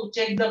you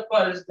check the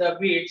pulse, the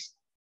beats,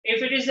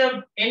 if it is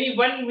any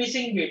one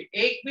missing beat,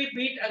 एक भी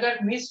beat अगर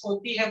miss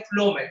होती है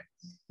flow में,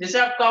 जैसे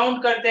आप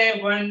count करते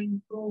हैं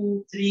 1,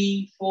 2,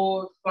 3,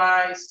 4,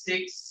 5,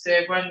 6,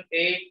 7,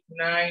 8,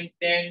 9,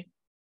 10,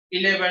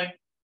 11,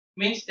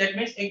 that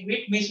means एक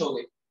beat miss हो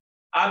गई.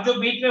 आप जो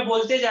बीट में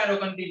बोलते जा रहे हो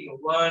कंटिन्यू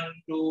 1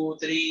 2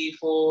 3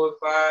 4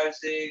 5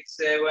 6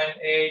 7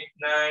 8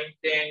 9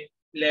 10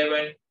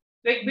 11,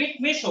 तो एक बीट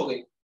मिस हो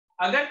गई.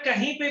 अगर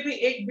कहीं पे भी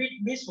एक बीट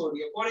मिस हो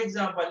रही है, for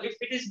example if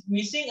it is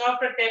missing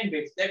after 10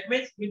 beats, that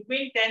means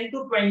between 10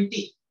 to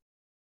 20.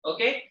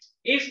 Okay,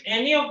 if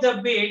any of the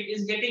beat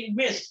is getting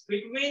missed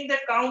between the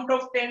count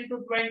of 10 to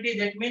 20,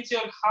 that means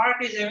your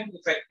heart is even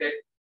affected.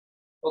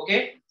 Okay,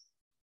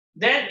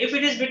 then if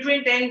it is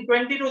between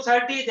 20 to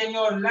 30, then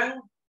your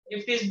lung.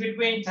 If it is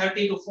between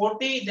 30 to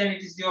 40, then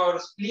it is your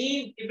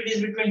spleen. If it is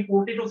between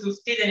 40 to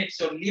 50, then it's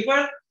your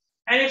liver.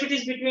 And if it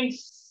is between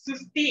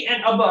 50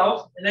 and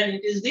above, then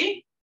it is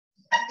the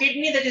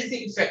kidney that is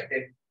the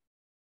affected.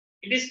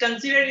 It is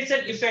considered it's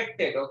an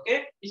affected. Okay,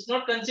 it's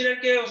not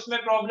considered कि उसमें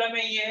problem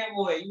है, ये है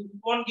वो है. You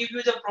won't give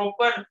you the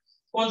proper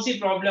कौन सी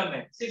problem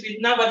है. सिर्फ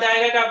इतना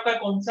बताएगा कि आपका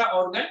कौन सा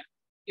organ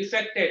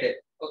affected है.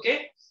 Okay,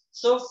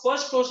 so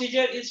first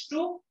procedure is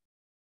to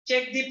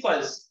check the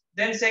pulse.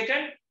 Then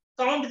second,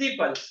 count the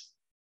pulse.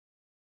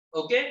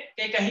 Okay,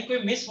 कि कहीं कोई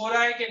मिस हो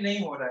रहा है कि नहीं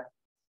हो रहा है.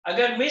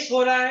 अगर मिस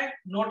हो रहा है,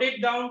 नोट इट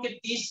डाउन कि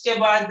 30 के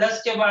बाद,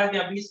 10 के बाद,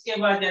 या 20 के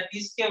बाद, या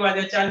 30 के बाद,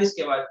 या 40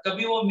 के बाद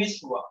कभी वो मिस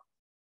हुआ.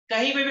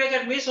 कहीं पे भी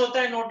अगर मिस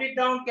होता है, नोट इट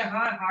डाउन कि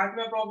हाँ हार्ट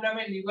में प्रॉब्लम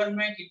है, लिवर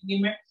में, किडनी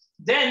में.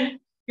 Then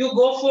you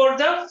go for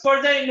the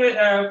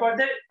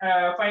further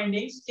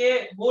findings के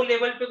वो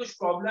लेवल पे कुछ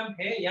प्रॉब्लम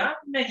है या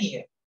नहीं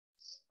है.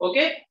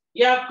 ओके,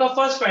 ये आपका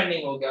फर्स्ट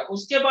फाइंडिंग हो गया.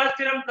 उसके बाद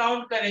फिर हम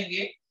काउंट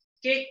करेंगे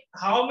कि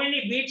how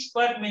many beats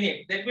per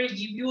minute, that will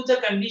give you the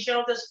condition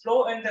of the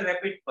slow and the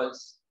rapid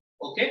pulse.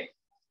 Okay,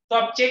 तो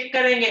आप चेक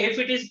करेंगे if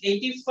it is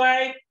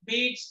 85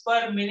 beats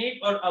per minute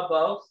or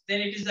above,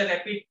 then it is the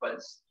rapid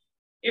pulse.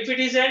 If it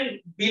is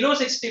below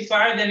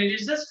 65, then it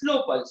is the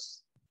slow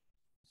pulse.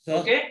 Sir,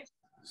 okay,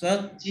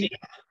 sir,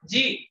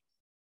 ji,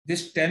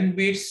 this 10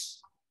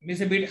 beats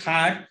means a bit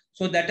hard,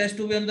 so that has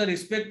to be on the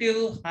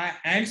respective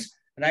hands,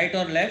 right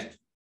or left.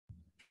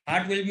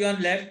 Heart will be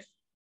on left,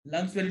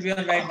 lungs will be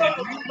on right.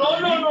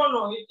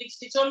 No.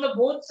 It's on the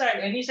both side.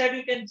 Any side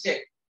you can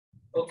check.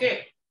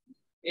 Okay.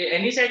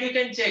 Any side you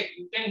can check.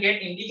 You can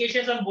get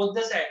indications on both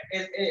the side.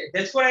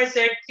 That's what I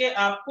said कि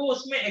आपको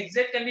उसमें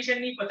exact condition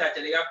नहीं पता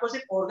चलेगा. आपको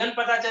सिर्फ organ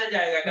पता चल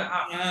जाएगा कि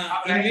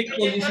हाँ.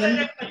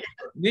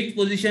 In which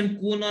position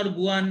Kun or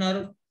Guan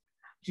or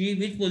Chi,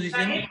 which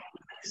position?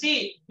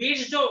 See,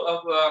 beats जो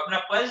अपना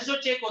pulse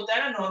जो check होता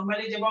है ना,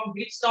 normally जब हम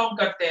beats count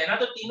करते हैं ना,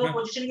 तो तीनों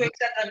position को एक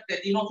साथ रखते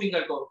हैं, तीनों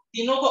finger को,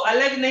 तीनों को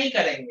अलग नहीं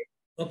करेंगे.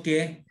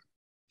 Okay.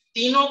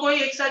 तीनों को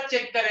ही एक साथ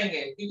चेक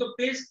करेंगे,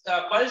 क्योंकि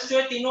पल्स जो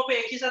है तीनों पे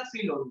एक ही साथ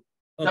फील होगी.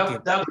 दब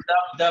दब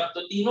दब दब,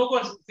 तो तीनों को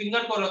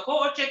फिंगर को रखो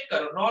और चेक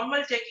करो.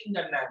 नॉर्मल चेकिंग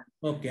करना है.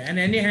 Okay, and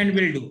any hand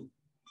will do.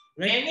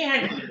 Right?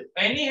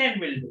 Any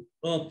hand will do.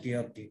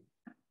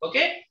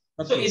 Okay.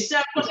 So इससे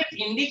आपको सिर्फ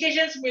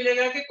इंडिकेशंस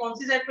मिलेगा कि कौन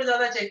सी साइड पे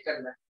ज्यादा चेक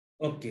करना है.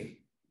 Okay.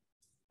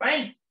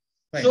 Fine.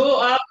 So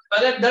आप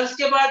अगर 10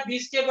 के बाद,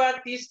 20 के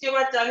बाद, 30 के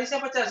बाद, 40 या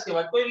 50 के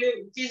बाद कोई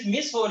चीज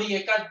मिस हो रही है,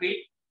 एक आध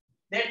beat,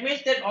 That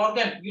means that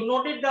organ, you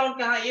note it down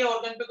कि हाँ ये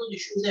organ पे कुछ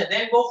issues है.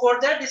 Then go for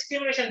the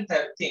discrimination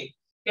thing.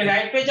 कि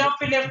right पे जाओ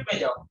फिर left पे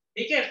जाओ.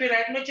 ठीक है, फिर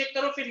right में check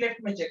करो फिर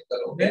left में check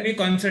करो. Then we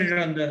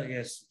concentrate on the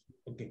yes.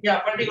 Okay. Yeah,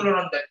 particular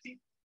on that thing.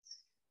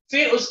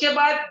 फिर उसके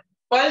बाद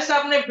pulse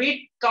आपने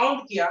beat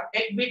count किया,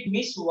 एक beat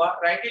miss हुआ,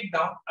 write it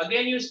down.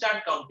 Again you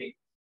start counting.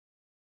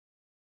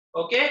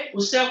 Okay,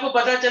 उससे आपको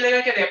पता चलेगा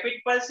कि rapid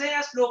pulse है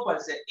या slow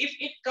pulse है. If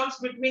it comes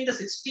between the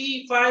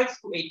 65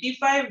 to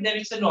 85, then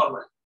it's a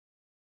normal.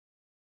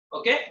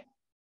 Okay,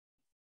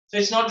 so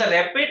it's not the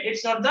rapid,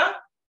 it's not the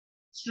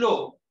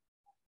slow.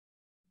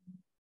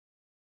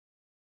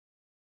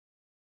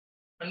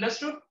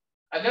 Understood?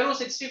 अगर वो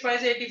 65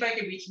 से 85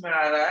 के बीच में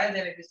आ रहा है,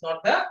 then it is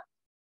not the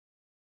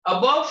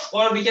above,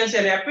 or we can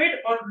say rapid,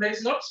 or that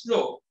is not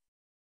slow.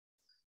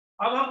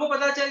 अब हमको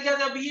पता चल गया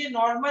जब ये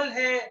नॉर्मल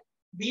है,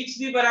 बीट्स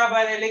भी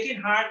बराबर है,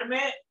 लेकिन हार्ट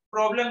में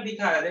प्रॉब्लम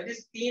दिखा रहा है. दैट इज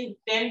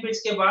 10 बीट्स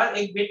के बाद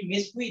एक बीट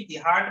मिस हुई थी,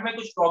 हार्ट में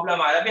कुछ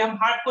प्रॉब्लम आ रहा है. अभी हम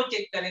हार्ट को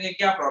चेक करेंगे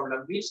क्या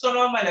प्रॉब्लम. बीट्स तो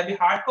नॉर्मल है, अभी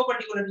हार्ट को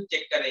पर्टिकुलरली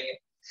चेक करेंगे.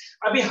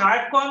 अभी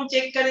हार्ट को हम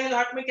चेक करेंगे तो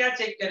हार्ट में क्या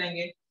चेक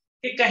करेंगे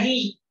कि कहीं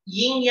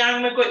यिंग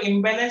यांग में कोई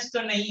इम्बैलेंस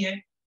तो नहीं है.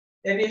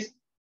 दैट इज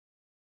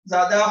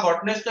ज्यादा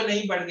हॉटनेस तो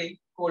नहीं बढ़ गई,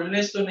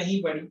 कोल्डनेस तो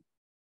नहीं बढ़ी.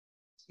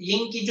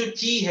 यिंग की जो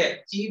ची है,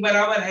 ची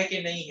बराबर है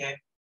कि नहीं है.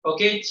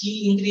 ओके, ची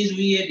इंक्रीज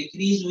हुई है,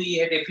 डिक्रीज हुई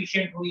है,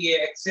 डेफिशिएंट हुई है,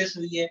 एक्सेस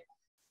हुई है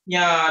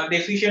या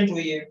डेफिशिएंट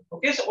हुई है.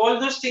 Okay, so all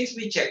those things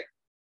we check.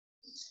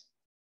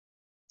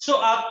 सो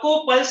आपको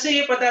पल्स से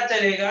ये पता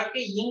चलेगा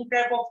कि यिंग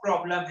टाइप ऑफ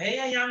प्रॉब्लम है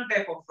या यांग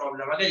टाइप ऑफ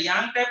प्रॉब्लम. अगर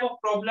यांग टाइप ऑफ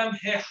प्रॉब्लम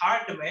है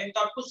हार्ट में तो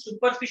आपको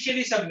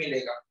सुपरफिशियली सब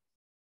मिलेगा.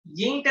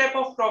 यिंग टाइप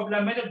ऑफ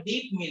प्रॉब्लम है तो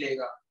डीप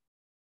मिलेगा.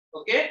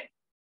 Okay,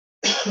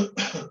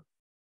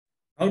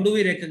 How do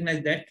we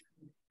recognize that?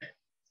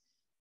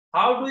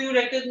 How do you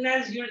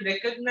recognize? You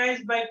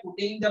recognize by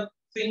putting the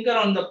finger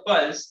on the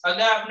pulse.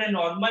 अगर आपने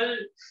नॉर्मल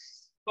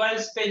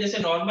पल्स पे, जैसे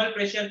नॉर्मल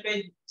प्रेशर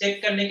पे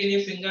चेक करने के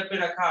लिए फिंगर पे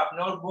रखा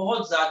आपने और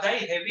बहुत ज्यादा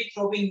ही हेवी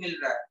थ्रोबिंग मिल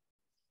रहा है,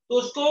 तो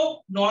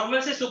उसको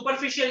नॉर्मल से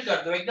सुपरफिशियल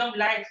कर दो, एकदम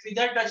लाइट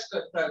फिदर टच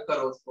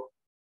करो उसको.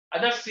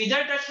 अगर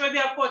फिदर टच में भी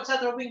आपको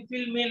अच्छा थ्रोबिंग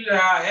फील मिल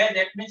रहा है,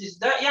 that means it's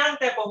the Yang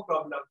type of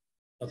problem.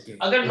 Okay.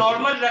 अगर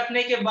नॉर्मल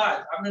रखने के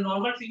बाद आपने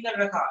नॉर्मल फिंगर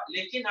रखा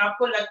लेकिन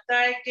आपको लगता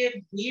है कि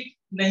बीट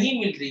नहीं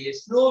मिल रही है,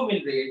 स्लो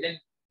मिल रही है, देन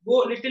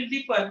गो लिटिल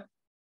डीपर.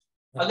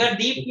 अगर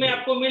डीप में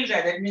आपको मिल रहा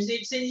है, that means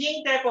it's a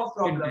yin type of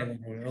problem.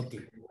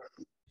 Okay.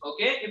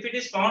 Okay, if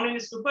it is found in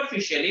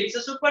superficially, it's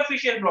a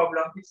superficial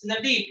problem. It's in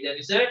the deep,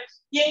 that is a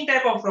yin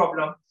type of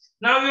problem.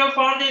 Now we have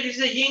found that it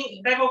is a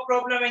yin type of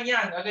problem and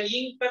yang. अगर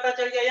yin पता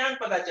चल गया, yang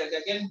पता चल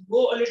गया, then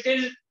go a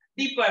little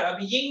deeper.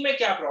 अभी yin में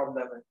क्या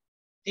प्रॉब्लम है?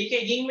 ठीक है,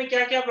 यिंग में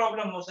क्या क्या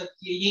प्रॉब्लम हो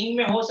सकती है. यिंग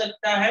में हो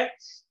सकता है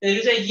there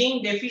is a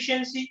Ying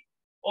deficiency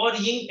और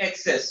यिंग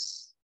एक्सेस.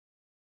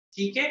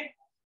 ठीक है,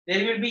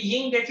 there will be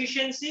Ying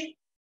deficiency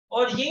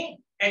और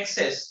यिंग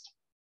एक्सेस.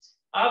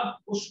 अब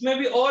उसमें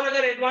भी और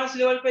अगर एडवांस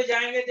लेवल पे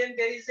जाएंगे then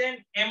there is an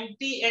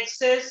empty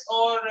access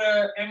और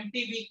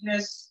एम्प्टी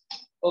वीकनेस.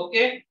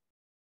 Okay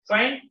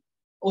fine.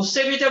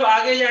 उससे भी जब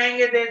आगे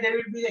जाएंगे there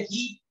will be the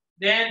heat,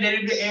 then there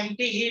will be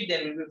empty heat,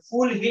 there will be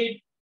full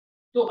heat.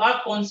 तो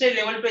आप कौन से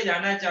लेवल पे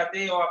जाना चाहते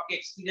हैं और आपके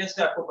एक्सपीरियंस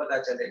से आपको पता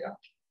चलेगा.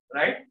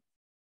 राइट.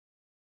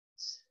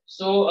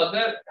 सो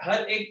अगर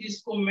हर एक चीज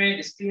को मैं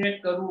डिस्क्रिमिनेट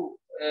करूं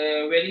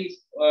वेरी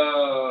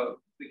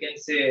वी कैन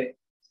से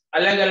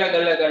अलग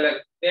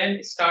अलग,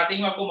 देन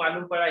स्टार्टिंग में आपको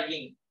मालूम पड़ा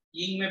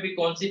यिंग में भी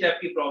कौन सी टाइप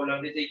की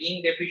प्रॉब्लम, जैसे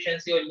यिंग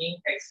डेफिशिएंसी और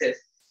यिंग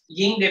एक्सेस.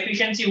 यिंग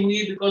डेफिशिएंसी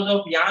हुई बिकॉज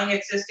ऑफ यांग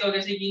एक्सेस की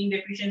वजह से यिंग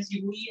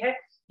डेफिशिएंसी हुई है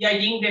या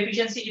यिंग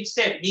डेफिशिएंसी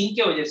इटसेल्फ यिंग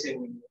की वजह से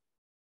हुई है.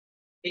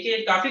 ठीक है,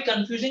 काफी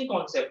कंफ्यूजिंग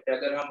कॉन्सेप्ट है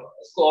अगर हम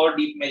इसको और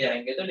डीप में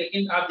जाएंगे तो,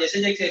 लेकिन आप जैसे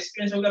जैसे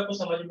एक्सपीरियंस होगा आपको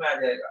समझ में आ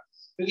जाएगा.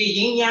 क्योंकि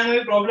यिंग यांग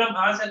में प्रॉब्लम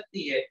आ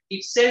सकती है,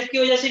 इटसेल्फ की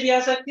वजह से भी आ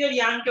सकती है और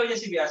यांग की वजह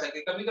से भी आ सकती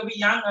है. कभी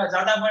कभी यांग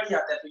ज्यादा बढ़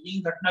जाता है तो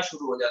यिंग घटना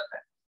शुरू हो जाता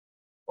है,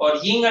 और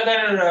यिंग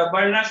अगर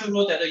बढ़ना शुरू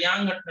होता है तो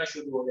यांग घटना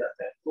शुरू हो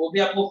जाता है. तो वो भी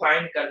आपको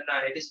फाइंड करना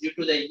है. It is due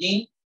to the Ying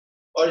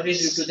और it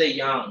is due to the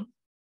Yang.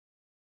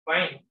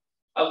 Fine.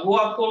 अब वो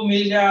आपको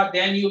मिल गया,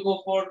 देन यू गो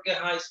फॉर के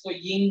हाँ इसको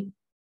यिंग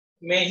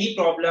में ही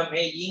प्रॉब्लम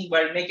है, यिंग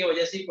बढ़ने की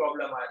वजह से ही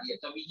प्रॉब्लम आ रही है.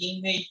 तो अभी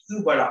यिंग में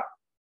क्यों बढ़ा,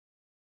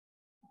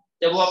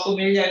 जब वो आपको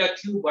मिल जाएगा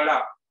क्यों बढ़ा,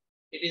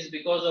 it is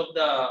because of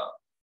the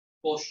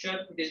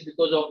posture, it is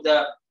because of the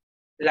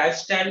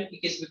lifestyle,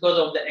 it is because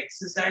of the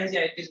exercise,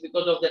 या it is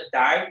because of the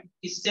diet.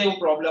 इससे वो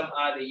प्रॉब्लम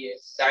आ रही है,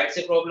 डाइट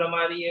से प्रॉब्लम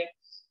आ रही है,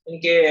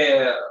 उनके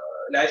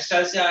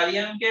लाइफस्टाइल से आ रही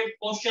है, उनके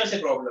पोस्चर से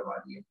प्रॉब्लम आ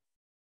रही है.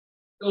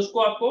 तो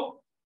उसको आपको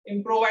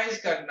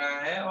इम्प्रोवाइज करना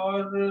है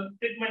और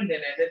ट्रीटमेंट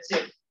देना है. That's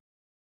it.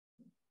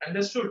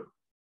 Understood?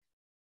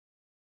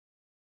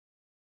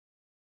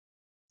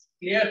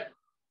 Clear?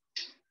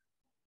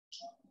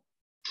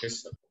 Yes,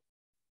 sir.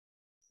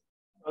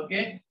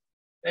 Okay.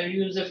 Then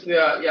use the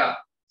yeah.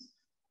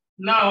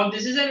 Now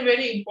this is a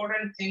very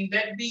important thing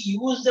that we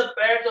use the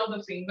pads of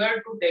the finger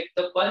to take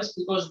the pulse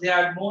because they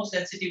are more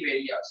sensitive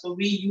area. So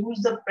we use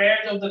the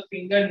pads of the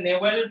finger,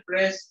 never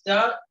press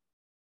the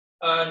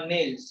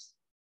nails.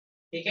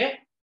 Okay.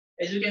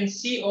 As you can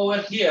see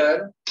over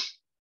here,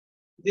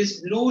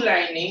 This blue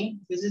lining,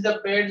 this is the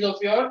pads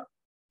of your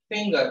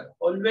finger.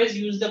 Always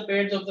use the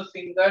pads of the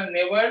finger,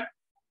 never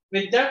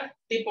with the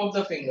tip of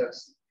the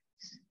fingers.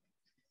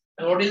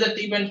 And what is the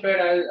tip and pad?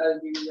 I'll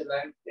give you the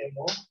live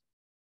demo.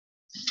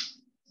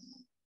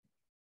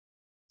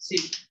 See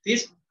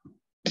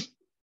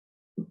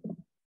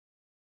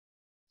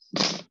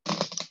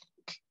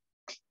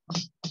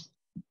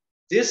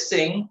this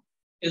thing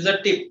is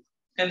a tip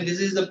and this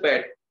is the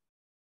pad.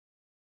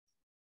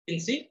 You can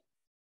see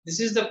this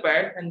is the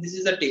pad and this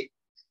is the tip.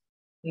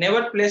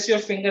 Never place your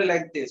finger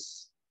like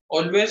this.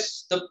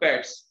 Always the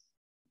pads.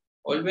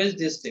 Always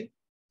this thing.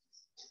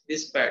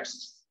 These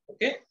pads.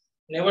 Okay?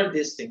 Never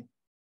this thing.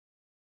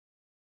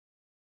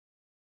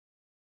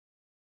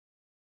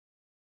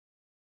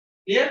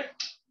 Clear?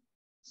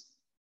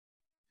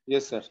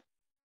 Yes, sir.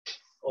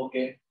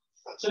 Okay.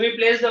 So we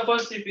place the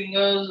first 3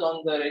 fingers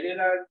on the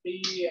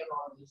regularity and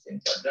all these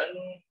things are done.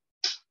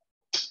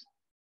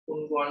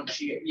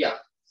 Yeah.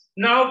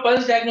 Now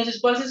pulse diagnosis.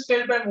 Pulse is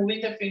felt by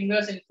moving the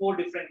fingers in 4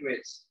 different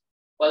ways.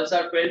 Pulse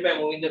are felt by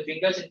moving the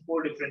fingers in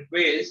 4 different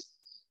ways.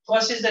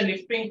 First is the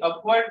lifting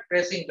upward,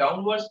 pressing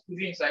downwards,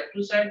 pushing side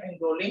to side, and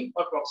rolling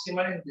or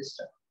proximal and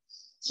distal.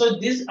 So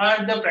these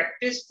are the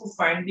practice to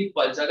find the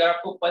pulse. अगर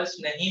आपको pulse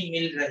नहीं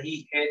मिल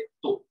रही है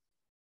तो,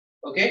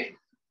 okay?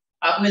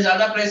 आपने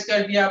ज्यादा press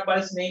कर दिया,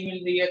 पल्स नहीं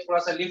मिल रही है, थोड़ा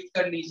सा लिफ्ट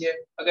कर लीजिए.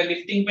 अगर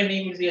लिफ्टिंग पे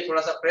नहीं मिल रही है,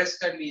 थोड़ा सा प्रेस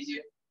कर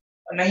लीजिए.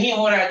 नहीं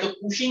हो रहा है तो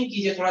पुशिंग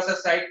कीजिए थोड़ा सा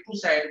साइड टू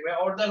साइड में,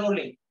 और the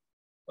rolling.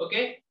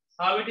 Okay,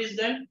 how it is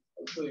then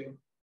show you.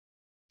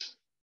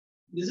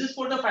 This is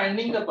for the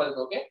finding the pulse.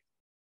 Okay,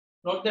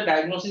 not the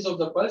diagnosis of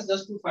the pulse,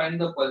 just to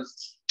find the pulse.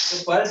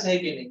 तो pulse है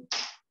कि नहीं.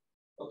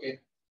 Okay,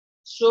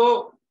 so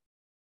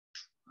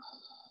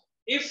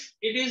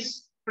if it is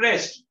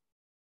pressed,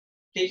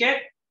 ठीक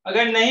है,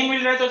 अगर नहीं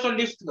मिल रहा है तो उसको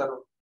लिफ्ट करो.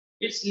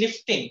 It's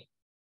lifting,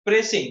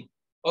 pressing.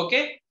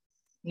 Okay,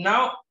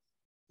 now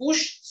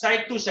push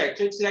side to side.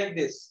 So it's like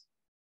this.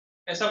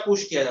 ऐसा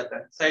पुश किया जाता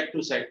है side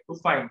to side to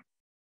find.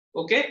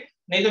 Okay,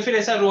 नहीं तो फिर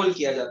ऐसा रोल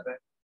किया जाता है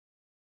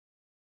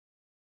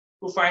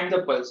टू फाइंड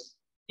द पल्स.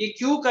 ये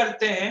क्यों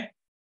करते हैं?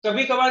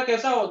 कभी कभार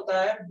कैसा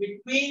होता है,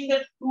 बिटवीन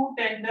द 2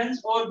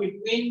 टेंडन्स और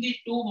between the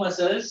 2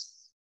 muscles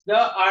the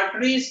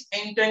arteries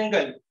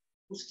entangle.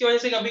 उसकी वजह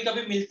से कभी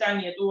कभी मिलता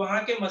नहीं है, तो वहां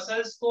के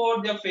मसल्स को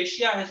और जो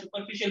फेशिया है,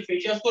 सुपरफिशियल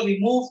फेशिया, उसको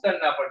रिमूव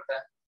करना पड़ता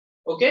है.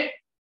 ओके,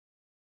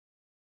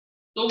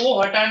 तो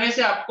वो हटाने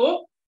से आपको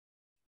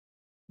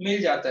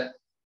मिल जाता है.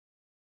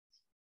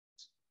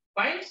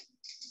 Fine.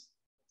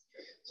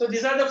 So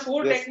these are the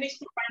 4 techniques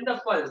to find the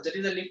pulse. That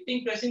is the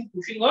lifting, pressing,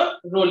 pushing, or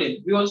rolling.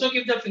 We also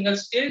keep the finger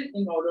still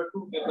in order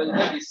to be able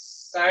to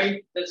decide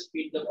the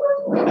speed the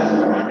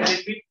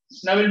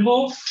pulse. Now we'll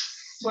move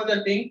for the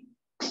thing.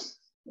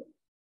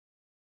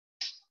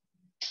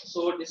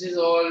 So this is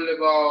all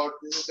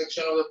about this is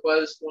section of the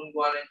pulse, Kun,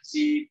 Guan, and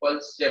C,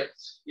 pulse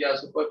depth. Yeah,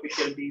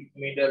 superficial, deep,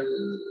 middle,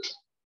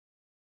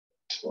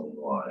 Kun,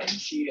 Guan, and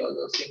C. All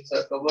those things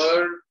are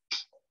covered.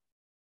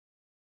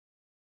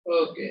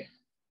 Okay.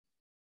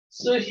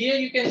 So here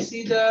you can see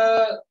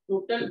the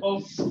total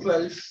of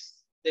 12.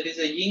 There is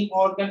a yin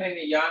organ and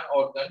a yang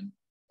organ.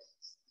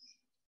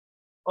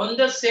 On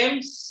the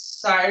same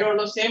side or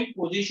the same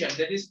position,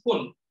 that is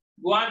Kun,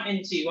 Guan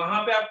and Chi.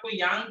 वहां पे आपको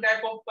yang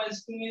type of pulse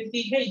भी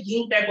मिलती है,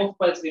 yin type of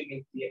pulse भी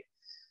मिलती है.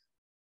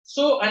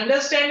 So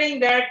understanding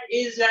that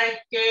is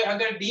like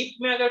अगर deep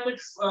में अगर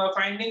कुछ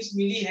findings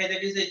मिली है,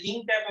 that is a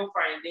yin type of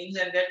findings,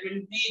 and that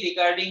will be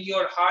regarding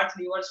your heart,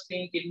 liver,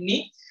 spleen,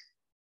 kidney,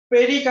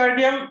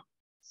 pericardium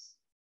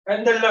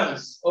and the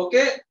lungs.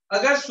 Okay,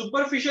 अगर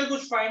superficial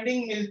कुछ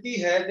finding मिलती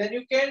है, then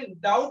you can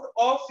doubt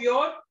of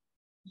your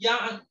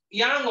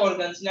yang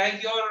organs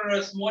like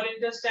your small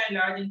intestine,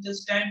 large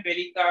intestine,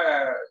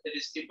 pericardium, that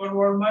is stipple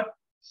wormer,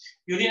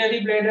 urinary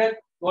bladder,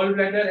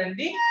 gallbladder, and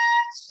the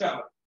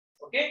stomach.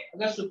 Okay,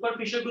 अगर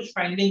superficial कुछ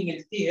finding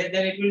मिलती है,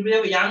 then it will be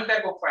a yang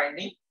type of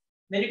finding.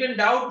 Then you can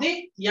doubt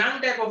the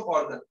yang type of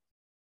organ.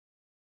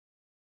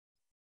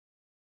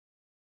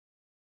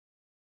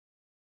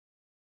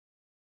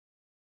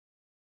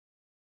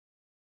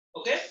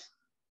 Okay.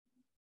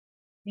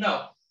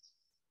 Now,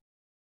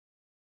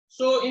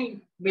 so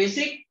in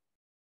basic,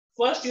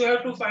 first you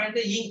have to find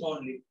the yin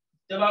only.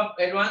 जब आप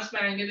advanced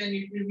में आएंगे, then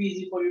it will be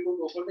easy for you to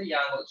go for the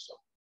yang also.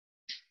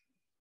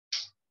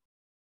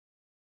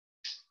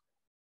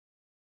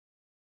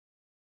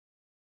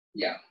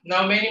 Yeah.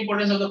 Now, main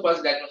importance of the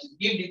pulse diagnosis: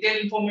 give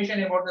detailed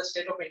information about the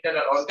state of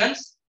internal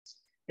organs,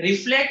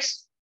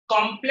 reflects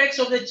complex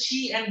of the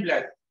chi and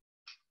blood.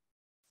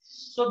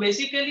 So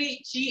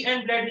basically, chi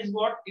and blood is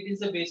what? It is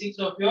the basics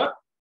of your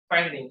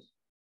findings.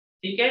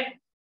 ठीक है?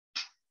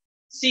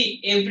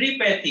 See, every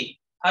pathy,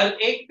 हर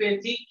एक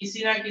pathy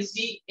किसी ना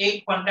किसी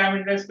एक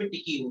fundamentals पे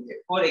टिकी हुई है.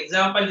 For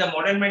example, the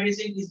modern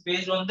medicine is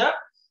based on the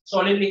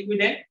solid,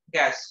 liquid, and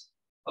gas.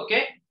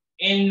 Okay?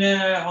 In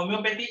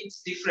homeopathy,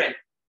 it's different.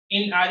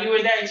 In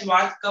Ayurveda, it's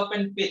Vat, Kapha,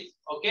 and Pitta.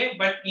 Okay?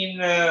 But in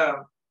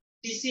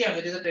TCM,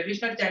 that is a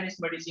traditional Chinese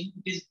medicine,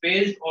 it is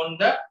based on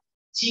the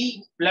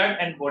chi, blood,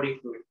 and body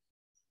fluid.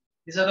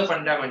 These are the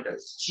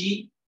fundamentals: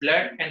 chi,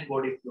 blood, and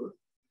body fluid.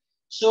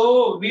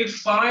 So we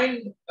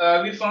found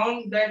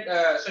that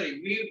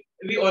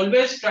we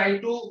always try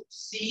to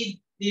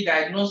see the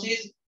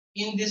diagnosis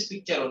in this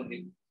picture only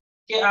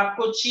कि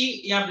आपको ची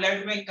या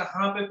blood में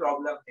कहाँ पे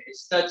problem है,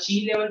 it's the ची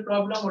level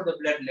problem और the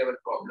blood level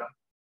problem.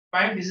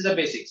 Fine, this is the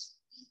basics.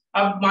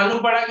 अब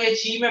मालूम पड़ा कि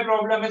ची में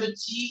प्रॉब्लम है तो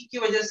ची की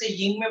वजह से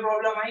यिंग में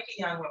प्रॉब्लम आई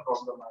कि यांग में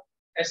प्रॉब्लम आई.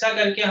 ऐसा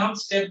करके हम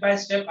स्टेप बाय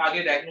स्टेप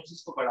आगे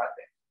डायग्नोसिस को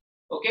बढ़ाते हैं.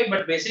 Okay,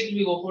 but basically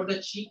we go for the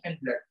ची and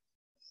blood.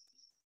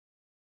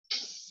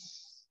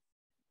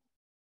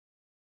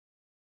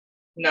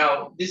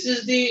 Now, this is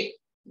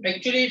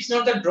actually it's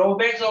not the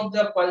drawbacks of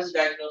the pulse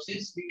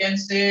diagnosis. We can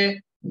say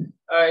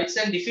it's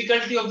a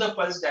difficulty of the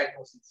pulse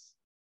diagnosis.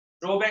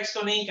 Drawbacks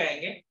तो नहीं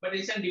कहेंगे, but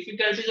it's a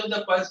difficulties of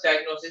the pulse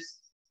diagnosis.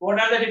 What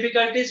are the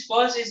difficulties?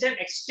 First is an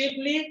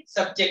extremely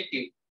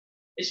subjective.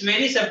 It's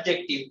very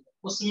subjective.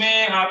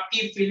 उसमें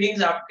आपकी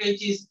feelings, आपके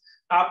चीज,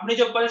 आपने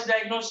जो pulse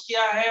diagnose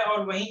किया है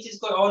और वही चीज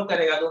कोई और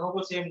करेगा, दोनों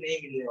को सेम नहीं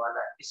मिलने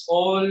वाला है. इट्स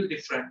ऑल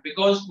डिफरेंट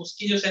बिकॉज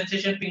उसकी जो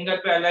सेंसेशन फिंगर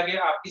पे अलग है,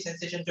 आपकी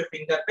सेंसेशन जो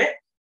फिंगर पे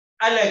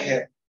अलग है.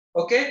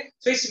 Okay,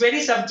 so it's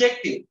very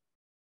subjective.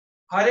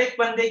 हर एक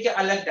बंदे के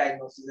अलग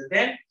डायग्नोसिस है.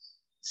 Then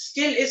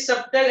skill is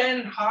subtle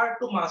and hard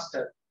to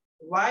master.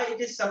 Why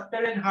it is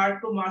subtle and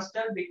hard to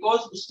master? Because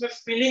उसमें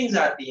फीलिंग्स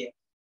आती है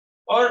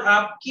और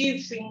आपकी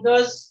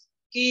फिंगर्स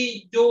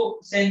की जो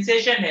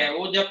सेंसेशन है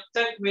वो जब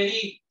तक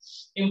वेरी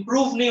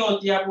इंप्रूव नहीं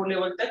होती आप वो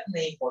लेवल तक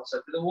नहीं पहुंच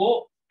सकते. तो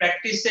वो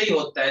प्रैक्टिस से ही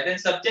होता है. Then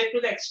subject to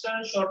the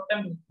external short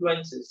term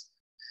influences.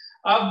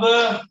 अब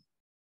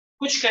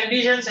कुछ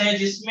कंडीशंस हैं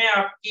जिसमें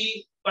आपकी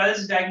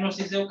पल्स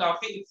डायग्नोसिस है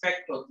काफी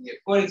इफेक्ट होती है.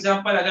 फॉर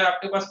एग्जांपल, अगर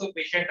आपके पास कोई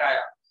पेशेंट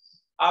आया,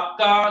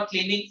 आपका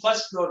क्लिनिक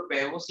फर्स्ट फ्लोर पे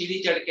है, वो सीढ़ी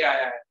चढ़ के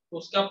आया है, तो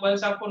उसका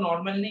पल्स आपको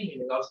नॉर्मल नहीं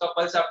मिलेगा, उसका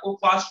पल्स आपको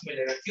फास्ट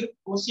मिलेगा. क्यों?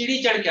 वो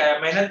सीढ़ी चढ़ के आया,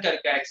 मेहनत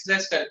करके आया,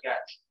 एक्सरसाइज करके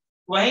आया.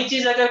 वही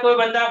चीज अगर कोई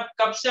बंदा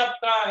कब से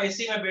आपका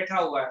एसी में बैठा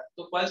हुआ है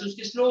तो पल्स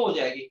उसकी स्लो हो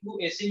जाएगी.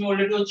 क्यों? एसी में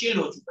ऑलरेडी वो चिल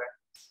हो चुका है.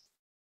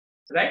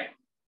 Right?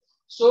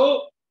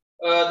 So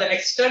the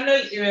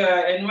external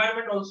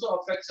environment also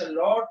affects a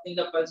lot in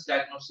the pulse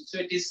diagnosis. So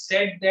it is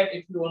said that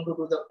if you want to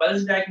do the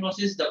pulse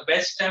diagnosis, the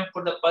best time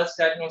for the pulse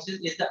diagnosis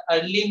is the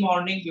early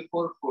morning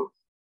before food.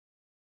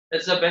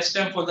 That's the best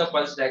time for the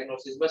pulse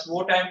diagnosis. बस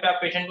वो time पे आप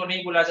patient को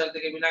नहीं बुला सकते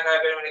कि बिना खाए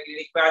मेरे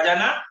क्लिनिक पे आ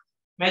जाना,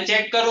 मैं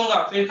चेक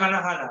करूंगा फिर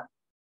खाना खाना.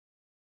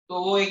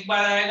 तो वो एक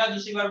बार आएगा,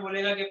 दूसरी बार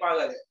बोलेगा कि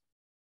पागल है.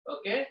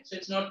 Okay, so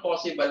it's not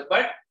possible,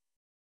 but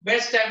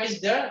best time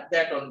is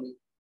that only.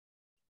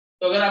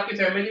 तो अगर आपकी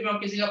फैमिली में आप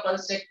किसी का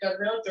पल्स चेक कर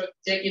रहे हो,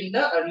 check in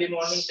the early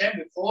morning time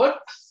before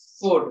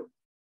food.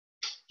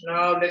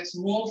 Now let's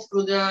move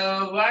to the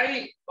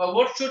why और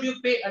what should you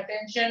pay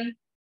attention.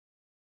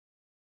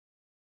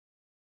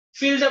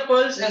 Feel the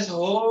pulse as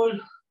whole.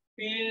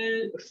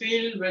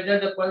 feel whether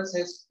the pulse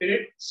has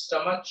spirit,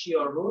 stomach, chi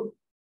or root.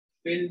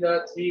 Feel the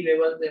 3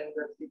 levels and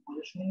the 3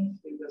 positioning.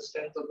 Feel the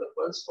strength of the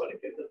pulse,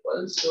 quality of the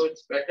pulse. So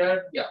it's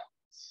better. Yeah.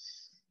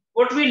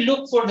 What we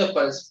look for the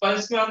pulse?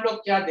 Pulse में हम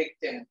लोग क्या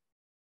देखते हैं?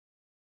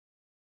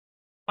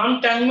 हम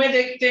टंग में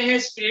देखते हैं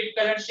spirit,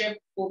 colour, shape,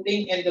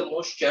 coating and the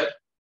moisture.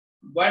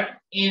 But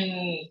in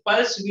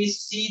pulse we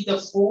see the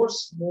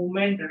force,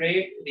 movement,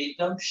 rate,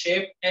 rhythm,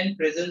 shape and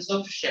presence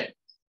of shape.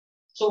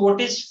 So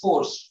what is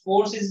force?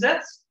 Force is the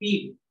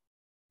speed.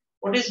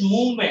 What is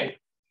movement?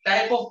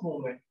 Type of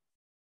movement.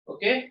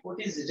 Okay,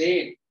 what is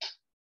rate?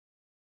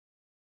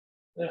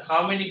 How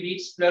many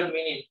beats per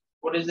minute?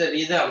 What is the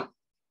rhythm?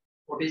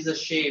 What is the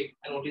shape?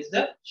 And what is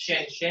the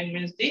shen? Shen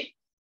means the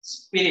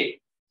spirit.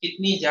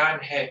 कितनी जान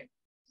है?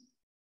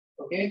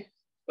 Okay,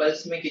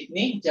 pulse में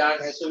कितनी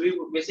जान है? So we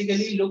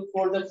basically look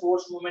for the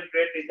force,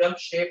 movement, rate, rhythm,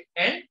 shape,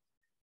 and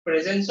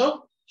presence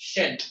of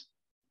shen.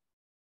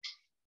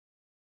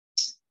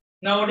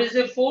 Now, what is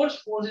the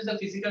force? Force is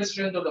the physical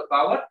strength of the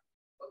power.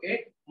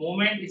 Okay.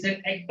 Movement is an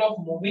act of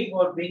moving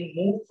or being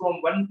moved from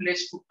one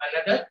place to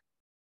another.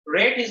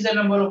 Rate is the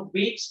number of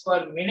beats per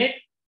minute.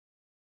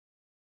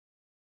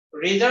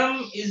 Rhythm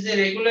is the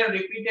regular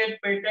repeated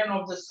pattern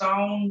of the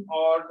sound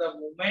or the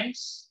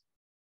movements.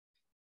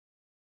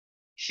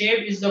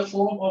 Shape is the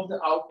form of the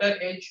outer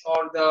edge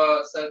or the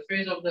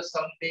surface of the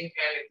something.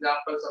 An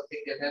example,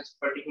 something that has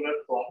particular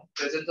form.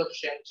 Presence of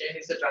Shen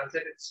is the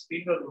translated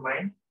speed of the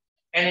mind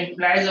and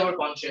implies our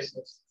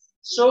consciousness.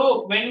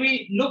 So when we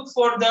look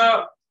for the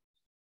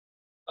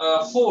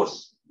force,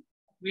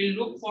 we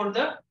look for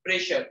the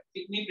pressure.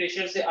 कितनी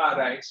pressure से आ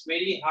रहा है? It's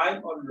very high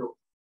or low,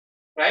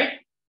 right?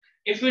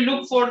 If we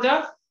look for the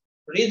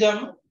rhythm,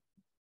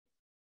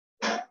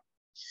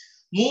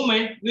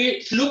 movement, we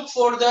look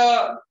for the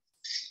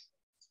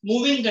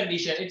moving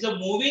condition. It's a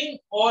moving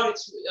or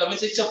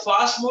it's a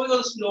fast moving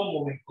or slow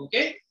moving.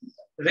 Okay.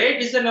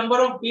 Rate is the number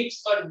of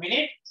beats per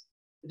minute.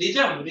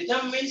 Rhythm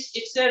means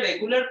it's a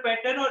regular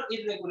pattern or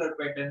irregular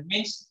pattern.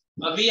 Means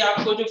अभी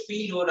आपको जो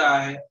feel हो रहा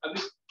है, अभी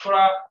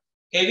थोड़ा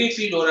heavy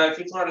feel हो रहा है,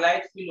 फिर थोड़ा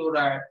लाइट फील हो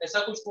रहा है, ऐसा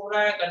कुछ हो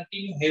रहा है,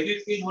 कंटिन्यू हेवी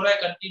फील हो रहा है,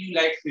 कंटिन्यू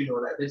लाइट फील हो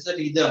रहा है. That's the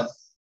rhythm.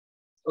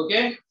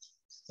 Okay.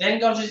 Then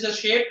comes the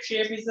shape.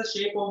 Shape is the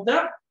shape of the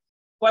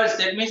pulse.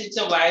 That means it's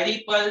a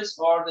wiry pulse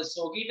or the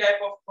soggy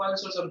type of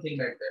pulse or something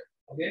like that.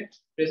 Okay,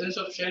 presence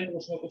of shell,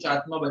 उसमें कुछ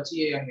आत्मा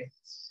बची है या नहीं।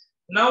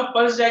 Now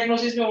pulse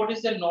diagnosis में what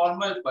is the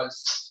normal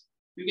pulse,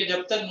 क्योंकि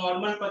जब तक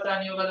नॉर्मल पता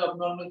नहीं होगा तो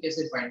अबनॉर्मल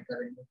कैसे फाइंड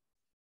करेंगे,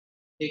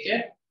 ठीक है।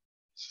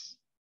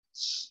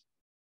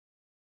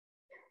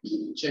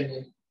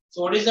 चलिए,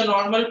 so what is the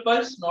normal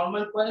pulse?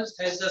 Normal pulse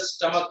has the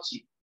stomach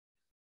cheek,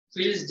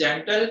 feels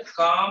gentle,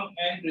 calm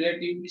and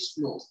relatively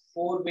slow,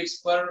 4 beats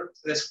per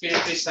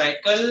respiratory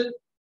cycle.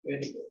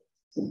 Very good.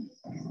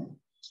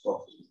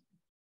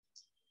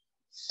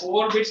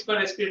 4 beats per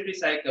respiratory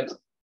cycle.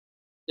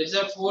 This is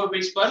a 4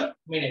 beats per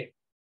minute.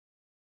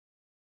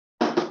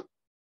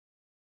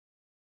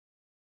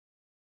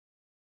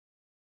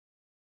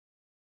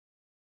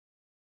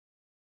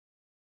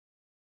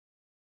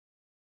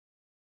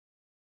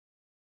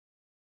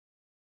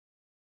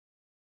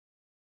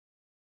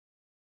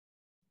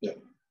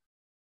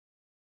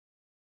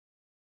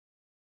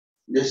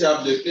 जैसे आप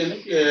देखते हैं ना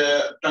कि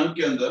टंग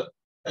के अंदर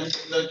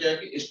क्या है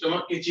कि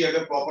स्टमक की चीज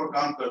अगर प्रॉपर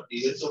काम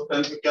करती है तो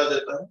टंग पे क्या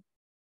देता है,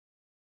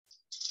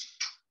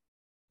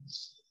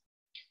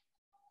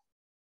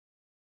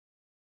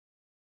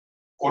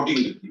 कोटिंग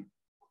देती है,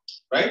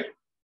 राइट।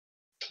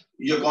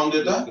 ये कौन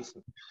देता है,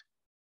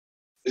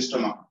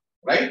 stomach,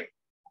 right.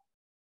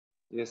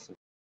 Yes sir.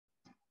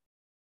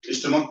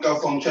 Stomach का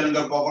फंक्शन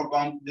अगर प्रॉपर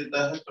काम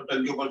देता है तो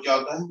टंग के ऊपर क्या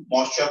आता है,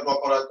 मॉइस्चर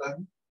प्रॉपर आता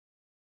है,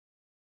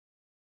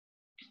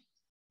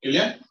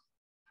 क्लियर।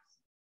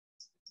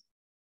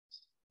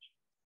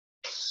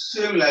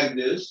 सेम लाइक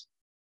दिस,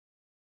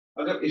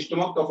 अगर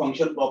स्टमक का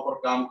फंक्शन प्रॉपर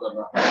काम कर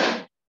रहा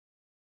है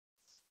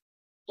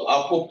तो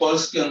आपको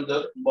पल्स के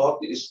अंदर बहुत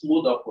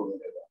स्मूथ आपको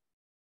मिलेगा।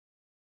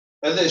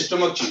 As the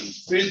stomach change,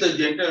 feel the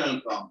gentle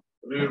and calm,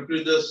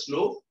 repeat the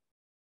slow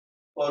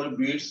or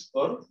beats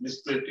or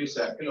respiratory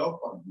cycle of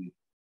heartbeat.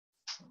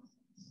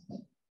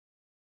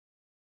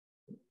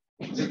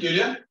 Is it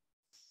clear?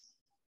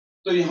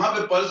 तो यहाँ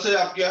पे पल्स से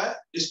आप क्या है,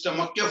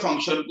 स्टमक के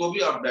फंक्शन को भी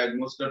आप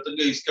डायग्नोस कर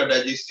सकते हैं। इसका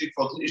डाइजेस्टिव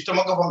फंक्शन,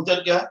 स्टमक का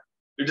फंक्शन क्या है,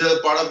 it is a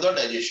part of the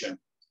digestion.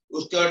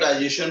 उसका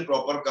डाइजेशन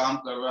प्रॉपर काम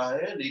कर रहा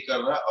है नहीं कर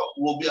रहा है,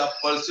 वो भी आप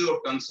पल्स से और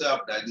टंग से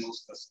आप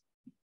डायग्नोस कर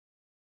सकते हैं,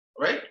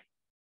 right.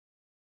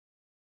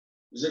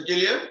 Is it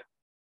clear?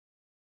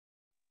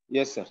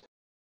 Yes sir.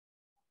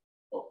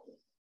 Okay.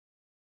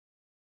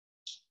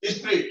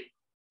 Spirit.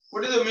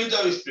 What is the meaning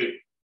of spirit?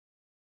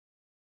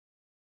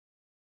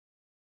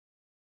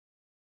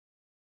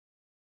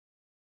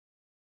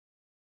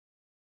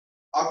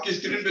 आपकी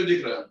स्क्रीन पे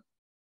दिख रहा है,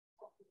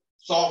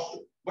 soft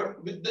but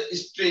with the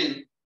strain,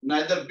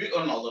 neither big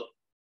और नॉट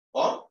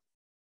और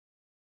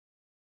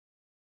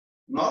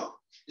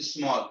नॉट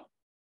स्मॉल।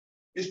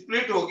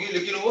 स्प्लिट होगी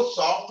लेकिन वो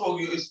सॉफ्ट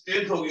होगी,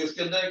 स्ट्रेट होगी,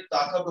 उसके अंदर एक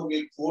ताकत होगी,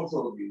 एक फोर्स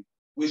होगी,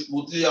 वो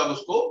स्मूथली आप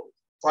उसको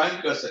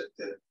फाइंड कर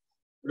सकते हैं।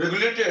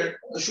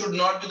 Regulated should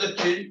not be the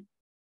change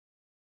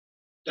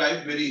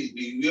type very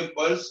easily. ये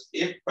पल्स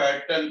एक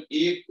पैटर्न,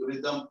 एक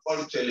रिदम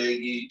पर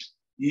चलेगी,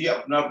 ये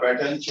अपना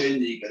पैटर्न चेंज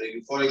नहीं करेगी।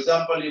 फॉर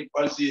एग्जांपल ये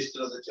पल्स इस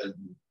तरह से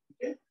चलती है,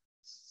 ठीक है।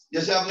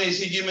 जैसे आपने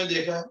ईसीजी में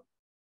देखा है,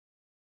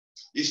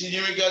 ईसीजी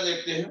में क्या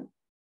देखते हैं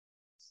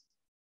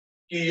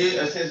कि ये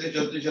ऐसे ऐसे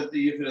चलते चलते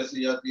ये फिर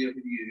ऐसे जाती है,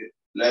 फिर ये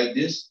लाइक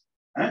दिस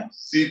है,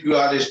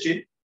 CQRST,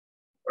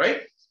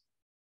 राइट।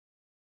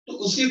 तो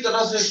उसी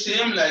तरह से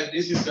same like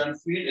this you can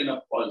feel in a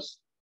pulse,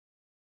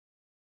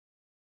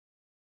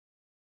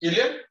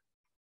 clear.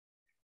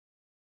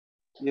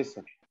 Yes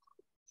sir.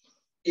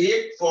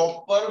 एक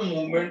प्रॉपर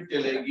मूवमेंट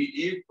चलेगी,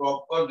 एक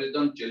प्रॉपर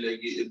रिदम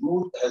चलेगी।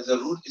 Root as a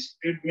root,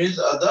 speed means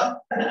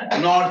other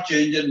not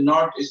change,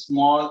 not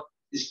small.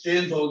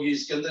 Strength होगी,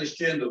 इसके अंदर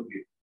स्ट्रेंथ होगी,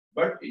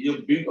 बट ये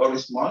बिग और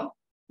स्मॉल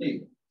नहीं।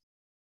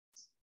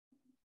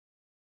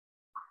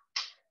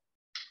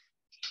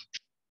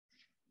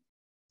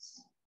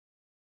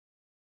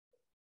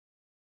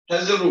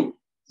 Has a root.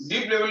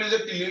 Deep level is a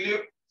clearly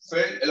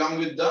felt along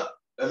with the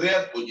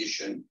rear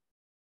position.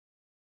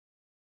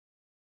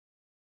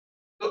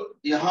 तो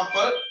यहाँ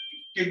पर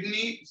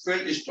किडनी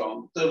फेल्ट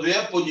स्ट्रॉन्ग, तो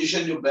रेयर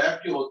पोजीशन जो बैक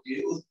की होती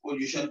है उस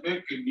पोजीशन पे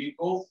किडनी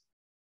को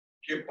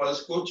के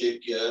पल्स को चेक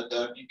किया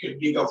जाता है कि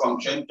किडनी का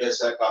फंक्शन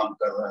कैसा काम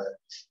कर रहा है।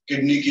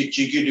 किडनी की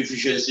ची की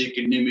डिफिशियंसी,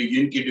 किडनी में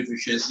यिन की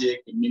डिफिशियंसी है,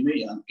 किडनी में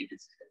यांग की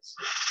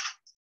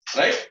deficiency,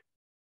 right.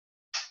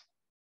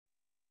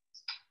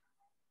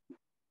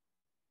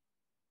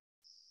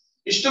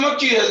 Stomach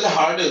chi has the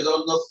hardest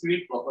of the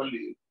feet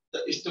properly.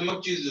 The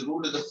stomach chi is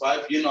root of the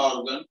 5 yin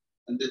organ,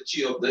 and the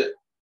chi of the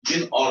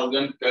yin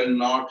organ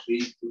cannot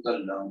reach to the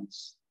lungs.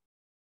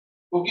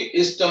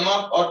 क्योंकि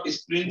stomach और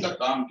spleen का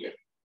काम क्या है?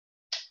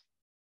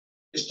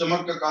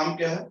 Stomach का काम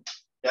क्या है?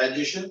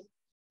 डाइजेशन।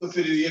 तो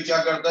फिर ये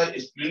क्या करता है?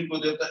 स्प्लीन को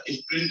देता है।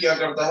 स्प्लीन क्या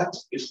करता है?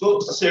 इसको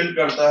असेंड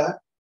करता है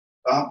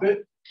कहाँ पे?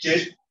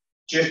 चेस्ट।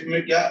 चेस्ट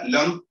में क्या?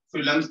 लंग।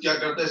 फिर लंग्स क्या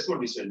करता है? इसको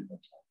डिसेंड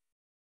करता है।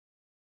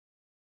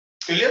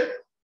 क्लियर?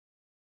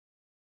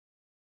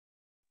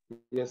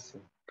 Yes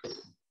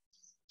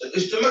sir.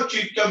 स्टमक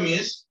चीज का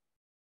मीन्स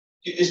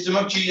कि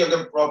स्टमक चीज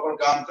अगर प्रॉपर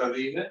काम कर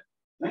रही है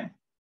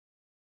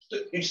तो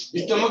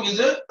stomach is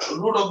a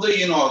root of the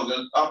in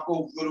organ. आपको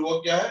फिर वो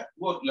क्या है?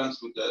 वो लंग्स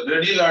होता है।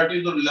 रेडियल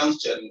आर्टरी तो लंग्स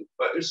चैनल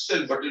पर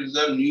itself, but it is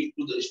a need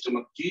to the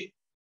stomach चीज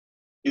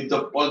If the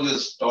pulse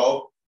is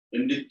stopped,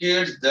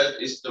 indicates that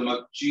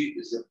stomach chi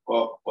is a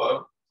proper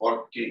for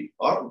king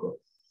or god.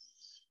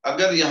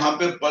 अगर यहाँ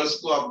पे पल्स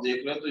को आप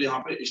देख रहे हैं तो यहाँ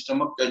पे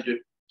स्टमक का जो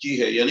ची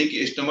है, यानी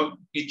कि स्टमक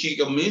की ची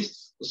का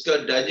मीन्स उसका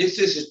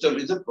digestive system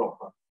is a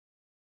proper,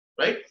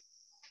 right.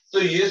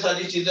 तो ये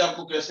सारी चीजें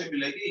आपको कैसे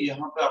मिलेगी,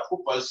 यहाँ पे आपको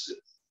पल्स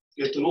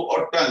के थ्रू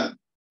और टंग।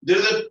 देयर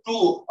इज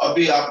टू,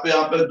 अभी आप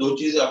यहाँ पे दो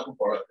चीजें आपको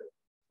पढ़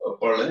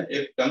रहे हैं,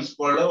 एक टंग्स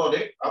पढ़ रहे हैं और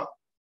एक आप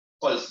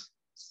पल्स।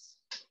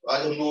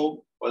 आज हम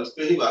लोग पल्स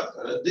पे ही बात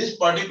कर रहे हैं। This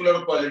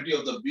particular quality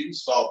of the been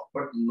soft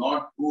but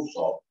not too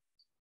soft.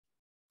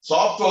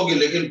 Soft होगी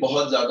लेकिन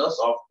बहुत ज्यादा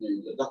सॉफ्ट नहीं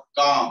होगी। द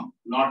काम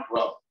नॉट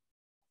रफ।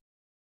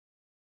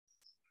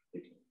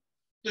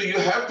 तो यू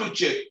हैव टू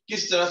चेक,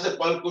 किस तरह से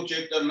पल्स को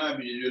चेक करना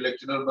है, जो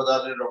लेक्चरर बता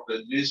रहे डॉक्टर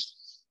इद्रिस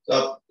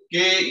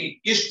के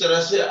किस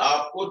तरह से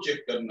आपको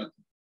चेक करना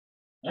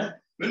है।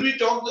 When we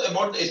talk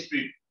about the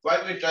spirit, why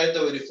we try to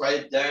verify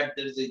that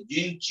there is a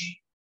yin chi,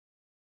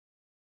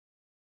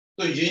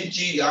 तो yin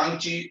chi yang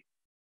chi,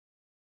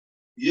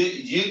 ये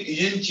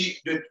yin chi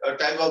जो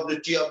टाइप ऑफ द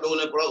chi आप लोगों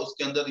ने पढ़ा,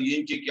 उसके अंदर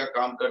yin chi क्या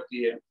काम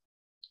करती है,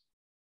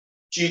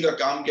 chi का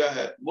काम क्या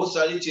है, वो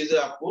सारी चीजें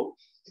आपको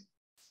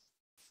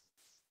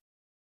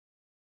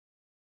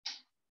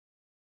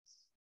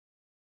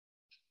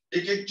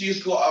एक एक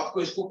चीज को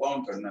आपको इसको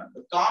काउंट करना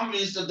है। काम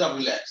मीन्स द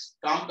रिलैक्स,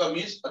 काम का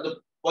means the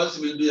pulse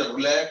will be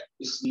relaxed,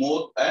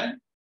 smooth and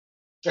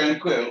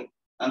tranquil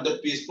and the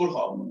peaceful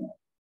harmony।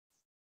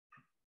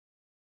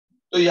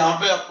 तो यहाँ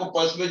पे आपको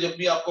पल्स में जब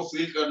भी आपको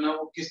फील करना है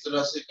वो किस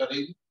तरह से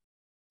करेगी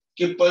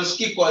कि पल्स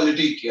की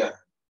क्वालिटी क्या है,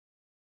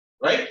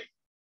 right.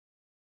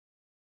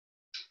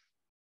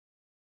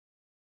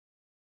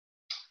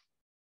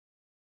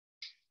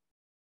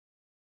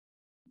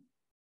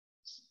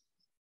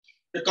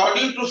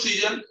 According to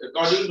season,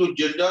 according to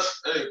gender,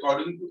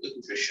 according to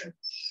occupation,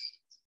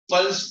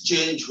 pulse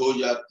change हो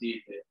जाती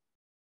है।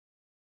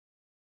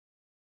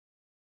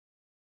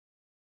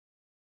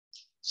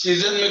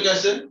 सीजन में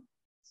कैसे,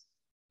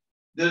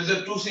 there is a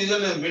two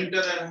season,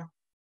 winter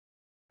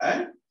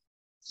and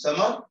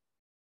summer।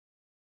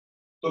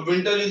 तो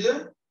winter is a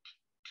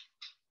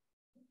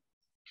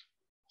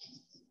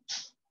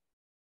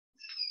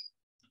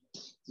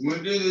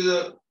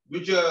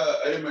which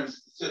elements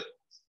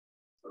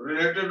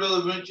related to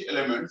which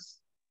elements?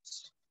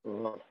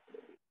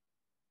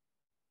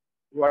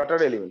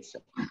 Water elements.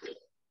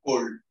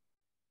 Cold.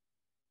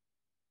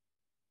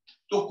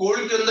 तो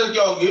cold के अंदर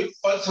क्या होगी,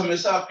 पल्स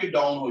हमेशा आपकी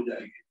डाउन हो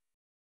जाएगी।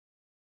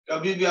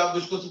 कभी भी आप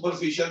इसको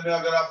सुपरफिशियल में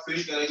अगर आप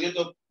फील करेंगे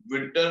तो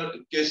विंटर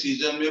के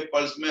सीजन में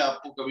पल्स में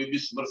आपको कभी भी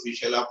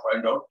सुपरफिशियल आप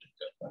फाइंड आउट नहीं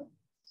कर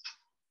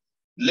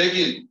पाएंगे।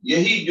 लेकिन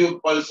यही जो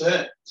पल्स है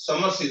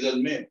समर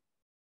सीजन में,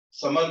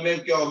 समर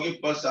में क्या होगी,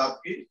 पल्स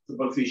आपकी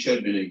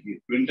सुपरफिशियल मिलेगी,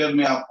 विंटर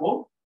में आपको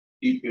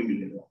डीप पे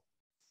मिलेगा,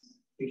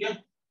 ठीक है।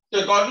 तो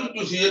अकॉर्डिंग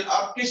टू सीजन,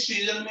 आप किस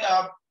सीजन में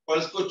आप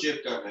पल्स को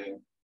चेक कर रहे हैं,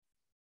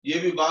 ये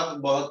भी बात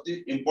बहुत ही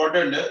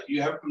इंपॉर्टेंट है।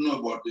 You have to know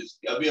about this,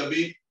 अभी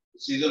अभी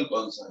सीजन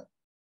कौन सा है,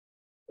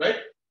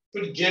 राइट।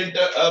 फिर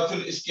जेंडर,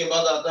 फिर इसके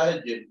बाद आता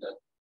है gender.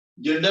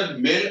 Gender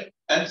male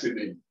and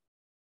female.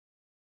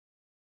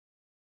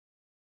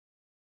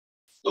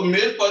 तो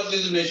mail pulse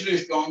is naturally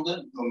stronger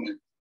than women.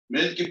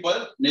 Mail की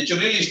पल्स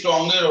नेचुरली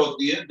स्ट्रॉन्गर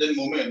होती है then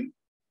women.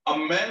 A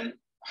man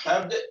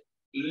have the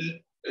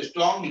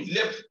strong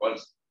left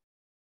pulse.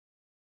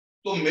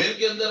 तो मेल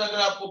के अंदर अगर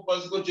आपको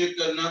पल्स को चेक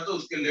करना तो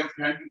उसके लेफ्ट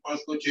हैंड की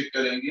पल्स को चेक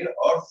करेंगे,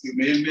 और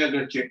फीमेल में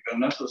अगर चेक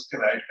करना तो उसके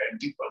राइट हैंड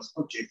की पल्स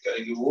को चेक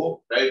करेंगे। वो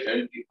राइट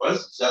हैंड की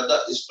पल्स ज्यादा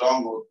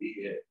स्ट्रांग होती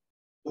है।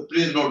 तो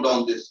please note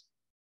down this.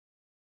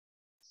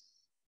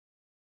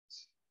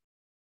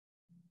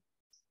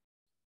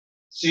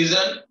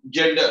 Season,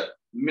 gender,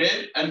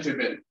 male and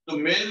female. तो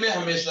मेल में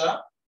हमेशा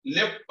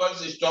लेफ्ट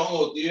पल्स स्ट्रांग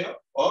होती है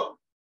और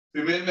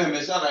फीमेल में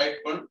हमेशा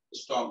राइट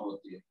पल्स स्ट्रांग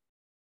होती है।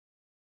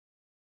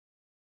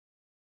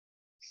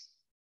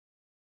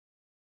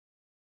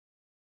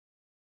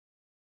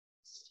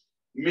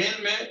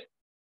 मेल में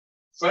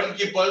फ्रंट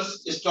की पल्स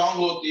स्ट्रांग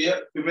होती है,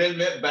 फीमेल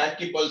में बैक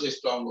की पल्स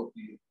स्ट्रांग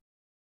होती है।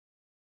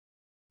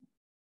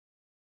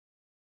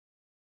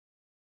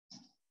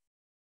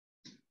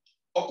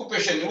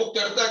 ऑक्यूपेशन, वो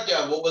करता क्या,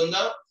 वो बंदा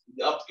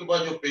आपके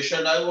पास जो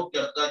पेशेंट आए वो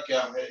करता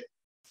क्या है।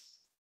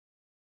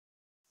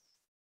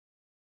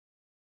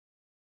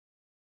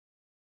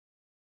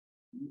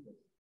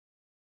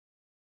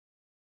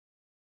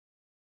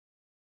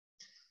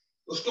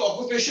 उसका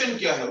ऑक्यूपेशन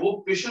क्या है, वो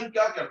पेशेंट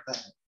क्या करता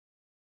है।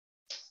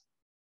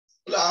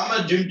 आई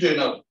एम जिम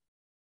ट्रेनर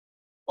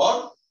और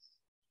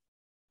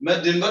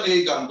मैं दिन भर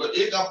यही काम कर।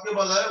 एक आपके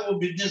पास आया, वो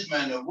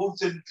बिजनेसमैन है, वो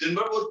दिन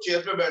भर वो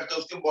चेयर पे बैठता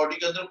है, उसके बॉडी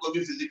के अंदर कोई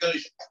भी फिजिकल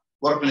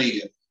वर्क नहीं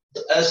है।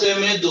 तो ऐसे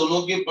में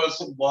दोनों के पर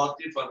से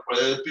बहुत ही फर्क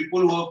पड़ेगा।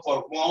 People who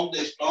perform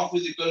the strong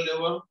physical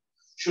level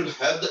should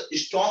have the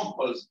strong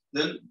pulse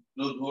then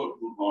those who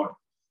do not.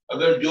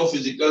 अगर जो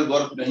फिजिकल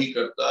वर्क नहीं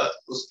करता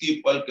उसकी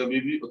पल कभी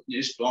भी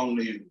उतनी स्ट्रॉन्ग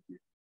नहीं होती।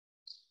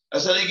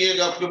 ऐसा नहीं कि एक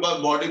आपके पास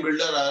बॉडी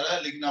बिल्डर आ रहा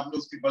है लेकिन आपने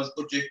उसकी पल्स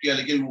को चेक किया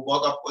लेकिन वो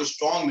बहुत आपको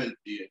स्ट्रॉन्ग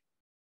मिलती है,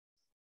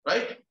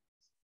 राइट।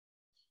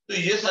 तो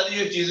ये सारी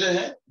जो चीजें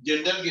हैं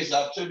जेंडर के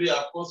हिसाब से भी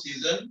आपको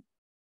सीजन,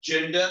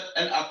 जेंडर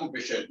एंड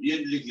ऑक्यूपेशन ये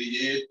लिख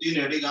लीजिए, ये 3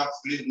 हेडिंग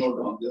आप प्लीज नोट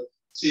डाउन कर,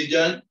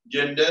 season,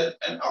 gender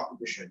and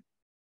occupation.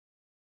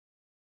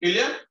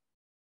 Clear?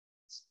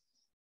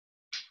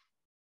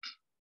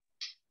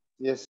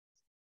 Yes.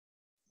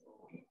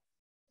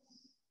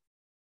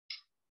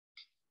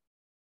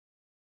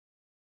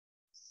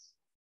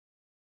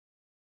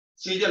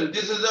 Season,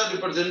 this is a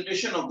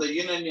representation of the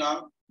yin and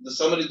yang. The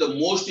summer is the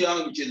most yang,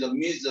 which is the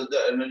means that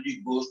the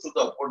energy goes to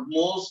the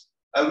uppermost,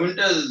 and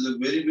winter is the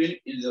very wind,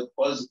 is the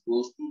pulse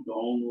goes to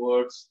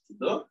downwards to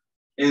the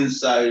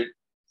inside.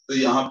 तो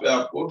यहाँ पे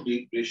आपको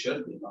deep pressure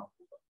देना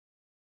होगा.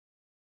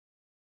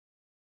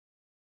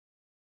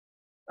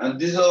 And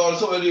this is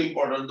also very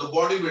important. The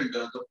body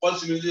builder, the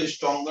pulse will be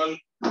stronger,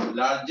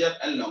 larger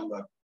and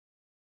longer.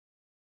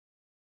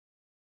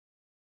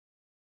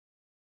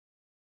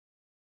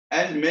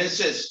 And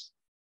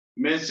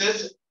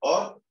menses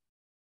और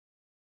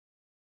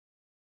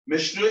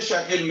menstrual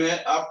cycle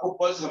में आपको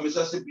pulse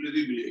हमेशा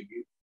सिंपली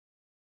मिलेगी,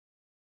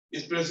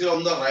 especially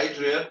on the right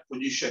rear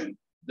position,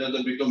 then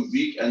they become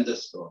weak and the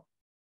strong.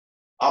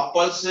 आप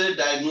pulse से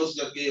diagnose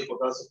करके ये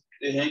बता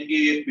सकते हैं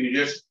कि ये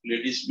पीरियड्स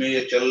लेडीज में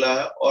ये चल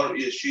रहा है और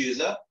ये she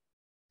is a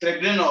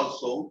pregnant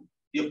also,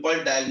 ये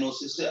पल्स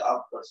डायग्नोसिस से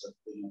आप कर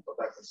सकते हैं,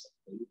 पता कर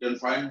सकते हैं. You can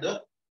find the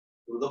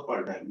through the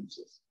pulse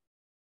diagnosis.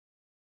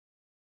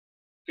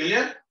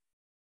 Clear?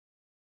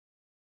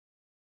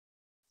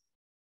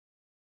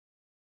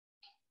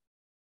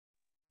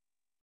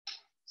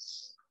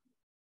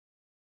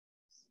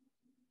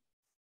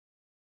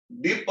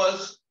 Deep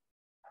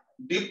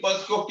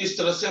pulse को किस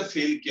तरह से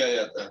फील किया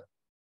जाता है?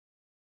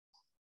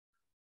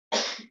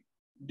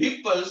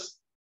 डीप पल्स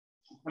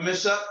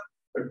हमेशा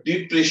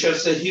डीप प्रेशर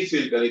से ही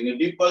फील करेंगे.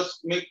 डीप पल्स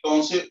में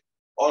कौन से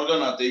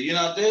ऑर्गन आते हैं? यिन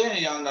आते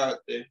हैं, यांग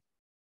आते हैं?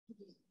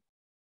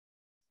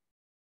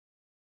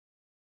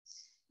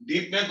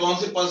 डीप में कौन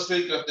से पल्स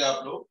फील करते हैं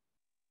आप लोग?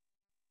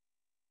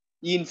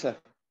 यिन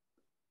सर.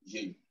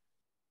 यिन.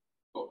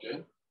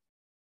 ओके.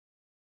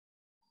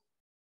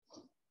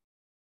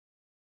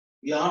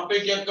 यहाँ पे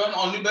क्या कौन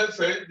only by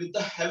felt with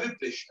the heavy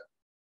pressure,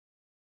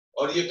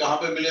 और ये कहां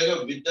पे मिलेगा?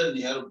 With the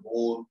near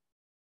bone.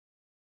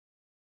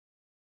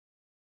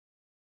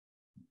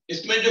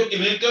 इसमें जो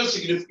क्लिनिकल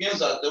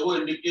सिग्निफिकेंस आता है वो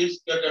इंडिकेट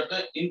क्या करता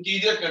है?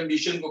 इंटीरियर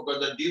कंडीशन को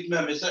करता है. डीप में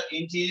हमेशा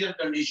इंटीरियर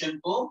कंडीशन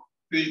को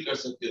फील कर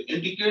सकते हो.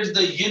 Indicates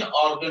the yin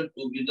organ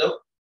to be the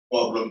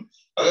problem.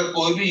 अगर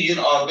कोई भी यिन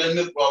ऑर्गन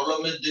में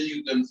प्रॉब्लम है then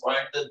you can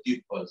find the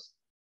deep pulse.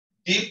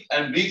 Deep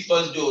and week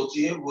pulse जो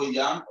होती है वो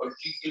यांग और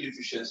ची की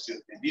डिफिशियंसी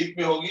होती है. डीप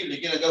में होगी,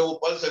 लेकिन अगर वो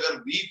पल्स अगर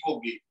वीक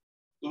होगी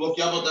तो वो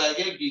क्या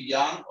बताएगा कि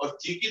यांग और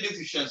ची की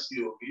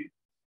डिफिशियंसी होगी.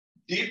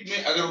 डीप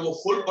में अगर वो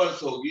फुल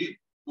पल्स होगी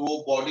तो वो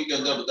बॉडी के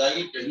अंदर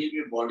बताएगी कहीं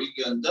भी बॉडी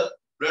के अंदर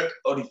ब्लड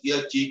और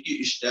या ची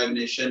की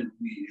स्टैग्नेशन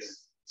हुई है,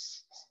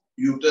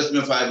 यूट्रस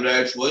में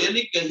फाइब्राइड्स हुआ,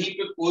 यानी कहीं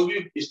पे कोई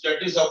भी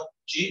स्टेटस ऑफ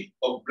ची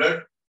और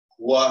ब्लड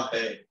हुआ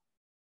है.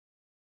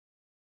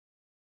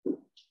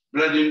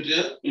 ब्लड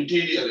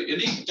इंटीरियर,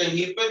 यानी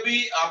कहीं पे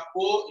भी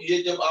आपको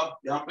ये जब आप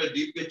यहाँ पे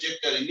डीप पे चेक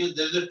करेंगे,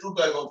 there is a to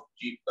type of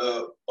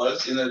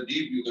pulse in a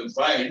deep you can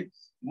find.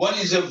 One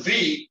is a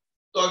week,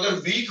 तो अगर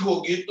वीक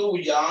होगी तो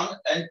यांग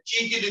एंड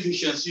ची की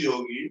डिफिशियंसी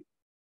होगी,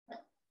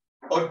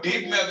 और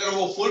डीप में अगर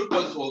वो फुल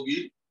पल्स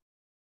होगी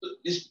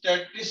तो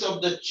स्टेटस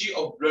ऑफ द ची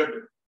of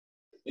blood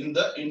in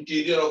the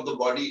interior of the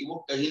body,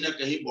 वो कहीं ना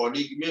कहीं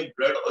बॉडी में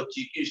ब्लड और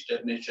ची की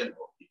स्टैग्नेशन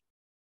होगी.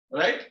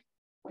 Right?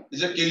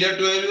 Is it clear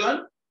to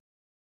everyone?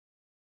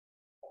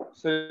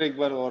 Sir एक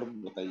बार और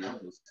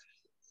बताइए.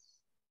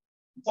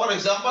 फॉर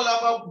एग्जाम्पल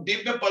आप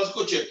डीप में पल्स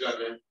को चेक कर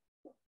रहे हैं,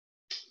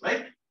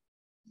 राइट?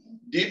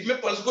 डीप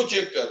में पल्स को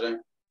चेक कर रहे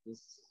हैं.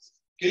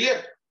 Clear?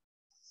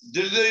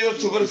 There is your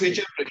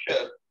superficial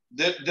pressure.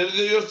 There is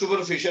your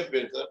superficial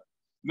pressure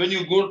when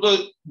you go to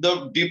the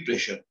deep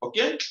pressure.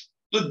 Okay?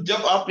 तो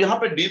जब आप यहाँ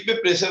पे डीप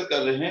में प्रेशर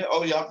कर रहे हैं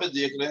और यहाँ पे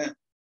देख रहे हैं,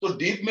 तो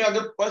डीप में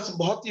अगर पल्स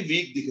बहुत ही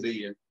वीक दिख रही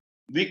है,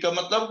 वीक का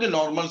मतलब कि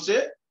नॉर्मल से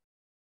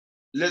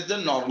लेस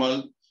देन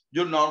नॉर्मल,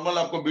 जो नॉर्मल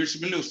आपको बीट्स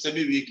मिल रही है उससे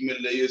भी वीक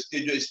मिल रही है, इसकी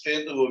जो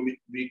स्ट्रेंथ है वो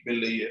वीक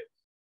मिल रही है,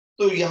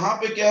 तो यहाँ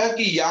पे क्या है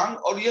कि यांग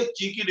और ये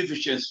ची की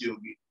डिफिशियंसी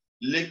होगी.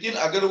 लेकिन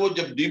अगर वो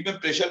जब डीप में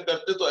प्रेशर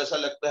करते तो ऐसा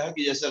लगता है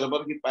कि जैसे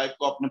रबर की पाइप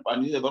को आपने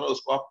पानी से भरा,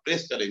 उसको आप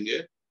प्रेस करेंगे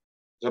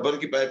रबर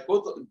की पाइप को,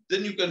 तो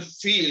then you can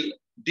feel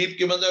deep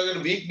के मतलब अगर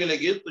वीक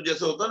मिलेगी तो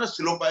जैसे होता है ना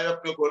स्लो पाइप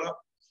आपने खोला,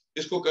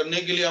 इसको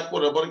करने के लिए आपको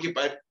रबर की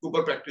पाइप के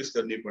ऊपर प्रैक्टिस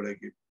करनी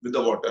पड़ेगी with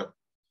the water.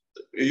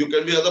 You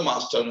can be the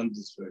master in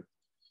this way.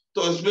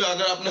 तो इसमें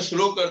अगर आपने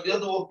स्लो कर दिया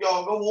तो वो क्या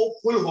होगा, वो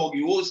फुल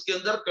होगी, वो इसके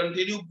अंदर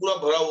कंटिन्यू पूरा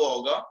भरा हुआ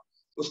होगा.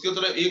 उसके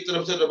तरफ एक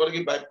तरफ से रबर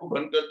की पाइप को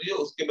बंद कर दिया,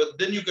 उसके बाद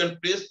देन यू कैन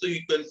प्रेस, तो you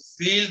can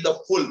feel the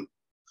full.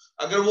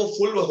 अगर वो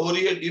फुल हो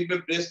रही है डीप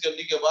में प्रेस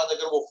करने के बाद,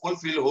 अगर वो फुल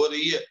फील हो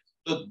रही है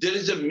तो there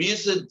is a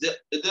means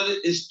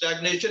there is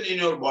stagnation in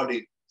your body.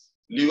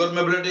 Liver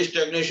में ब्लड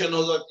स्टैग्नेशन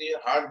हो सकती है,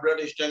 हार्ट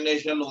ब्लड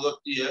स्टैग्नेशन हो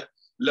सकती है,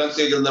 लंग्स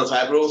के अंदर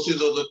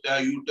फाइब्रोसिस हो सकता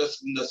है, यूट्रस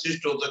के अंदर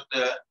सिस्ट हो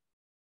सकता है,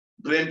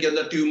 ब्रेन के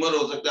अंदर ट्यूमर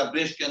हो सकता है,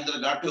 ब्रेस्ट के अंदर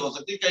गांठें हो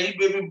सकती है, कहीं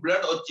पे भी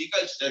ब्लड और ची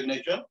का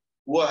स्टैग्नेशन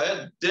हुआ है,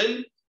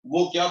 देन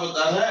वो क्या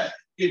बता रहा है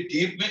कि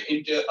डीप में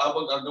अब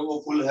अगर वो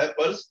फुल है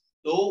पल्स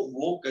तो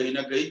वो कहीं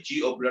ना कहीं ची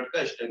और ब्लड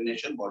का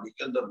स्टेग्नेशन बॉडी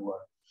के अंदर हुआ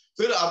है।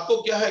 फिर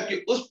आपको क्या है कि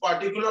उस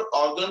पार्टिकुलर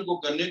ऑर्गन को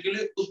करने के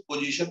लिए उस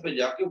पोजीशन पे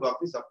जाके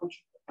वापस आपको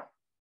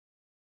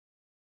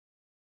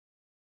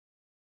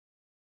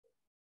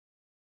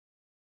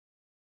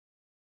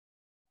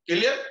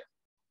क्लियर?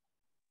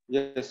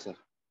 Yes sir.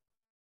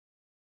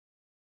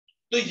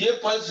 तो ये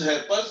पल्स है।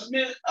 पल्स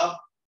में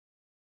आप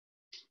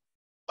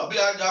अभी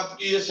आज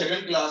आपकी ये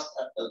सेकंड क्लास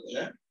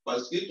है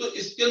पल्स की, तो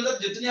इसके अंदर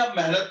जितनी आप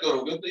मेहनत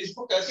करोगे तो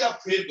इसको कैसे आप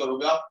फील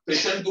करोगे? आप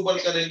पेशेंट के ऊपर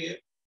करेंगे।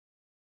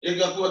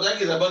 एक आपको बताया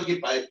कि रबर की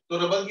पाइप, तो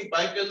रबर की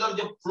पाइप के अंदर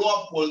जब फ्लो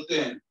आप खोलते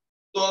हैं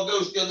तो अगर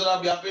उसके अंदर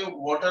आप यहाँ पे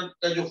वाटर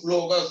का जो फ्लो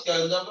होगा उसके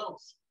अंदर ना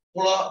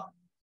थोड़ा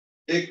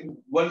एक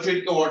 1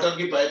 फीट का वाटर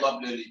की पाइप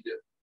आप ले लीजिए।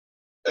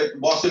 एक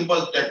बहुत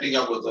सिंपल टेक्निक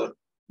आपको बता,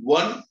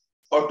 1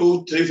 और 2,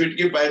 3 फीट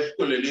की पाइप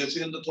को ले लीजिए,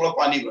 उसके अंदर थोड़ा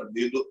पानी भर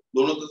दिए,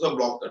 दोनों तरफ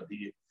ब्लॉक कर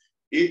दीजिए,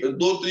 एक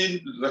 2-3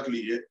 रख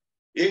लीजिए,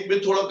 एक में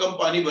थोड़ा कम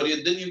पानी भरिए,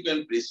 then you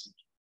can press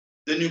it,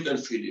 then you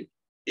can feel it.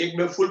 एक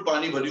में फुल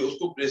पानी भरिए,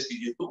 उसको प्रेस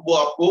कीजिए, तो वो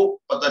आपको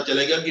पता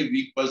चलेगा कि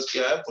वीक पल्स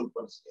क्या है, फुल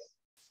पल्स क्या है।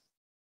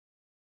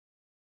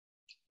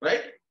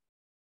 Right?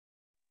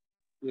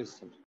 Yes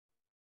sir.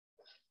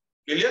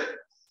 Clear?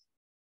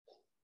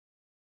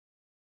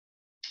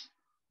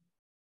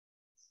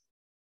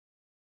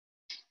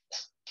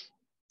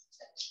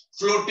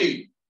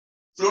 Floating,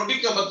 floating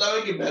का मतलब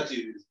है कि बहती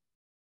हुई।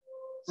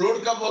 फ्लोट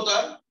कब होता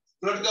है?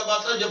 फ्लोट कब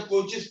आता है? जब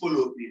कोई चीज फुल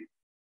होती है।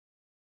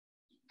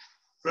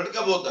 फ्लोट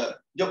कब होता है?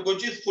 जब कोई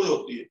चीज फुल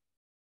होती है।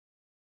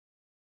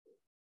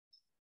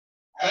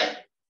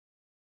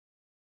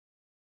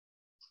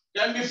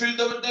 Can be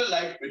feel with the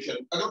light pressure.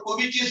 अगर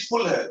कोई भी चीज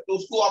फुल है तो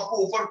उसको आपको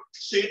ऊपर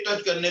से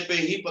टच करने पे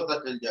ही पता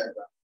चल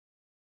जाएगा।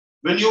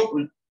 When you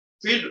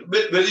feel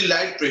with very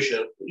light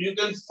pressure you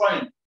can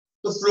find.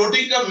 तो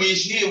फ्लोटिंग का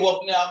मीन्स ही वो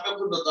अपने आप में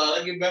खुद बता रहा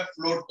है कि मैं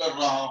फ्लोट कर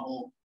रहा हूं,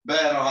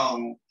 बह रहा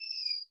हूं,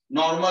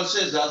 नॉर्मल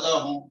से ज्यादा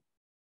हूं,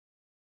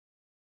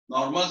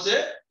 नॉर्मल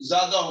से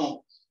ज्यादा हूं।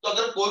 तो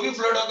अगर कोई भी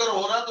फ्लोट अगर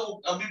हो रहा है तो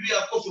अभी भी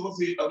आपको सुपर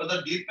फील,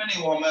 मतलब डीप में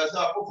नहीं हुआ, मैं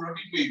ऐसा आपको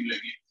फ्लोटिंग पे ही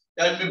मिलेगी।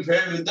 Can be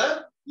failed with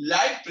the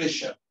light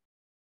pressure.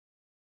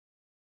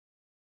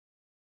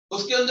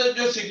 उसके अंदर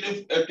जो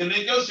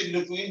क्लिनिकल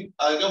सिग्निफिकेंस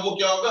आएगा वो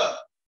क्या होगा?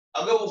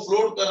 अगर वो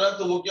फ्लोट कर रहा है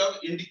तो वो क्या होगा?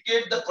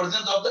 Indicate the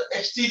presence of the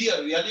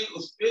exterior, यानी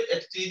उसपे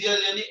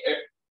एक्सटीरियर यानी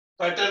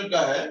पैटर्न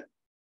का है।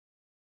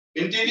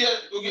 इंटीरियर,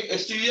 क्योंकि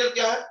एक्सटीरियर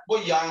क्या है? वो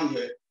यांग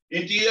है,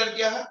 इंटीरियर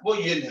क्या है? वो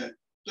यिन है।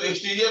 तो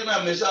एक्सटीरियर में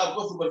हमेशा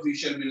आपको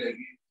सुपरफिशियल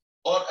मिलेगी,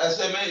 और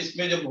ऐसे में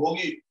इसमें जब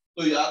होगी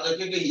तो याद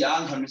रखिए कि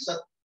यांग हमेशा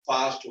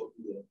फास्ट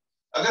होती है।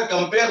 अगर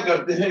कंपेयर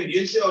करते हैं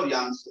यिन से और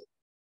यांग से,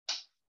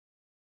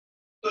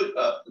 तो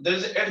there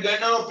is eight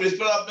guider of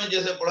principal आपने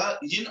जैसे पढ़ा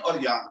यिन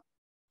और यांग।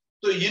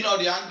 तो यिन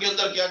और यांग के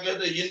अंदर क्या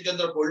कहते हैं? यिन के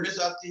अंदर कोल्डनेस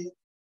आती है,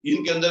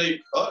 यिन के अंदर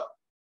और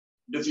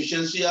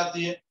डिफिशियंसी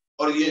आती है,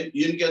 और ये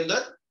यिन के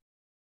अंदर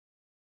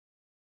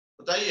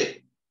बताइए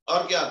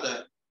और क्या आता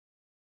है?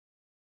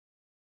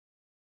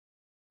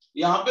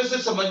 यहां पे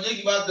सिर्फ समझने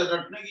की बात,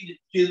 रटने की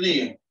चीज नहीं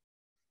है।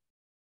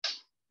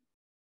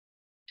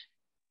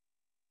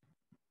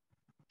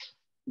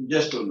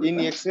 जस्ट इन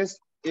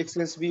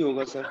एक्सेस भी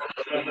होगा sir.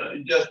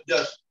 just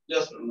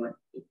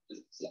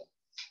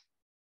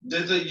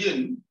there's a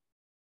yin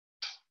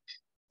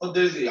or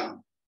there's a yang,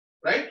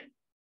 right?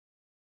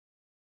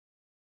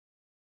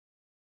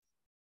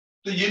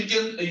 तो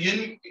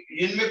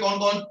yin में कौन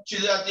कौन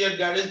चीजें आती है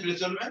गाइडेंस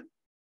प्रिंसिपल में?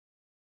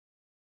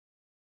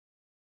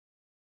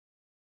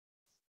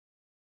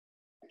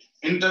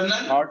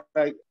 Internal,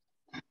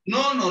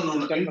 no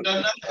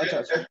internal,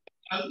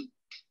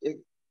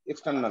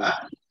 external,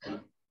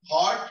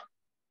 hot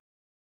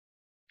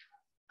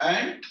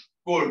and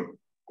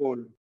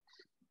cold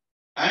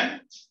and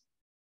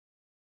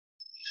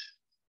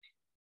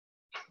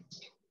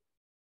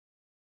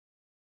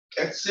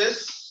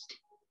access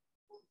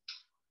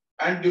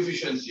and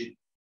deficiency.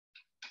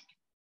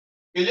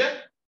 Clear?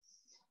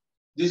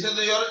 This is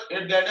your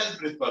guidance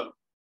principal.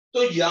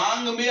 तो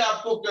यांग में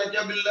आपको क्या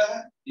क्या मिल रहा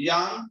है?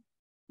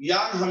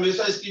 यांग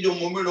हमेशा इसकी जो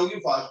मूवमेंट होगी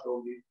फास्ट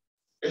होगी,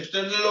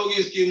 एक्सटर्नल होगी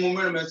इसकी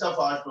मूवमेंट हमेशा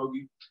फास्ट होगी,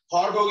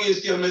 हॉट होगी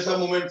इसकी हमेशा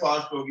मूवमेंट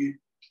फास्ट होगी,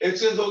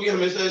 एक्सेस होगी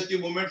हमेशा इसकी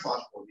मूवमेंट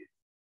फास्ट होगी।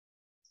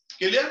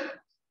 क्लियर?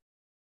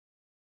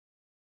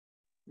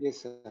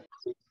 Yes sir.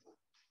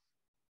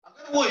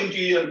 अगर वो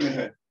इंटीरियर में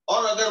है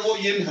और अगर वो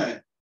यिन है,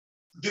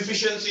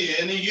 डिफिशियंसी है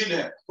यानी यिन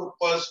है, तो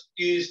पल्स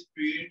की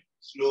स्पीड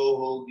स्लो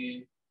होगी।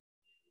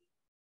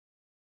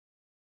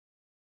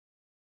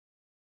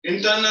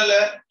 इंटरनल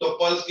है तो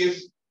पल्स की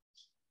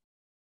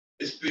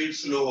स्पीड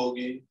स्लो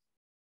होगी,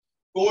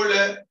 कोल्ड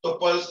है तो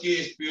पल्स की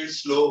स्पीड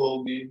स्लो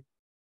होगी,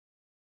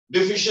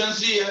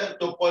 डिफिशियंसी है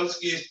तो पल्स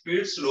की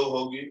स्पीड स्लो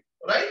होगी।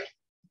 राइट?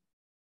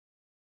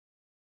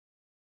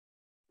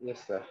 Yes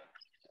sir.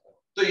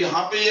 तो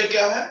यहाँ पे ये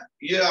क्या है?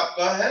 ये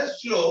आपका है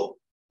स्लो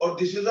और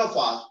दिस इज अ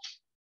फास्ट।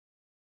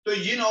 तो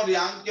यिन और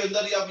यांग के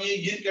अंदर आप ये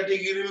यिन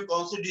कैटेगरी में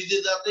कौन सी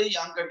डिजीज आते हैं,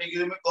 यांग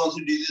कैटेगरी में कौन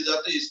सी डिजीज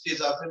आते हैं, इसके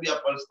हिसाब से भी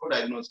आप पल्स को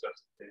डायग्नोज कर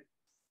सकते हैं।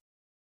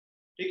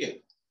 ठीक है?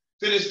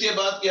 फिर इसके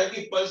बाद क्या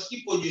कि पल्स की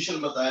पोजीशन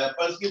बताया,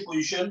 पल्स की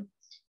position,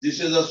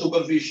 this is the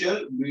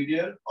superficial,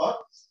 medial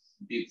और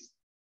डीप,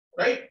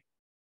 राइट।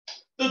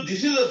 तो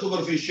this is the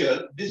superficial,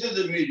 this is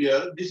the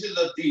medial, this is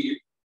the deep.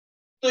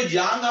 तो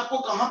यांग आपको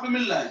कहां पे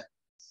मिल रहा है?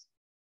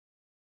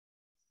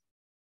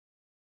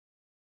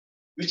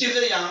 Which is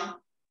the Yang?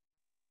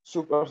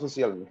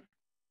 Superficial में।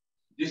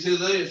 This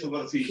is the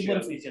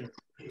superficial.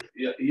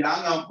 Superficial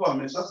यांग आपको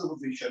हमेशा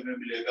सुपरफिशियल में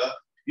मिलेगा,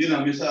 ये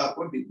हमेशा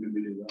आपको डीप में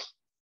मिलेगा।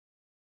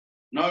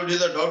 Now it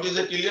is the doubt, is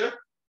the clear?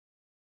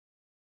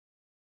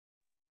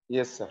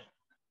 Yes sir.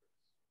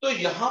 तो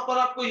यहाँ पर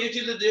आपको ये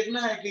चीजें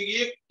देखना है कि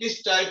ये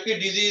किस टाइप की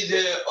डिजीज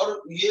है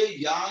और ये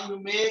यांग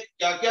में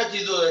क्या क्या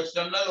चीज होता है,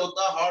 एक्सटर्नल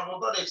होता है, हॉट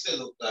होता है और एक्सेस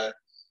होता है।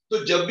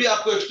 तो जब भी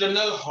आपको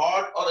एक्सटर्नल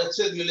हॉट और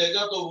एक्सेस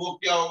मिलेगा तो वो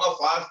क्या होगा?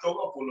 फास्ट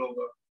होगा, फुल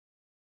होगा।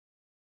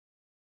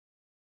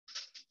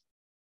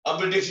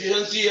 अब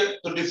डिफिशियंसी है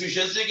तो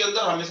डिफिशियंसी के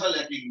अंदर हमेशा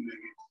लैकिंग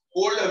मिलेगी,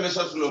 कोल्ड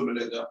हमेशा स्लो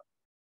मिलेगा।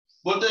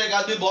 बोलते हैं एक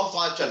आदमी बहुत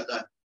फास्ट चलता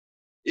है,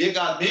 एक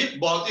आदमी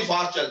बहुत ही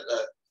फास्ट चलता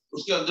है,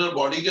 उसके अंदर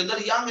बॉडी के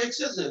अंदर यांग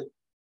एक्सेस है।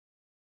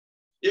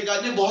 एक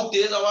आदमी बहुत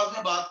तेज आवाज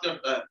में बात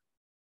करता है,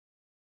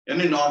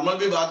 यानी नॉर्मल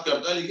भी बात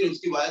करता है लेकिन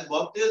उसकी आवाज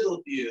बहुत तेज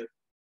होती है।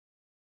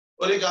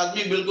 और एक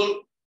आदमी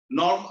बिल्कुल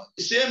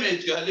नॉर्मल सेम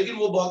एज का है लेकिन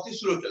वो बहुत ही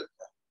स्लो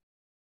चलता है,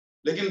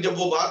 लेकिन जब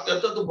वो बात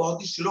करता है तो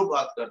बहुत ही स्लो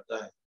बात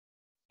करता है।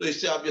 तो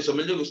इससे आप ये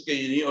समझ लो उसके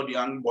यिन और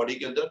यांग बॉडी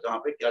के अंदर कहाँ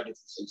पे क्या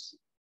डिफरेंस है।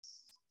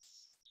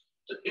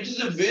 तो it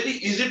is very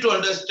easy to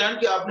understand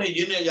कि आपने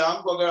यिन या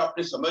यांग को अगर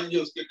आपने समझ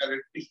लिया, उसके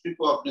कैरेक्टरिस्टिक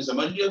को आपने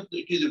समझ लिया, तो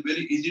it is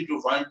very easy to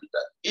find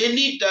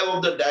any type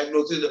of the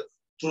diagnosis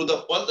through the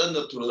pulse and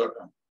through the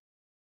tongue.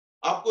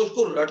 आपको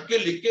उसको रट के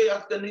लिख के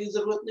याद करने की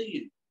जरूरत नहीं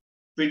है।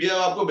 पीडीएफ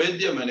आपको भेज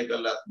दिया मैंने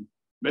कल रात में,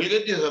 मिल गई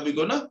थी सभी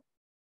को ना?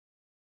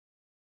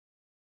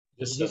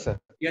 जी सर।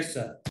 Yes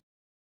sir.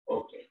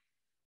 ओके,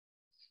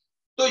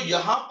 तो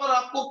यहाँ पर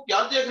आपको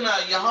क्या देखना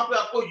है? यहाँ पे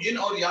आपको यिन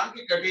और यांग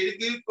की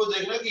कैटेगरी को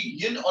देखना है कि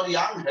यिन और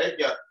यांग है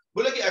क्या।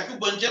 बोले कि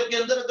एक्यूपंक्चर के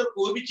अंदर अगर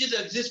कोई भी चीज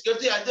एग्जिस्ट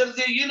करती है,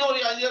 आइदर यिन और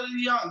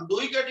यांग, दो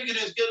ही कैटेगरी,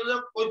 इसके अंदर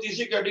कोई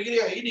तीसरी कैटेगरी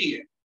है ही नहीं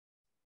है।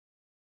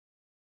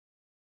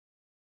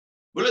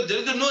 बोले there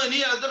is no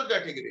any other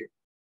category.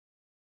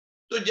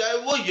 तो चाहे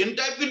वो यिन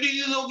टाइप की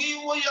डिजीज होगी,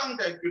 वो यांग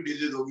टाइप की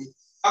डिजीज होगी।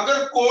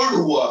 अगर कोल्ड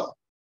हुआ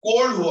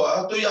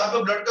तो यहाँ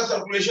पे ब्लड का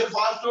सर्कुलेशन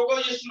फास्ट होगा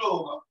या स्लो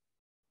होगा?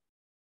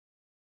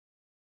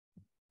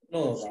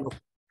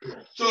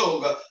 स्लो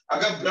होगा।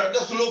 अगर ब्लड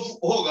का स्लो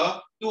होगा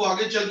तो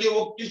आगे चल के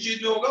वो किस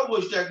चीज में होगा?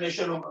 वो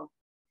स्टैग्नेशन होगा।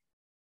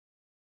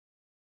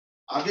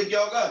 आगे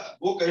क्या होगा?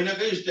 वो कहीं ना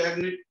कहीं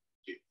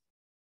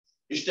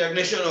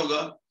स्टैग्नेशन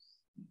होगा।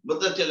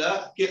 पता चला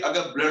कि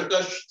अगर ब्लड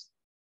का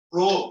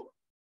फ्लो,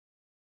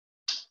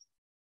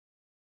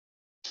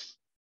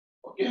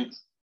 ओके,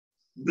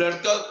 ब्लड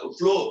का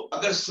फ्लो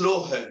अगर स्लो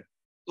है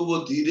तो वो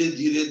धीरे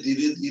धीरे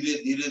धीरे धीरे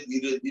धीरे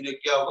धीरे धीरे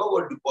क्या होगा? वो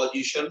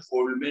डिपोजिशन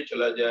फोल्ड में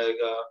चला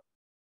जाएगा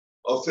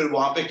और फिर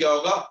वहां पे क्या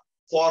होगा?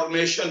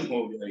 फॉर्मेशन हो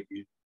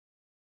जाएगी।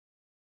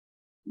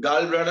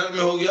 गाल ब्लैडर में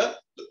हो गया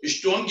तो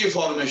स्टोन की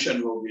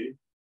फॉर्मेशन होगी,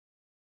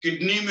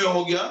 किडनी में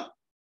हो गया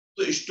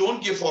तो स्टोन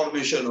की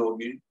फॉर्मेशन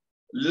होगी,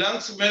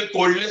 लंग्स में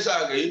कोल्डनेस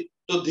आ गई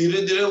तो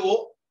धीरे धीरे वो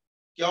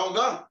क्या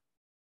होगा?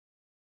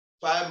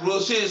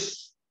 फाइब्रोसिस,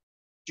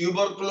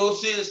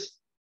 ट्यूबरकुलोसिस,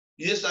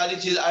 ये सारी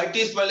चीज।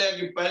 आइटिस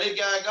पहले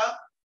क्या आएगा?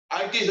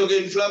 आइटिस होगा,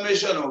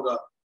 इन्फ्लामेशन होगा,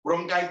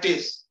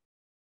 ब्रोंकाइटिस,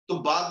 तो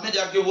बाद में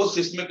जाके वो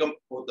सिस में कम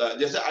होता है।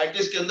 जैसे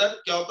आइटिस के अंदर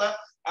क्या होता है?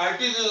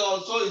 Itis is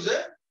also is a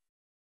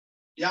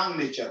Yang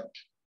nature,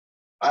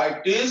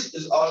 itis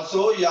is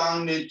also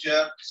yang nature,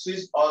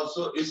 cis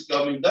also is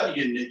coming the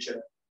yin nature।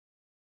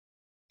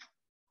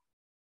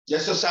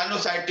 जैसे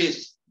साइनोसाइटिस,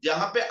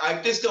 जहां पे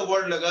आइटिस का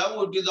वर्ड लगा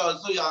वो it is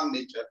also Yang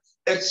nature,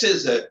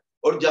 access है।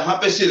 और जहां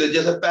पे सिस है,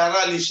 जैसे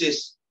पैरालिसिस,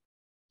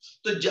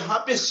 तो जहां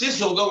पे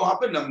सिस होगा वहां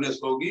पे नमनेस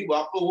होगी,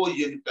 वहां पे वो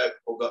yin टाइप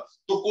होगा।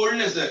 तो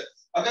कोल्डनेस है,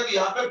 अगर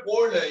यहाँ पे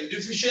कोल्ड है,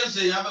 डिफिशियंस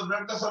है, यहाँ पे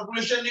ब्लड का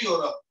सर्कुलेशन नहीं हो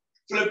रहा,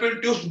 फ्लिपिन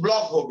ट्यूब्स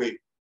ब्लॉक हो गई।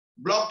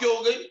 ब्लॉक क्यों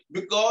हो गई?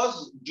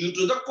 Because due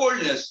to the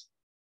coldness.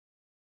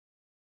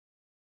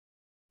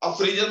 अब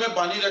फ्रीजर में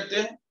पानी रखते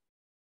हैं,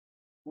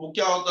 वो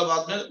क्या होता है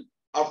बाद में?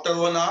 आफ्टर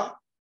 1 आवर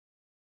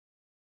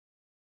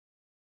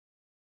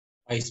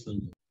आइस बन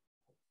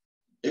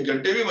 1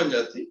 घंटे भी बन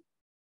जाती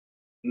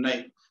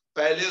नहीं,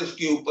 पहले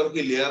उसकी ऊपर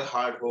की लेयर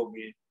हार्ड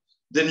होगी,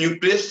 देन यू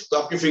प्रेस तो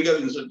आपकी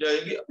फिंगर घुस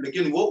जाएगी,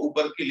 लेकिन वो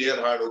ऊपर की लेयर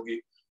हार्ड होगी।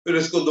 फिर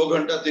इसको 2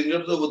 घंटा 3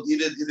 घंटा तो वो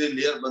धीरे धीरे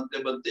लेयर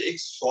बनते बनते एक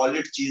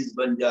सॉलिड चीज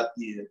बन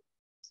जाती है।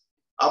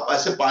 आप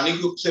ऐसे पानी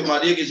से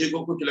मारिए, किसी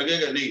को कुछ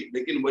लगेगा नहीं,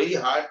 लेकिन वही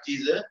हार्ड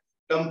चीज है,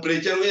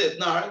 टेम्परेचर में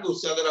इतना हार्ड कि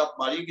उससे अगर आप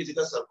मारिए किसी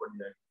का सर फट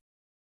जाएगा।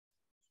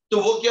 तो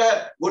वो क्या है?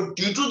 वो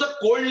ड्यू टू द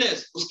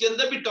कोल्डनेस, उसके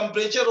अंदर भी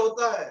टेम्परेचर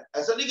होता है,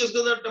 ऐसा नहीं कि उसके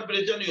अंदर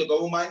टेम्परेचर नहीं होता,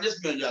 वो माइनस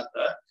में हो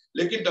जाता है,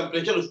 लेकिन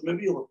टेम्परेचर उसमें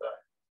भी होता है।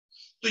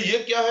 तो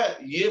ये क्या है?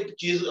 ये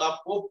चीज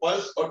आपको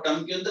पल्स और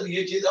टंग के अंदर,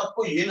 ये चीज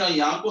आपको ये ना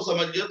यहाँ को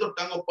समझ लिया तो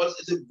टंग और pulse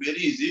is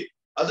very easy,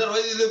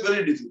 otherwise is a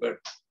very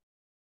difficult.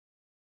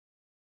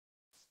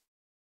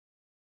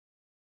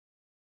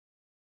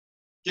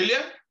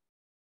 Clear?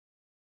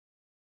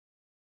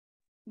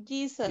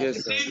 Ji sir. Yes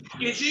sir.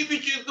 किसी भी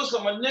चीज को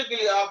समझने के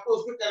लिए आपको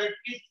उसके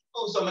कैरेक्टरिस्टिक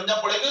को समझना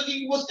पड़ेगा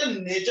कि वो उसका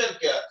नेचर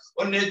क्या है,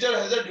 और nature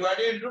has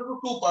divided into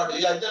two part,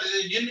 इधर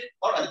यिन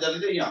और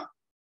इधर yang।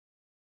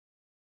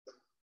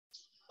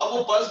 अब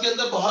वो पल्स के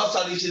अंदर बहुत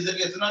सारी चीजें,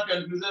 इतना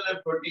कंफ्यूजन है।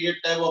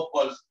 28 type of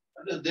pulse,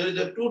 there is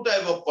a to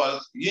type of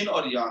pulse, यिन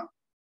और yang।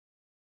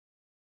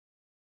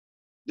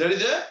 There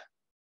is a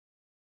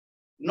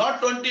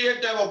not 28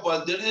 type of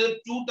pulse, there is a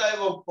two type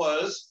of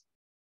pulse,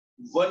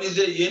 one is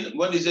a yin,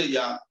 one is a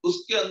yang।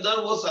 उसके अंदर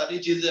वो सारी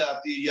चीजें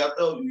आती है, या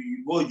तो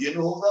वो yin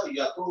होगा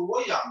या तो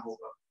वो yang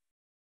होगा।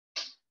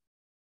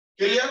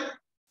 क्लियर?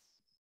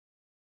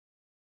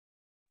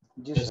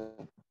 जी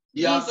सर।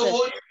 या तो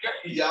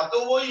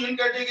वो yin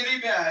कैटेगरी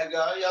में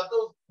आएगा या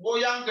तो वो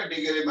yang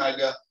कैटेगरी में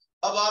आएगा।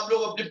 अब आप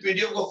लोग अपनी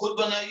पीडीएफ को खुद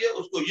बनाइए,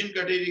 उसको yin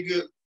कैटेगरी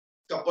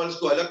का पल्स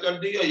को अलग कर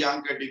दिए,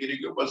 yang कैटेगरी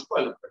के पल्स को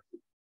अलग कर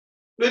दिए,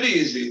 वेरी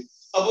इजी।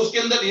 अब उसके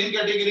अंदर yin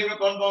कैटेगरी में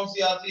कौन कौन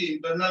सी आती है?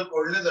 इंटरनल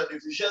कोल्डनेस और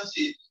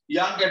डिफिशियंसी।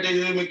 yang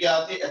कैटेगरी में क्या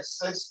आती है?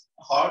 एक्सेस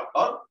हॉट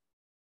और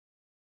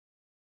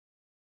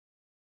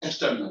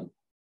एक्सटर्नल।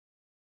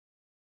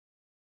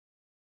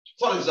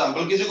 फॉर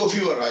एग्जांपल किसी को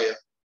फीवर आया,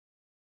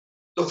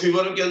 तो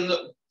फीवर के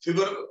अंदर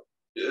fever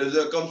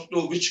comes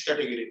to which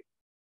category?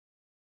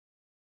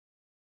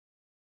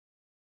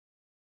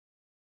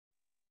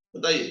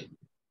 बताइए।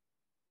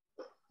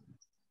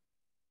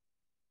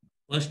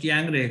 फर्स्ट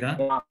यांग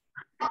रहेगा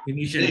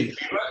इनिशियली।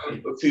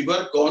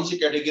 फीवर कौन सी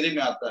कैटेगरी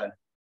में आता है?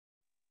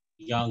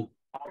 यांग।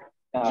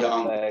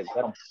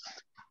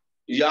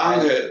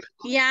 यांग है।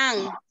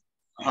 यांग।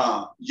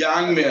 हाँ,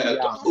 यांग में है।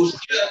 तो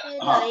उसके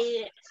हाँ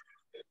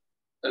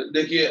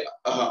देखिए,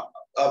 हाँ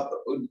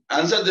अब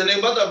आंसर देने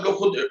के बाद आप लोग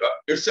खुद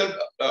इटसेल्फ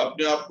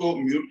अपने आप को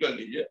म्यूट कर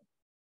लीजिए।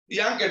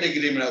 यांग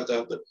कैटेगरी में आता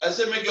है। तो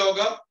ऐसे में क्या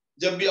होगा,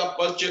 जब भी आप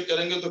पल्स चेक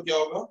करेंगे तो क्या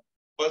होगा,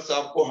 पल्स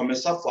आपको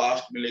हमेशा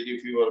फास्ट मिलेगी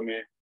फीवर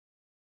में।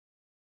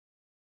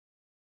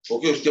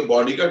 ओके, उसके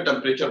बॉडी का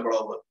टेम्परेचर बढ़ा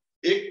हुआ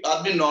है। एक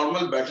आदमी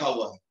नॉर्मल बैठा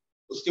हुआ है,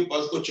 उसके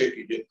पल्स को चेक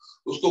कीजिए,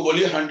 उसको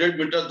बोलिए 100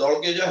 मीटर दौड़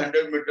के जाए,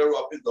 100 मीटर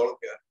वापस दौड़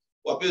के आए,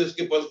 वापस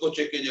उसके पल्स को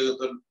चेक कीजिएगा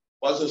तो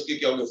पल्स उसकी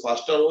क्या होगी,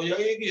 फास्टर हो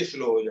जाएगी कि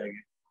स्लो हो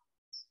जाएगी?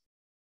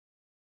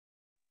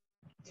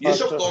 ये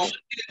सब कॉमन,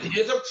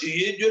 ये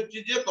जो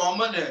चीजें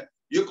कॉमन है,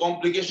 ये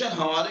कॉम्प्लिकेशन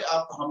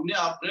हमने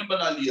आपने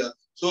बना लिया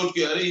सोच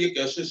के, अरे ये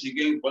कैसे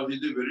सीखेंगे, पल्स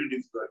इज वेरी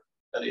डिफिकल्ट।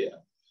 अरे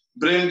यार,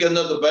 ब्रेन के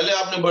अंदर तो पहले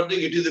आपने भर दी,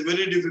 इट इज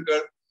वेरी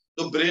डिफिकल्ट।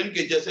 तो ब्रेन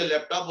के जैसे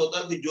लैपटॉप होता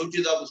है कि जो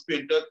चीज आप उस पर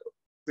इंटर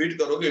फीड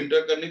करोगे,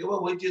 इंटर करने के बाद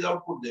वही चीज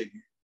आउटपुट देगी।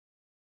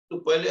 तो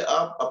पहले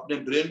आप अपने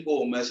ब्रेन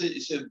को मैसेज,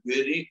 इसे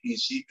वेरी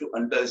इजी टू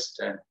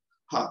अंडरस्टैंड।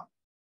 हाँ,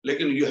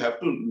 लेकिन you have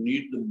to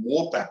need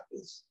more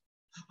practice.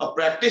 अब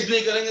प्रैक्टिस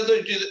नहीं करेंगे तो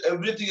it is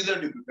everything is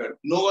difficult.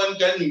 No one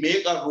can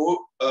make a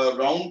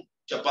round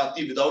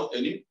chapati without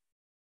any.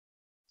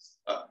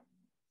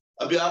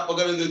 अभी आप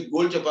अगर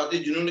गोल चपाती,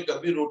 जिन्होंने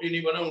कभी रोटी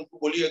नहीं बनाई, उनको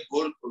बोलिए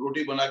गोल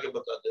रोटी बना के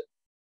बता दे,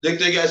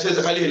 देखते हैं कि ऐसे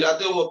ऐसे खाली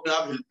हिलाते हो, वो अपने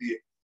आप हिलती है।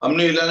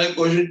 हमने हिलाने की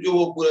कोशिश की,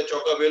 वो पूरा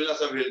चौका बेलना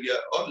सब हिल गया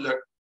और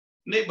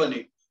नहीं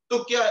बनी।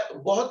 तो क्या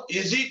बहुत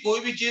इजी कोई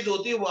भी चीज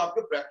होती है, वो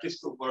आपके प्रैक्टिस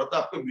के ऊपर होता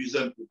है, आपके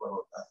विजन के ऊपर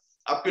होता है,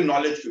 आपके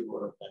नॉलेज के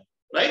ऊपर होता है।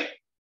 राइट?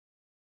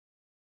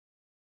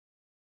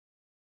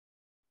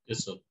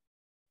 Yes sir.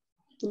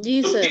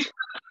 जी सर।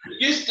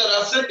 किस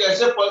तरह से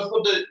कैसे पल्स को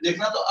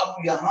देखना, तो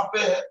अब यहाँ पे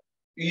है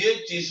ये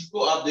चीज को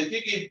आप देखिए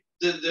कि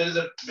there is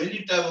a many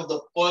type of the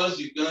pulse,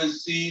 you can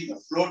see the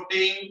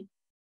floating।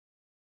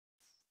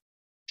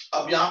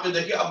 अब यहाँ पे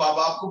देखिए, अब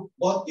आपको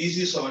बहुत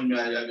इजी समझ में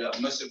आ जाएगा,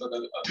 मैं से बता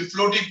दूं। अभी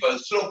floating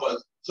pulse, slow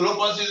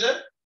pulse is है,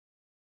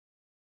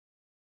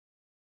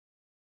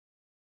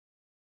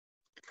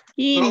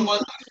 स्लो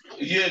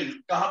पल्स ये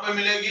कहाँ पे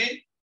मिलेगी?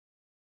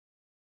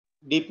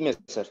 डीप में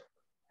सर।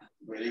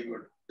 Very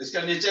good.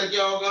 इसका नेचर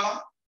क्या होगा?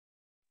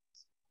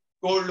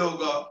 कोल्ड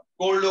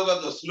होगा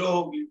तो स्लो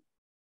होगी।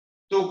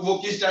 तो वो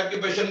किस टाइप के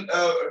पेशेंट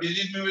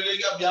डिजीज में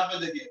मिलेगी? अब यहाँ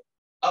पे देखिए,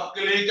 अब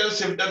क्लिनिकल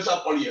सिम्टम्स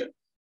आप पढ़िए।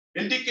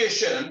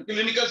 Indication,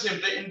 clinical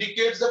symptom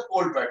indicates the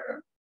cold pattern.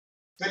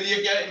 फिर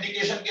ये क्या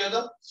इंडिकेशन क्या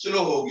था?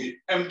 स्लो होगी,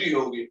 एम्प्टी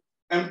होगी।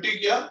 एम्प्टी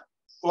क्या?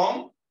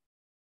 From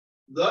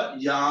the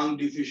Yang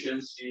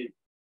deficiency.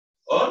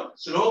 और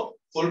स्लो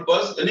फुल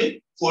पल्स यानी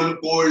फुल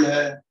कोल्ड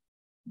है,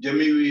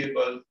 जमी हुई है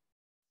पल्स।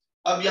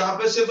 अब यहाँ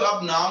पे सिर्फ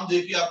आप नाम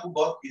देखिए, आपको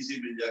बहुत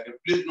इजी मिल जाएगा।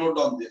 Please note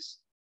down this.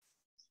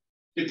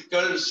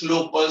 Typical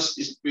slow pulse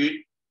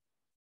speed,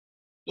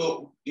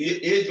 तो ये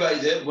एज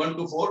वाइज है 1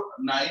 to 4,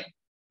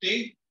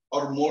 90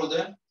 और मोर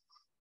देन,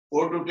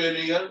 4 to 10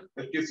 ईयर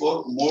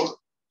 54 मोर।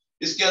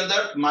 इसके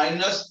अंदर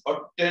माइनस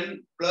और 10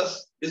 plus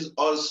is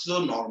also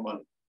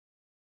normal.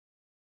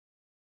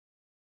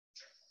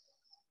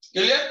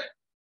 Clear?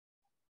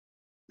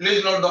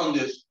 Please note down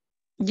this.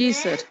 Ji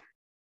sir.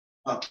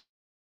 हाँ।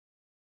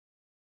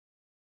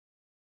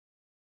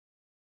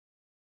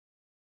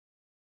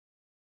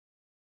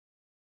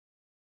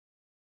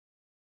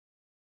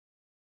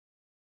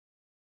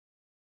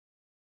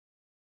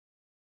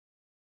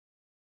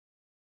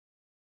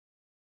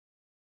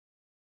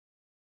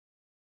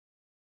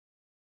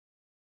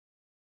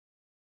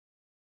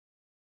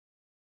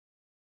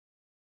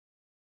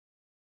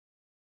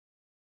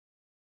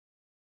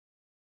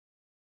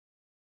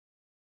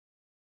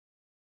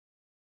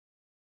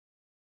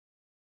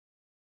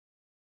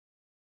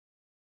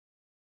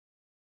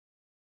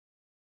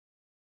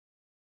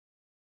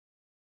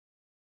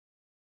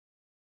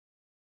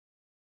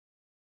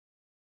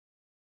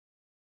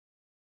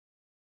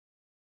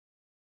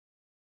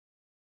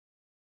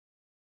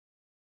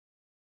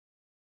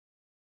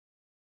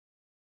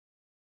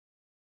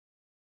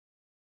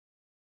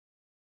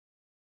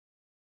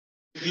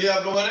 लिख लिया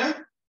आप लोगों ने?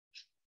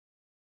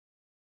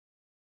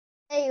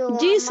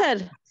 जी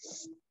सर।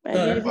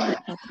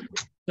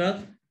 Sir,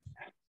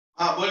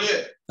 हाँ बोलिए।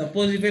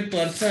 suppose if a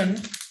person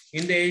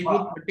in the age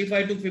group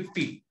 35 to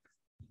 50,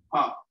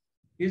 हाँ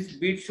his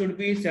beat should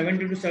be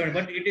 70 to 7,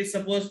 but it is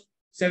suppose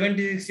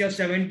 76 or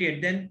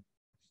 78, then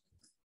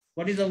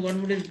what is the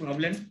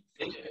problem?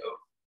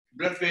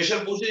 Blood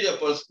pressure पूछे या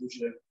पल्स पूछ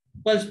रहे?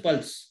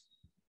 Pulse.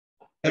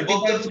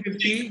 35 to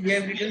 50, we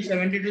have written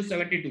 70 to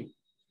 72.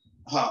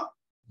 हाँ.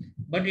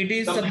 But it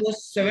is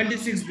suppose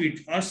 76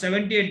 beats or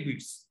 78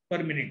 beats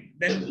per minute.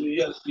 Then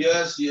yes.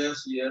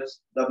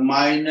 The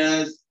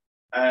minus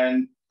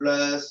and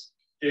plus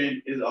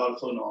 10 is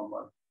also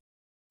normal.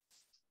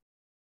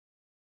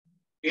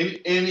 In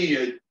any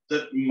age,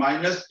 the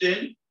minus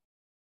 10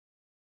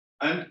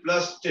 and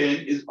plus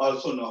 10 is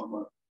also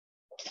normal.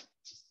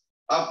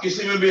 आप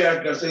किसी में भी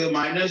add कर सकते हो.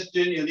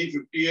 -10 यानी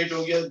 58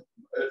 हो गया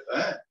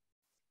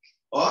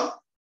और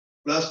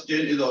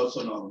 +10 is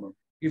also normal.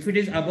 If it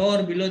is above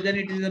or below, then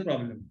it is a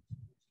problem.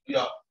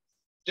 Yeah,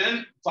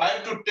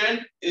 5 to 10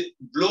 is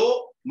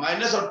below,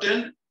 minus of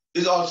 10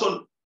 is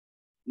also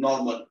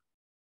normal.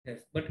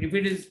 Yes, but if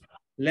it is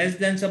less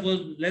than,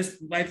 suppose less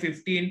by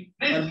 15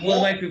 or more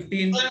by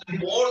 15,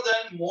 more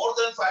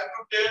than 5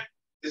 to 10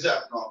 is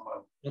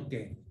abnormal.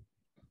 Okay.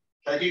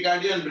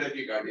 Tachycardia and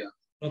bradycardia.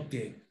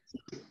 Okay.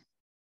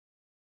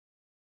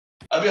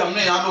 अभी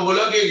हमने यहाँ पे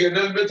बोला कि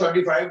गेडल में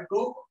 35 to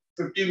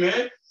 50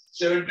 में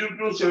 70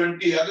 to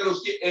 70, अगर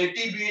उसकी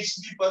 80 बीट्स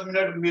भी पर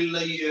मिनट मिल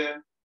रही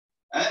है,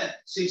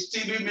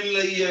 60 भी मिल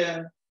रही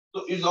है,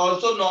 तो इज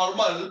ऑल्सो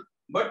नॉर्मल.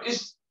 बट इस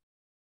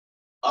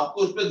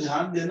आपको उस पर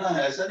ध्यान देना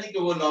है, ऐसा नहीं कि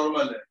वो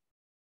नॉर्मल है.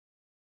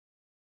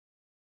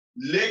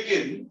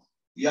 लेकिन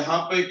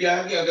यहाँ पे क्या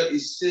है कि अगर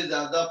इससे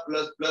ज्यादा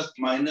प्लस प्लस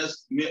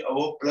माइनस में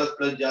वो प्लस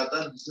प्लस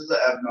जाता है, this is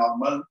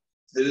abnormal,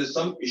 there is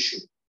some issue.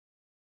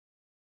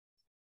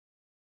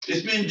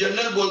 इसमें इन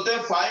जनरल बोलते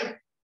हैं 5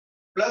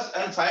 plus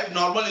and 5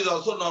 normal is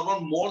also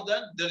normal. More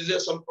than there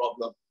is some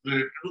problem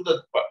related to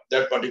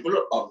that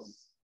particular organ.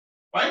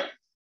 Fine?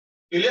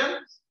 Clear?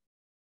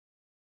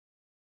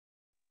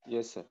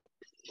 Yes sir.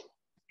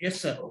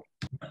 Yes sir.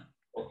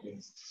 Okay.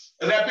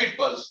 Rapid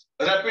pulse.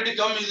 Rapid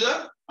come is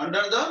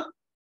under the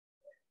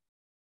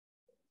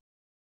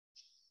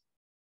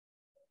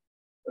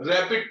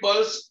rapid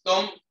pulse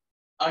come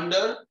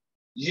under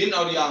yin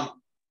or yang?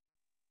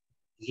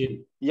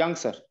 Yin. Yang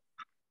sir.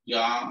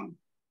 Yang.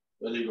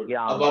 Very good.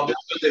 अब आप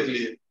देख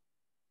लिए,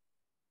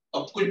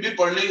 अब कुछ भी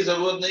पढ़ने की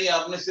जरूरत नहीं है,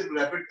 आपने सिर्फ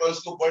रैपिड पल्स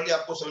को पढ़ लिया,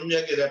 आपको समझ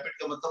आया कि रैपिड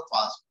का मतलब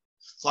फास्ट.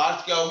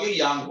 फास्ट क्या होगी?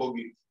 यांग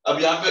होगी.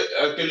 अब यहाँ पे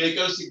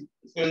क्लिनिकल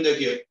सीक्वेंस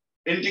देखिए,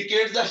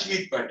 इंडिकेट द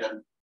हीट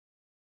पैटर्न.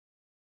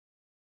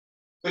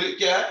 फिर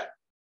क्या है?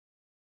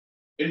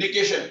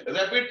 Indication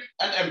rapid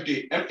and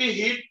empty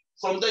heat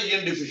from the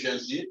yin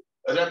deficiency.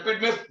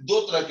 Rapid में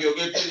दो तरह की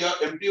होगी, या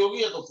एम्प्टी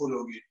होगी या तो फुल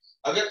होगी.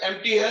 अगर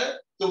एम्प्टी है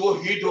तो वो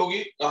हीट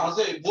होगी. कहां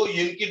से? वो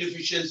यिन की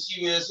डिफिशियंसी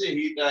की वजह से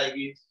हीट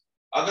आएगी.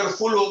 अगर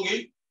फुल होगी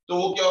तो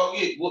वो क्या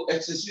होगी? वो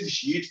एक्सेसिव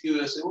हीट की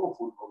वजह से वो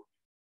फुल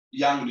होगी.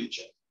 यांग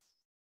nature.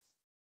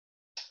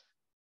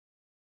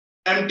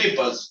 Empty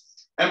pulse.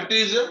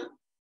 Empty is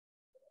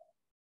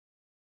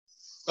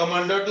come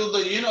under to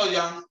the यिन और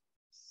यांग?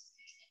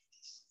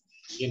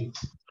 यिन.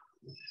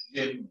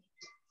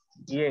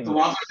 तो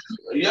वहां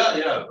पे या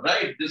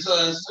right, this is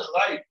answer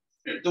right.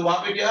 तो वहां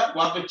पे क्या?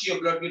 वहां पे ची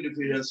ब्लड की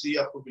डिफिशियंसी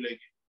आपको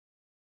मिलेगी.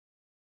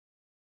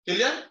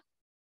 Clear?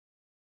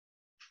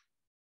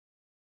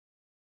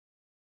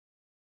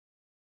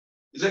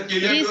 Is it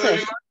clear to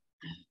everyone?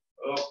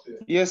 Okay.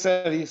 Yes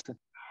sir. Yes sir.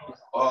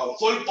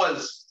 Full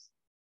pulse.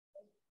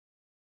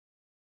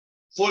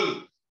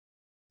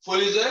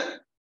 Full is a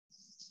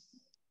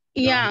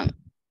yang.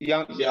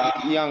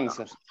 Yang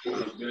sir.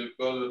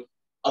 बिल्कुल.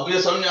 अब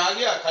ये समझ आ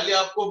गया? खाली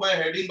आपको मैं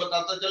हेडिंग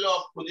बताता चलो,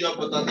 आप खुद ही आप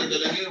बताते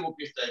चलेंगे वो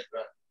किस टाइप का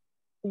है.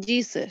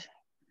 जी सर.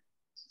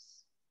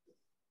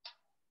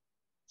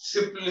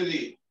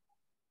 सिंपली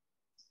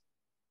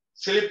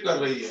स्लिप कर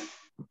रही है.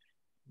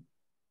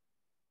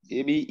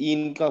 ये भी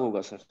इन का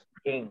होगा सर.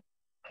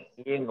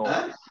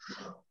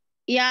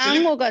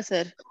 यांग होगा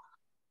सर.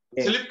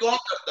 स्लिप कौन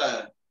करता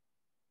है?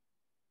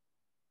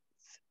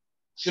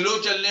 स्लो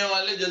चलने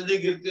वाले जल्दी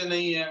गिरते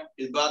नहीं है,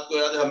 इस बात को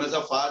याद है. हमेशा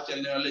फास्ट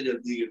चलने वाले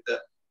जल्दी गिरते हैं.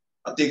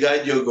 अतिगाय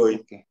जो गोई,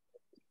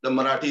 the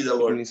Marathi the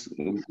word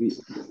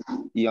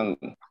young,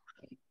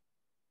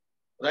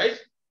 right?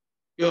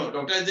 क्यों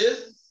doctor this?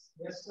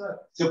 Yes sir.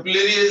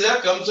 Capillary is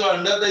a comes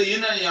under the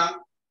yin and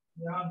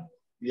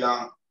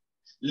yang.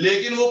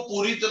 लेकिन वो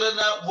पूरी तरह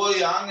ना वो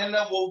yang है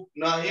ना, वो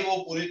ना ही वो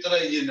पूरी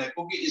तरह yin है,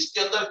 क्योंकि इसके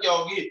अंदर क्या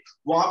होगी?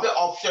 वहां पे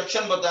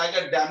ऑब्स्ट्रक्शन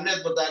बताएगा,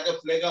 डैमेज बताएगा,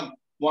 फ्लेगम,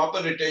 वहां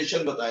पे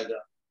रिटेंशन बताएगा.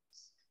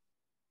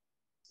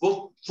 वो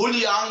फुल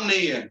yang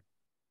नहीं है,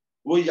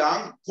 वो yang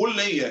फुल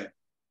नहीं है,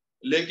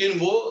 लेकिन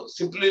वो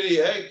सिंपलरी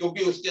है,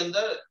 क्योंकि उसके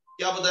अंदर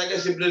क्या बताएगा?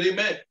 सिंपलरी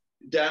में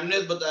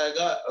डैमेज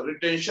बताएगा,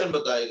 रिटेंशन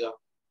बताएगा,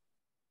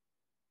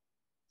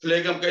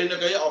 फ्लेगम कहीं ना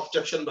कहीं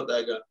ऑब्स्ट्रक्शन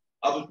बताएगा.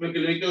 अब उसमें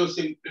क्लिनिकल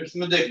सिम्पटम्स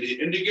में देख लीजिए.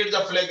 Indicate the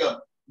फ्लेगम,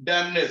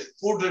 damage,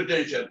 food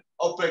retention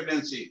और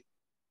प्रेगनेंसी.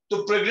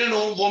 तो प्रेग्नेंट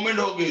वोमेन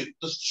होगी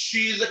तो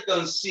शी इज अ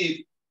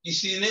कंसीव,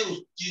 किसी ने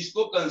उस चीज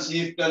को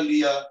कंसीव कर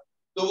लिया,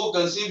 तो वो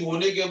कंसीव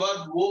होने के बाद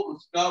वो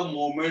उसका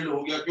मोमेंट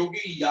हो गया,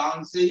 क्योंकि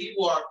यांग से ही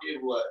वो आके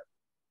हुआ है।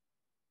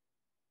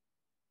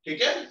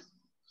 ठीक है,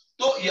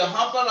 तो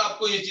यहाँ पर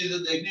आपको ये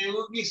चीजें देखनी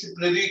होगी कि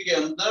सिप्लेरी के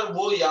अंदर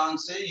वो यांग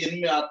से यिन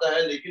में आता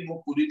है, लेकिन वो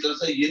पूरी तरह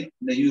से यिन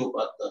नहीं हो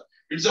पाता।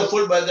 It's a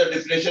full by the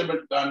definition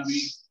but can't be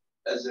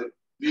as a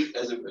week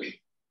as a very,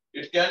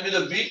 it can be the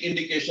week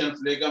indication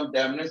फ्लेगम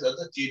damage as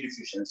a ची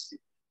डिफिशिएंसी।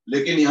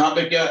 लेकिन यहाँ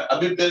पे क्या,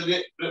 अभी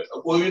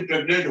कोई भी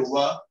प्रेग्नेंट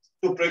हुआ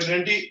तो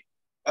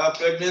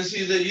प्रेगनेंसी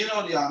इज यिन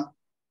और यांग।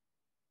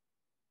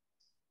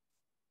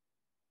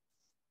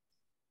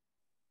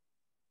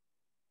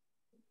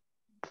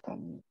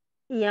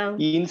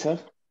 यिन सर।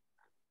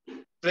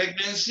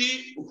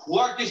 प्रेगनेंसी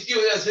हुआ किसकी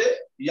वजह से?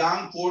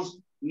 यांग फोर्स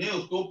ने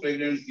उसको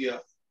प्रेग्नेंट किया।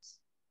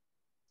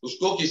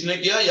 उसको किसने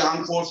किया?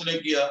 यांग फोर्स ने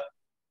किया।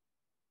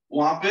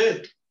 वहां पे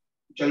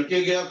चल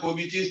के गया कोई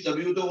भी चीज,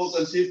 तभी तो वो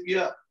कंसीव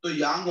किया, तो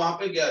यांग वहां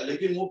पे गया,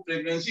 लेकिन वो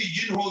प्रेगनेंसी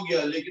यिन हो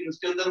गया, लेकिन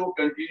उसके अंदर वो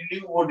कंटिन्यू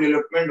वो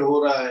डेवलपमेंट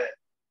हो रहा है,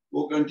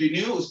 वो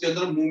कंटिन्यू उसके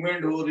अंदर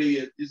मूवमेंट हो रही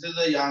है। This is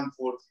the Yang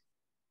force.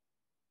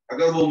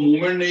 अगर वो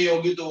मूवमेंट नहीं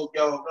होगी तो वो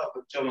क्या होगा?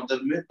 बच्चा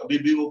मदर में कभी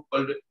भी वो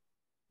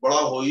बड़ा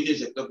हो ही नहीं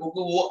सकता,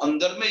 क्योंकि वो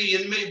अंदर में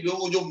इनमें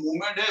जो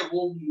मूवमेंट है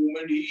वो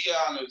मूवमेंट ही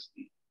यांग है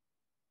उसकी।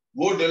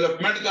 वो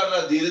डेवलपमेंट कर रहा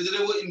है, धीरे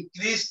धीरे वो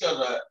इंक्रीज कर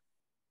रहा है।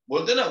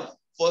 बोलते ना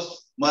first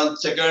month,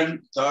 second,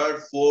 third,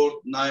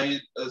 fourth,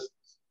 ninth,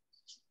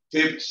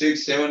 fifth,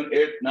 six, seven,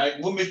 eight,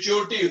 ninth, वो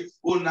मेच्योरिटी,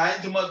 वो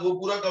नाइन्थ मंथ वो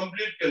पूरा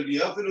कंप्लीट कर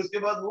लिया, फिर उसके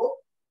बाद वो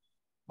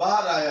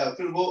बाहर आया,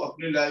 फिर वो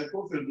अपनी लाइफ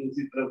को फिर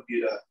दूसरी तरफ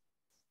जी रहा है।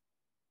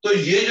 तो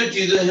ये जो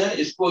चीजें हैं,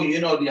 इसको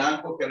यिन और यांग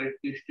को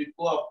कैरेक्टरिस्टिक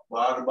को आप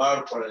बार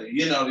बार पढ़े।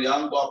 यिन और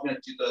यांग को आपने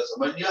अच्छी तरह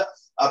समझ लिया,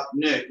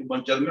 अपने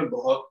एक्यूपंक्चर में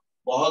बहुत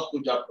बहुत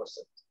कुछ आप कर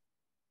सकते हैं।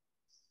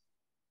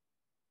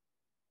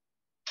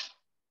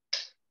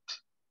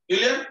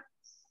 क्लियर?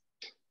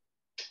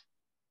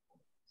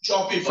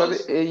 चॉपी सर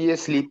ये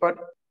स्लीपर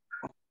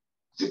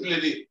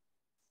सिप्लेरी,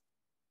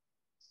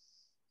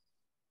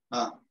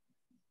 हाँ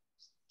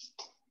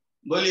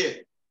बोलिए।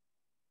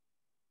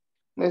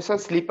 नहीं सर,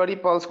 स्लीपरी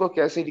पल्स को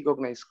कैसे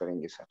रिकॉग्नाइज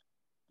करेंगे सर?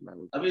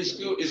 अभी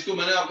इसको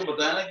मैंने आपको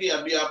बताया ना कि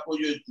अभी आपको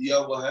जो दिया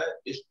हुआ है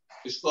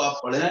इसको आप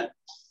पढ़ें।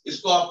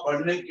 इसको आप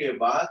पढ़ने के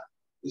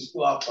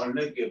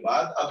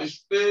बाद अब इस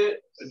पे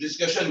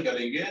डिस्कशन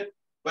करेंगे।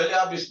 पहले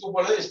आप इसको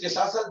पढ़े, इसके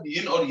साथ साथ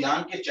यिन और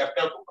यांग के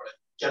चैप्टर को पढ़े,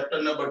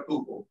 चैप्टर नंबर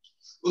 2 को।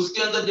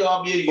 उसके अंदर जब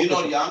आप ये यिन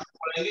और यांग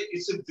पढ़ेंगे,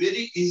 it's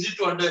very easy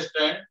to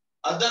understand.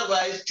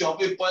 Otherwise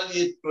चौपी पल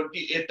ये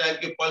 28 टाइप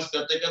के पल्स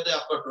करते करते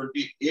आपका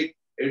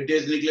 28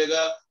 डेज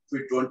निकलेगा,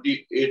 फिर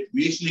 28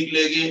 वीक्स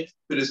निकलेगी,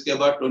 फिर इसके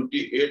बाद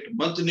 28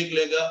 मंथ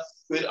निकलेगा,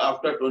 फिर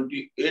आफ्टर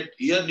 28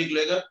 ईयर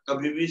निकलेगा।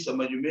 कभी भी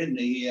समझ में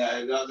नहीं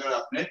आएगा अगर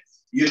आपने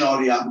यिन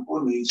और यांग को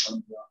नहीं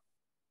समझा।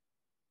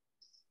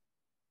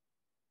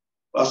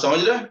 आप समझ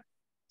रहे हैं?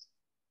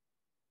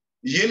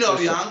 यिन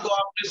और यांग को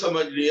आपने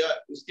समझ लिया,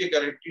 इसके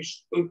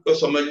कैरेक्टरिस्टिक को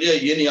समझ लिया,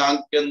 यिन यांग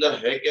के अंदर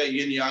है क्या,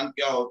 यिन यांग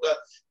क्या होता है,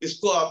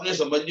 इसको आपने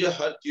समझ लिया,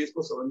 हर चीज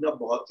को समझना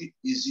बहुत ही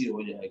इजी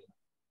हो जाएगा।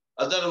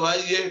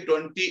 अदरवाइज ये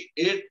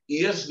 28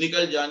 ईयर्स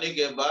निकल जाने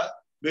के बाद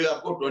भी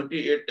आपको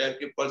 28 टाइप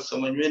के पल्स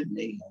समझ में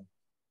नहीं आए।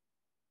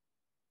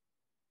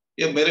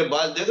 ये मेरे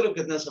बाल देख रहे हो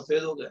कितने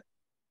सफेद हो गए,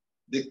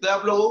 दिखता है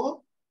आप लोगों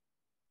को?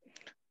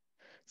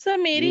 सर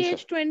मेरी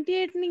एज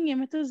 28 नहीं है,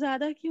 मैं तो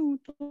ज्यादा क्यों हूँ?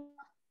 तो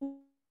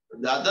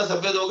ज्यादा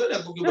सफेद हो गए ना,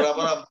 क्योंकि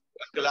बराबर आप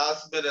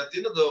क्लास में रहती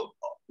है ना, तो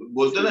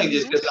बोलते ना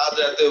जिसके साथ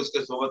रहते हैं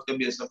उसके सोबत का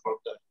भी असर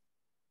पड़ता है।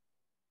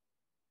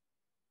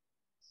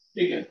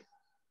 ठीक है,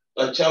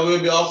 तो अच्छा हुए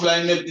भी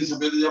ऑफलाइन में इतनी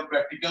सफेद, जब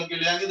प्रैक्टिकल के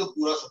लिए आएंगे तो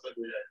पूरा सफेद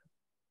हो जाएगा।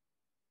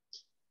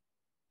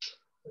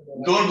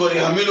 डोंट वरी,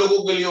 हमें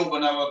लोगों के लिए वो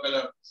बना हुआ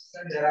कलर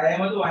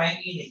तो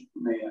आएंगी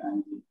नहीं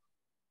आएंगी।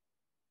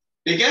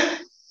 ठीक है,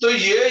 तो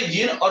ये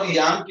यिन और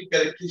यांग की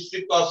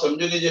कैरेक्टरिस्टिक को आप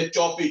समझोगे। जो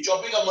चॉपी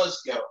का मर्ज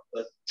क्या होता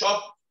है?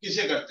 चॉप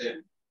किसे करते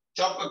हैं?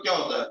 चॉप का क्या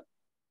होता है?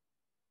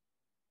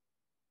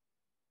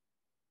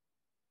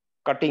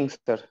 कटिंग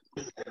सर,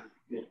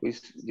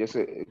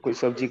 जैसे कोई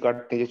सब्जी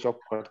काटते हैं, चॉप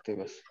करते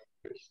हैं बस।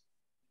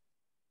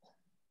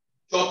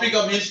 चॉपी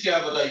का मीन्स क्या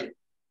है बताइए?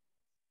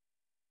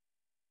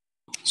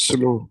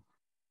 स्लो।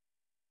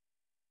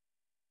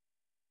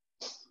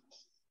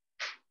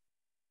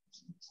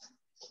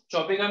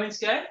 चॉपी का मीन्स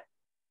क्या है?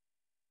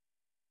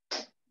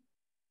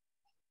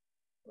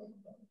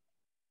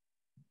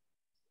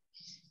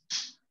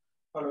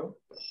 हेलो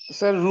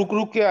सर,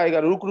 रुक के आएगा,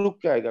 रुक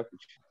के आएगा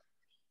कुछ।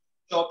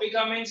 चॉपी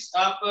का मीन्स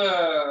आप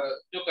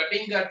जो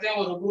कटिंग करते हैं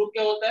वो रुक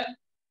के होता है।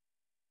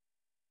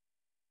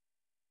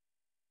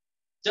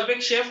 जब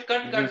एक शेफ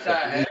कट करता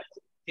है,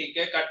 ठीक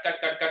है,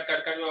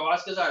 कट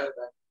आवाज के साथ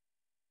होता है।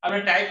 आपने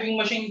टाइपिंग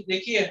मशीन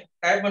देखी है?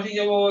 टाइप मशीन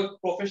जब वो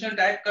प्रोफेशनल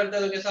टाइप करता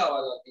है तो कैसा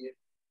आवाज आती है?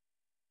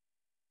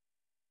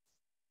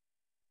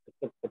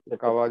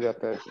 आवाज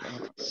आता है।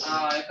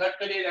 हाँ, कट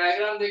करिए,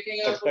 डायग्राम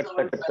देखेंगे आपको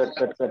समझ में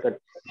आएगा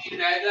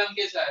डायग्राम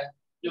कैसा है,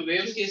 जो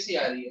वेव्स कैसी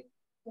आ रही है,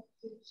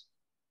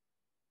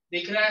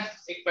 दिख रहा है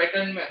एक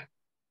पैटर्न में।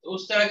 तो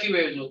उस तरह की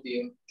वेव्स होती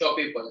है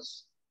चॉपी पल्स,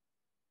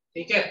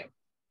 ठीक है।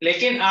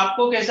 लेकिन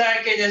आपको कैसा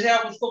है कि जैसे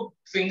आप उसको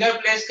फिंगर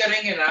प्लेस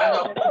करेंगे ना तो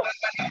आपको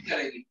बार-बार हिट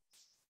करेगी,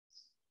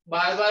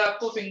 बार-बार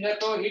आपको फिंगर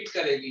को हिट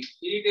करेगी,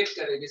 इरिटेट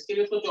करेगी, इसके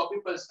लिए उसको चॉपी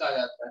पल्स कहा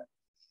जाता है,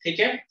 ठीक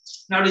है।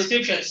 Now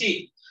description, see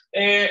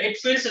it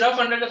feels rough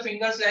under the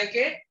fingers like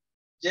a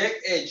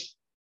Jack as,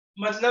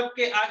 मतलब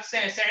कि आप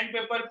सैंड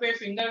पेपर पे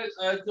फिंगर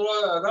जो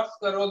रफ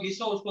करो,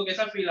 घिसो, उसको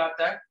कैसा फील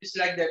आता है, it's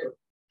like that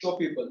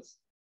choppy pulse,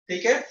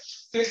 ठीक है।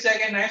 Feels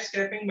like a knife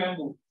scrapping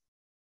bamboo,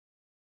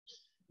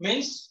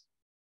 means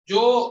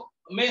जो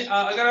मैं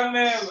अगर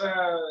मैं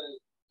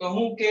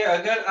कहूं कि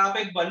अगर आप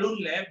एक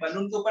बलून लें,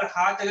 बलून के ऊपर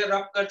हाथ अगर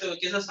रब करते हो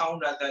कैसा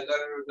साउंड आता है,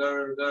 गर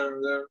गर गर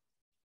गर,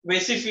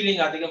 वैसी फीलिंग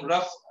आती है, एकदम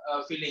रफ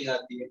फीलिंग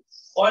आती है।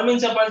 All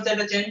means a pulse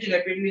that change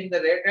rapidly in the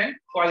rate and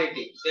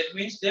quality. That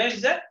means there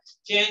is a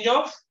change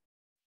of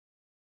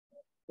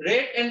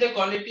rate and the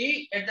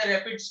quality at the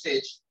rapid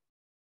stage.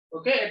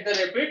 Okay, at the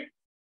rapid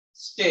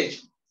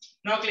stage.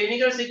 Now,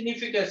 clinical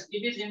significance.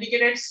 It is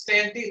indicated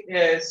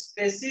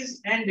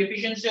stasis and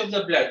deficiency of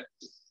the blood.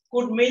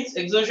 Could means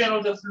exhaustion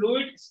of the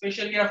fluid,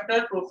 especially after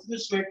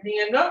profuse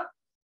sweating and the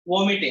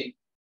vomiting.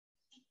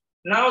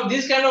 Now,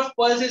 this kind of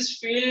pulse is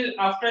feel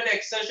after the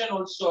exertion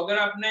also. अगर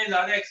आपने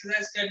ज़्यादा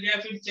exercise कर लिया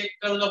फिर check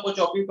करो तो आपको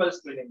choppy pulse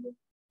मिलेंगे.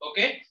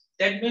 Okay,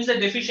 that means the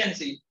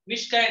deficiency.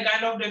 Which kind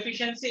of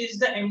deficiency is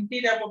the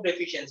empty type of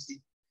deficiency?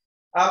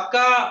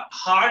 आपका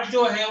हार्ट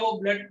जो है वो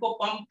ब्लड को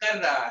पंप कर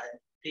रहा है,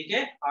 ठीक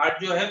है,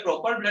 हार्ट जो है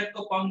प्रॉपर ब्लड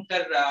को पंप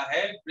कर रहा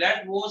है,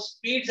 ब्लड वो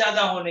स्पीड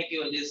ज्यादा होने की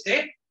वजह से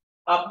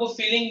आपको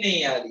फीलिंग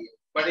नहीं आ रही है,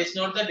 but it's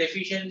not the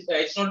deficiency,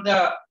 it's not the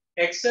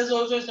access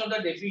also, it's not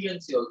the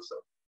deficiency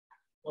also.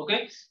 Okay,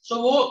 सो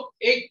वो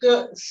एक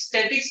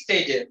स्टैटिक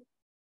स्टेज है,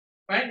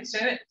 fine,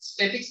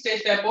 static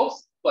stage type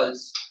of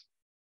pulse.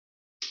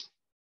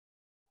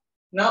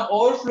 Now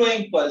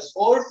overflowing pulse,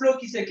 overflow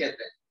किसे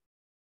कहते हैं?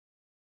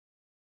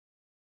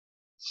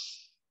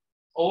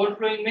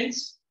 ओवरफ्लोइंग मींस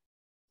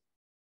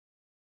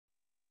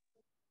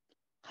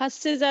हद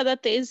से ज्यादा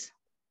तेज,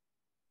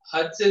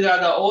 हद से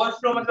ज्यादा।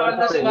 ओवरफ्लो मतलब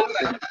अंदर से भर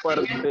रहा है,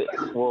 ऊपर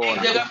से वो एक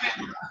जगह पे,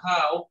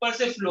 हाँ, ऊपर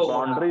से फ्लो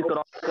बाउंड्री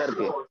क्रॉस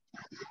करके,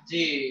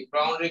 जी,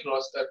 बाउंड्री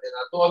क्रॉस कर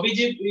देना। तो अभी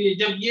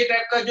जब ये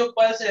टाइप का जो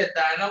पल्स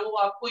रहता है ना, वो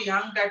आपको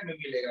यांग टाइप में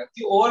मिलेगा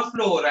कि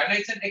ओवरफ्लो हो रहा है ना,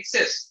 इट्स एन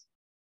एक्सेस।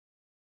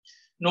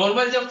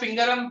 नॉर्मल जब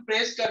फिंगर हम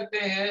प्रेस करते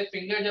हैं,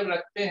 फिंगर जब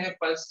रखते हैं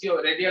पल्स की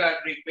रेडियल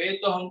आर्टरी पे,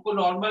 तो हमको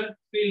नॉर्मल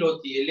फील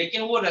होती है,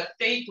 लेकिन वो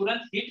रखते ही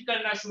तुरंत हिट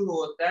करना शुरू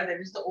होता है,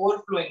 that is the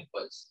overflowing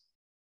pulse,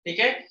 ठीक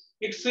है।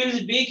 It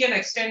feels big and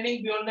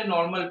extending beyond the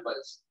normal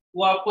pulse,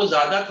 वो आपको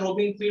ज्यादा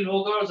थ्रोबिंग फील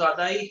होगा और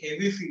ज्यादा ही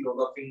हेवी फील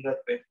होगा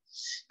फिंगर पे।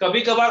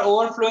 कभी कभार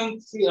ओवरफ्लोइंग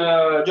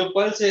जो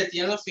पल्स रहती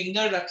है ना,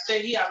 फिंगर रखते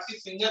ही आपकी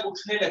फिंगर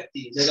उठने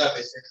लगती है जगह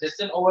पे से,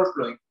 that's an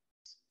overflowing.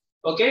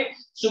 Okay,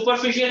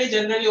 superficially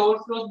generally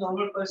overflows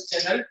normal pulse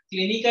channel.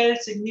 Clinical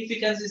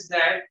significance is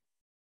that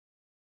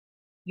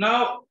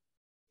now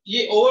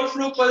ये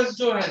overflow pulse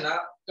जो है ना,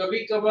 कभी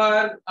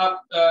कभार आप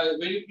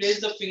when you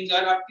place the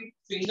finger, आपकी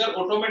फिंगर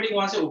ऑटोमेटिक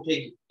वहां से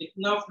उठेगी,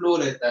 इतना फ्लो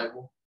रहता है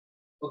वो।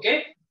 ओके,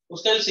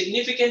 उसका जो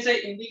सिग्निफिकेंस है,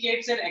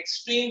 indicates an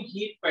extreme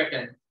heat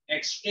pattern,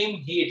 extreme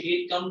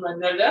heat comes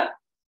under the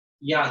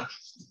yang.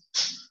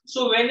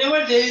 So whenever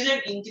there is an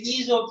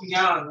increase of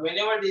yang,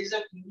 whenever there is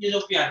an increase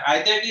of yang,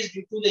 either it is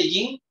due to the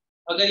yin,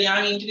 अगर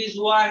yang increase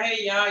हुआ है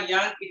या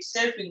yang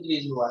itself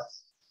increase हुआ है.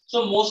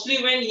 So mostly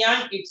when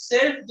yang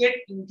itself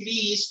get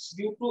increased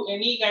due to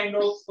any kind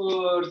of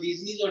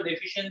disease or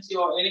deficiency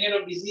or any kind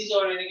of disease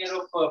or any kind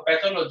of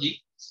pathology,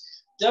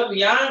 जब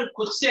yang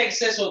खुद से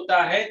excess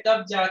होता है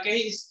तब जाके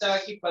ही इस तरह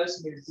की pulse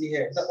मिलती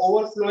है, the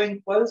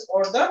overflowing pulse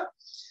or the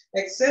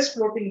excess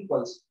floating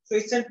pulse. So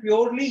it's a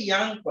purely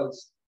yang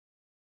pulse.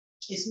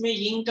 इसमें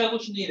यिंग का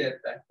कुछ नहीं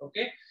रहता है।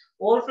 Okay,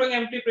 overflowing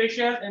empty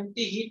pressure,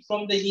 empty heat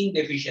from the Ying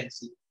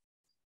deficiency.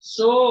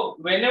 So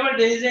whenever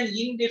there is an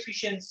Ying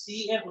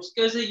deficiency and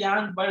उसके से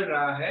यांग बढ़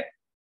रहा है,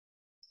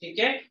 ठीक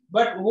है,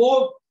 बट वो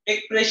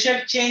एक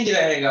प्रेशर चेंज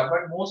रहेगा,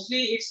 but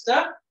mostly it's the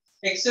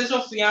access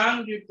of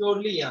Yang due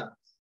purely Yang.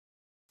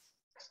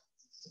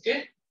 Okay,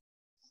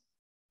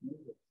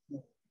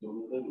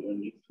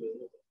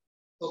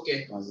 okay,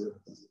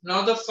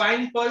 now the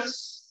fine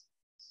pulse.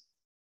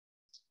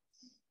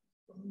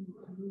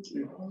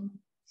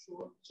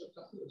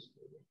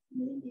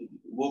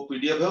 वो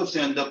पीडीएफ है, उससे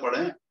अंदर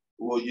पढ़े,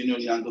 वो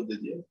जिन्होंने यहाँ तो दे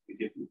दिया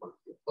पीडीएफ में पढ़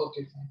के।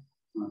 Okay,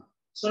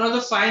 so now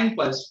the fine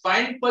pulse.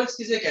 Fine pulse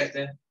किसे कहते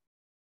हैं?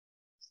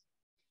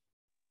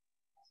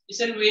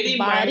 इट्स अ वेरी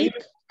बारीक,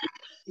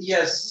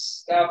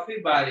 यस, काफी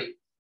बारीक,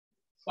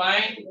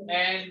 fine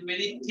and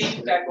very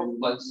thin type of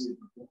pulse.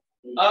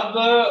 अब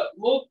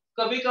वो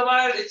कभी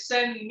कभार इट्स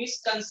एन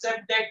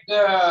मिसकंसेप्ट दैट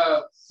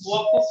वो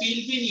आपको फील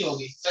भी नहीं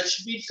होगी, टच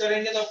भी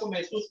करेंगे तो आपको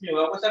महसूस नहीं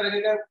होगा, आपको ऐसा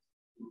लगेगा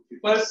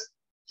पल्स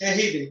है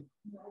ही नहीं,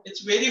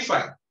 इट्स वेरी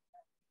फाइन।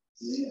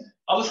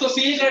 अब उसको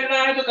फील करना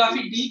है तो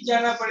काफी डीप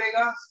जाना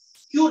पड़ेगा।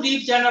 क्यों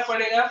डीप जाना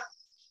पड़ेगा?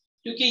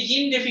 क्योंकि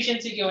यिंग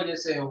डेफिशिएंसी की वजह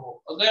से है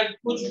वो। अगर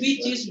कुछ भी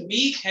चीज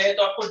वीक है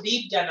तो आपको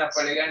डीप जाना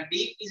पड़ेगा,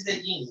 डीप इज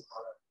द यिंग।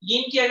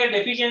 यिन की अगर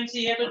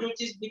डेफिशिएंसी है तो जो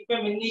चीज दिख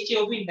पे मिलनी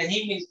चाहिए वो भी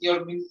नहीं मिलती,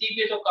 और मिलती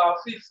भी तो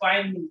काफी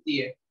फाइन मिलती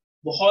है,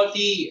 बहुत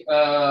ही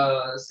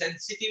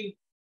सेंसिटिव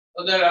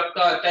अगर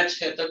आपका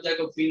टच है तब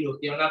जाकर फील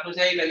होती है, वरना आपको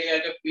सही लगेगा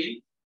कि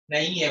फील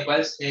नहीं है,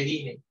 पल्स है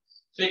ही नहीं।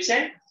 So it's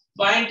an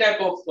fine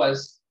type of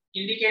pulse,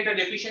 indicate a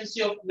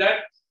deficiency of blood,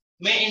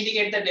 may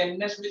indicate the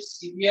dampness with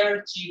severe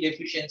Chi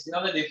deficiency. Now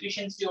the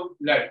deficiency of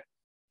blood,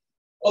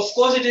 of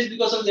course it is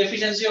because of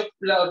deficiency of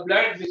blood,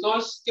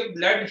 because के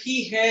blood ही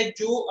है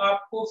जो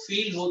आपको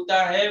feel होता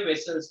है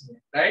vessels में,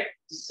 right,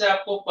 जिससे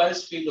आपको pulse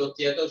feel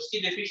होती है, तो उसकी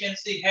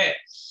डेफिशिएंसी है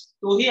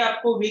तो ही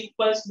आपको वीक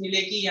पल्स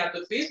मिलेगी, या तो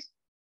फिर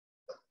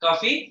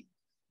काफी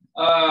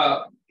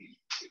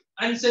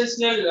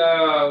अनसेंसनल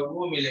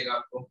वो मिलेगा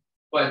आपको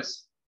पल्स,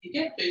 ठीक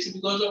है। तो it's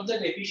because of the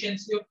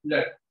deficiency of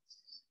blood,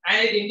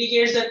 and it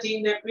indicates the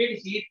thin rapid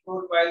heat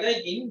caused by the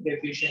yin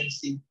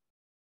deficiency.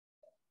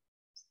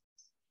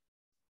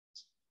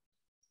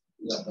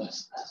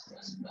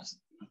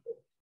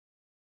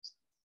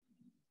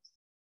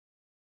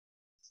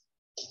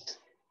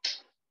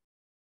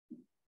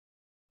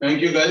 Thank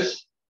you guys.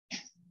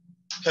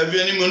 Have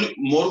you any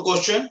more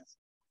question?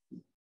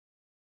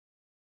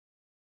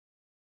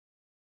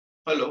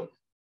 Hello.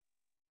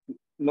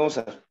 No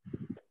sir.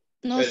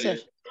 No sir.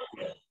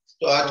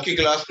 तो आज की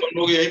class को हम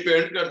लोग यही पे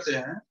and करते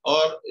हैं।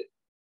 और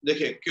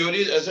देखिए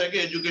क्यूरीज ऐसा है कि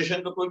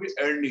एजुकेशन का कोई भी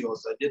एंड नहीं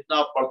होता, जितना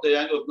आप पढ़ते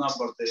जाएंगे उतना आप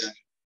पढ़ते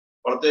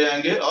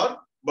जाएंगे और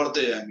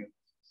बढ़ते जाएंगे।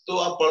 तो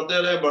आप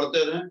पढ़ते रहे बढ़ते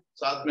रहें,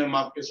 साथ में हम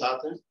आपके साथ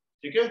हैं,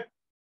 ठीक है।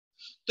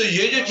 तो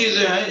ये जो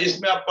चीजें हैं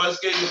इसमें आप पल्स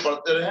के जो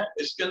पढ़ते रहें,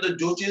 इसके अंदर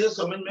जो चीजें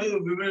समझ में आई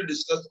we will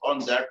discuss on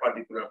that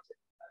particular thing.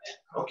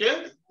 Okay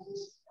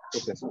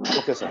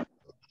okay sir.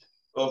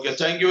 Okay,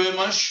 thank you very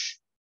much.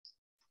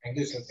 Thank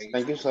you sir.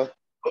 Thank you sir.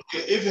 Okay,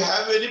 if you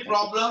have any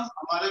problem,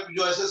 हमारे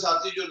जो ऐसे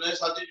साथी जो नए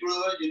साथी जुड़े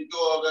हुए हैं जिनको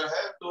अगर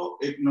है तो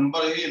एक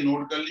नंबर है, ये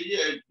नोट कर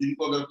लीजिए।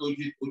 जिनको अगर कोई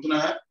चीज पूछना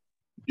है,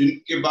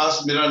 जिनके पास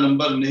मेरा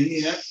नंबर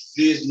नहीं है,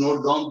 please note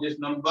down this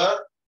number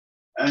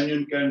and you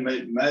can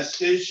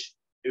message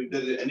if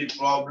there is any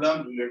problem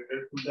related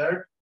to that.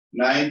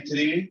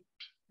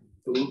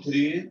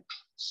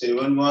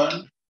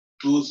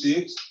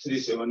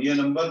 9323712637, ये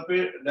नंबर पे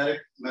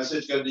डायरेक्ट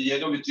मैसेज कर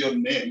दीजिएगा विथ योर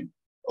नेम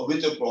और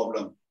विथ योर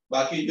प्रॉब्लम।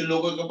 बाकी जिन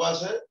लोगों के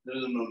पास है there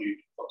is no need.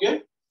 Okay?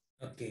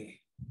 Okay.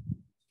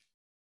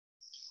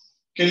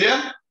 Clear?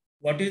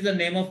 What is the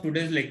name of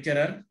today's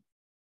lecturer?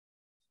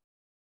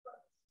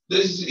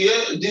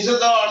 These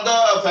are the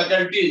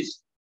faculties.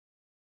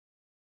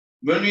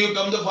 When you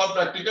come for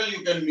practical,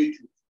 you can meet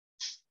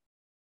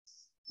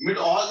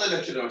all the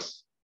lecturers.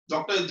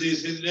 Dr. Idris,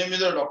 his name is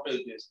Dr.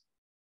 Idris.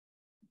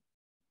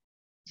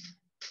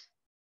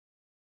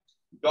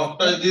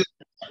 Dr.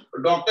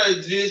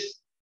 Idris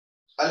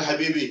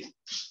Al-Habibi.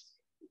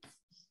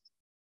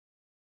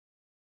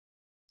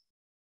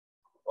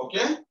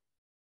 Okay?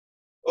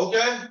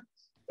 Okay.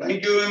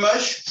 Thank you very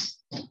much.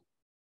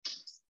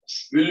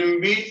 We will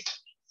meet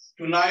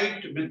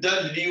tonight with the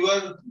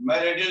liver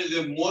meridian, is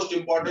the most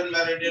important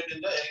meridian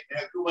in the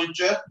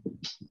acupuncture.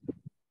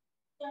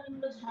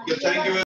 Okay, thank you.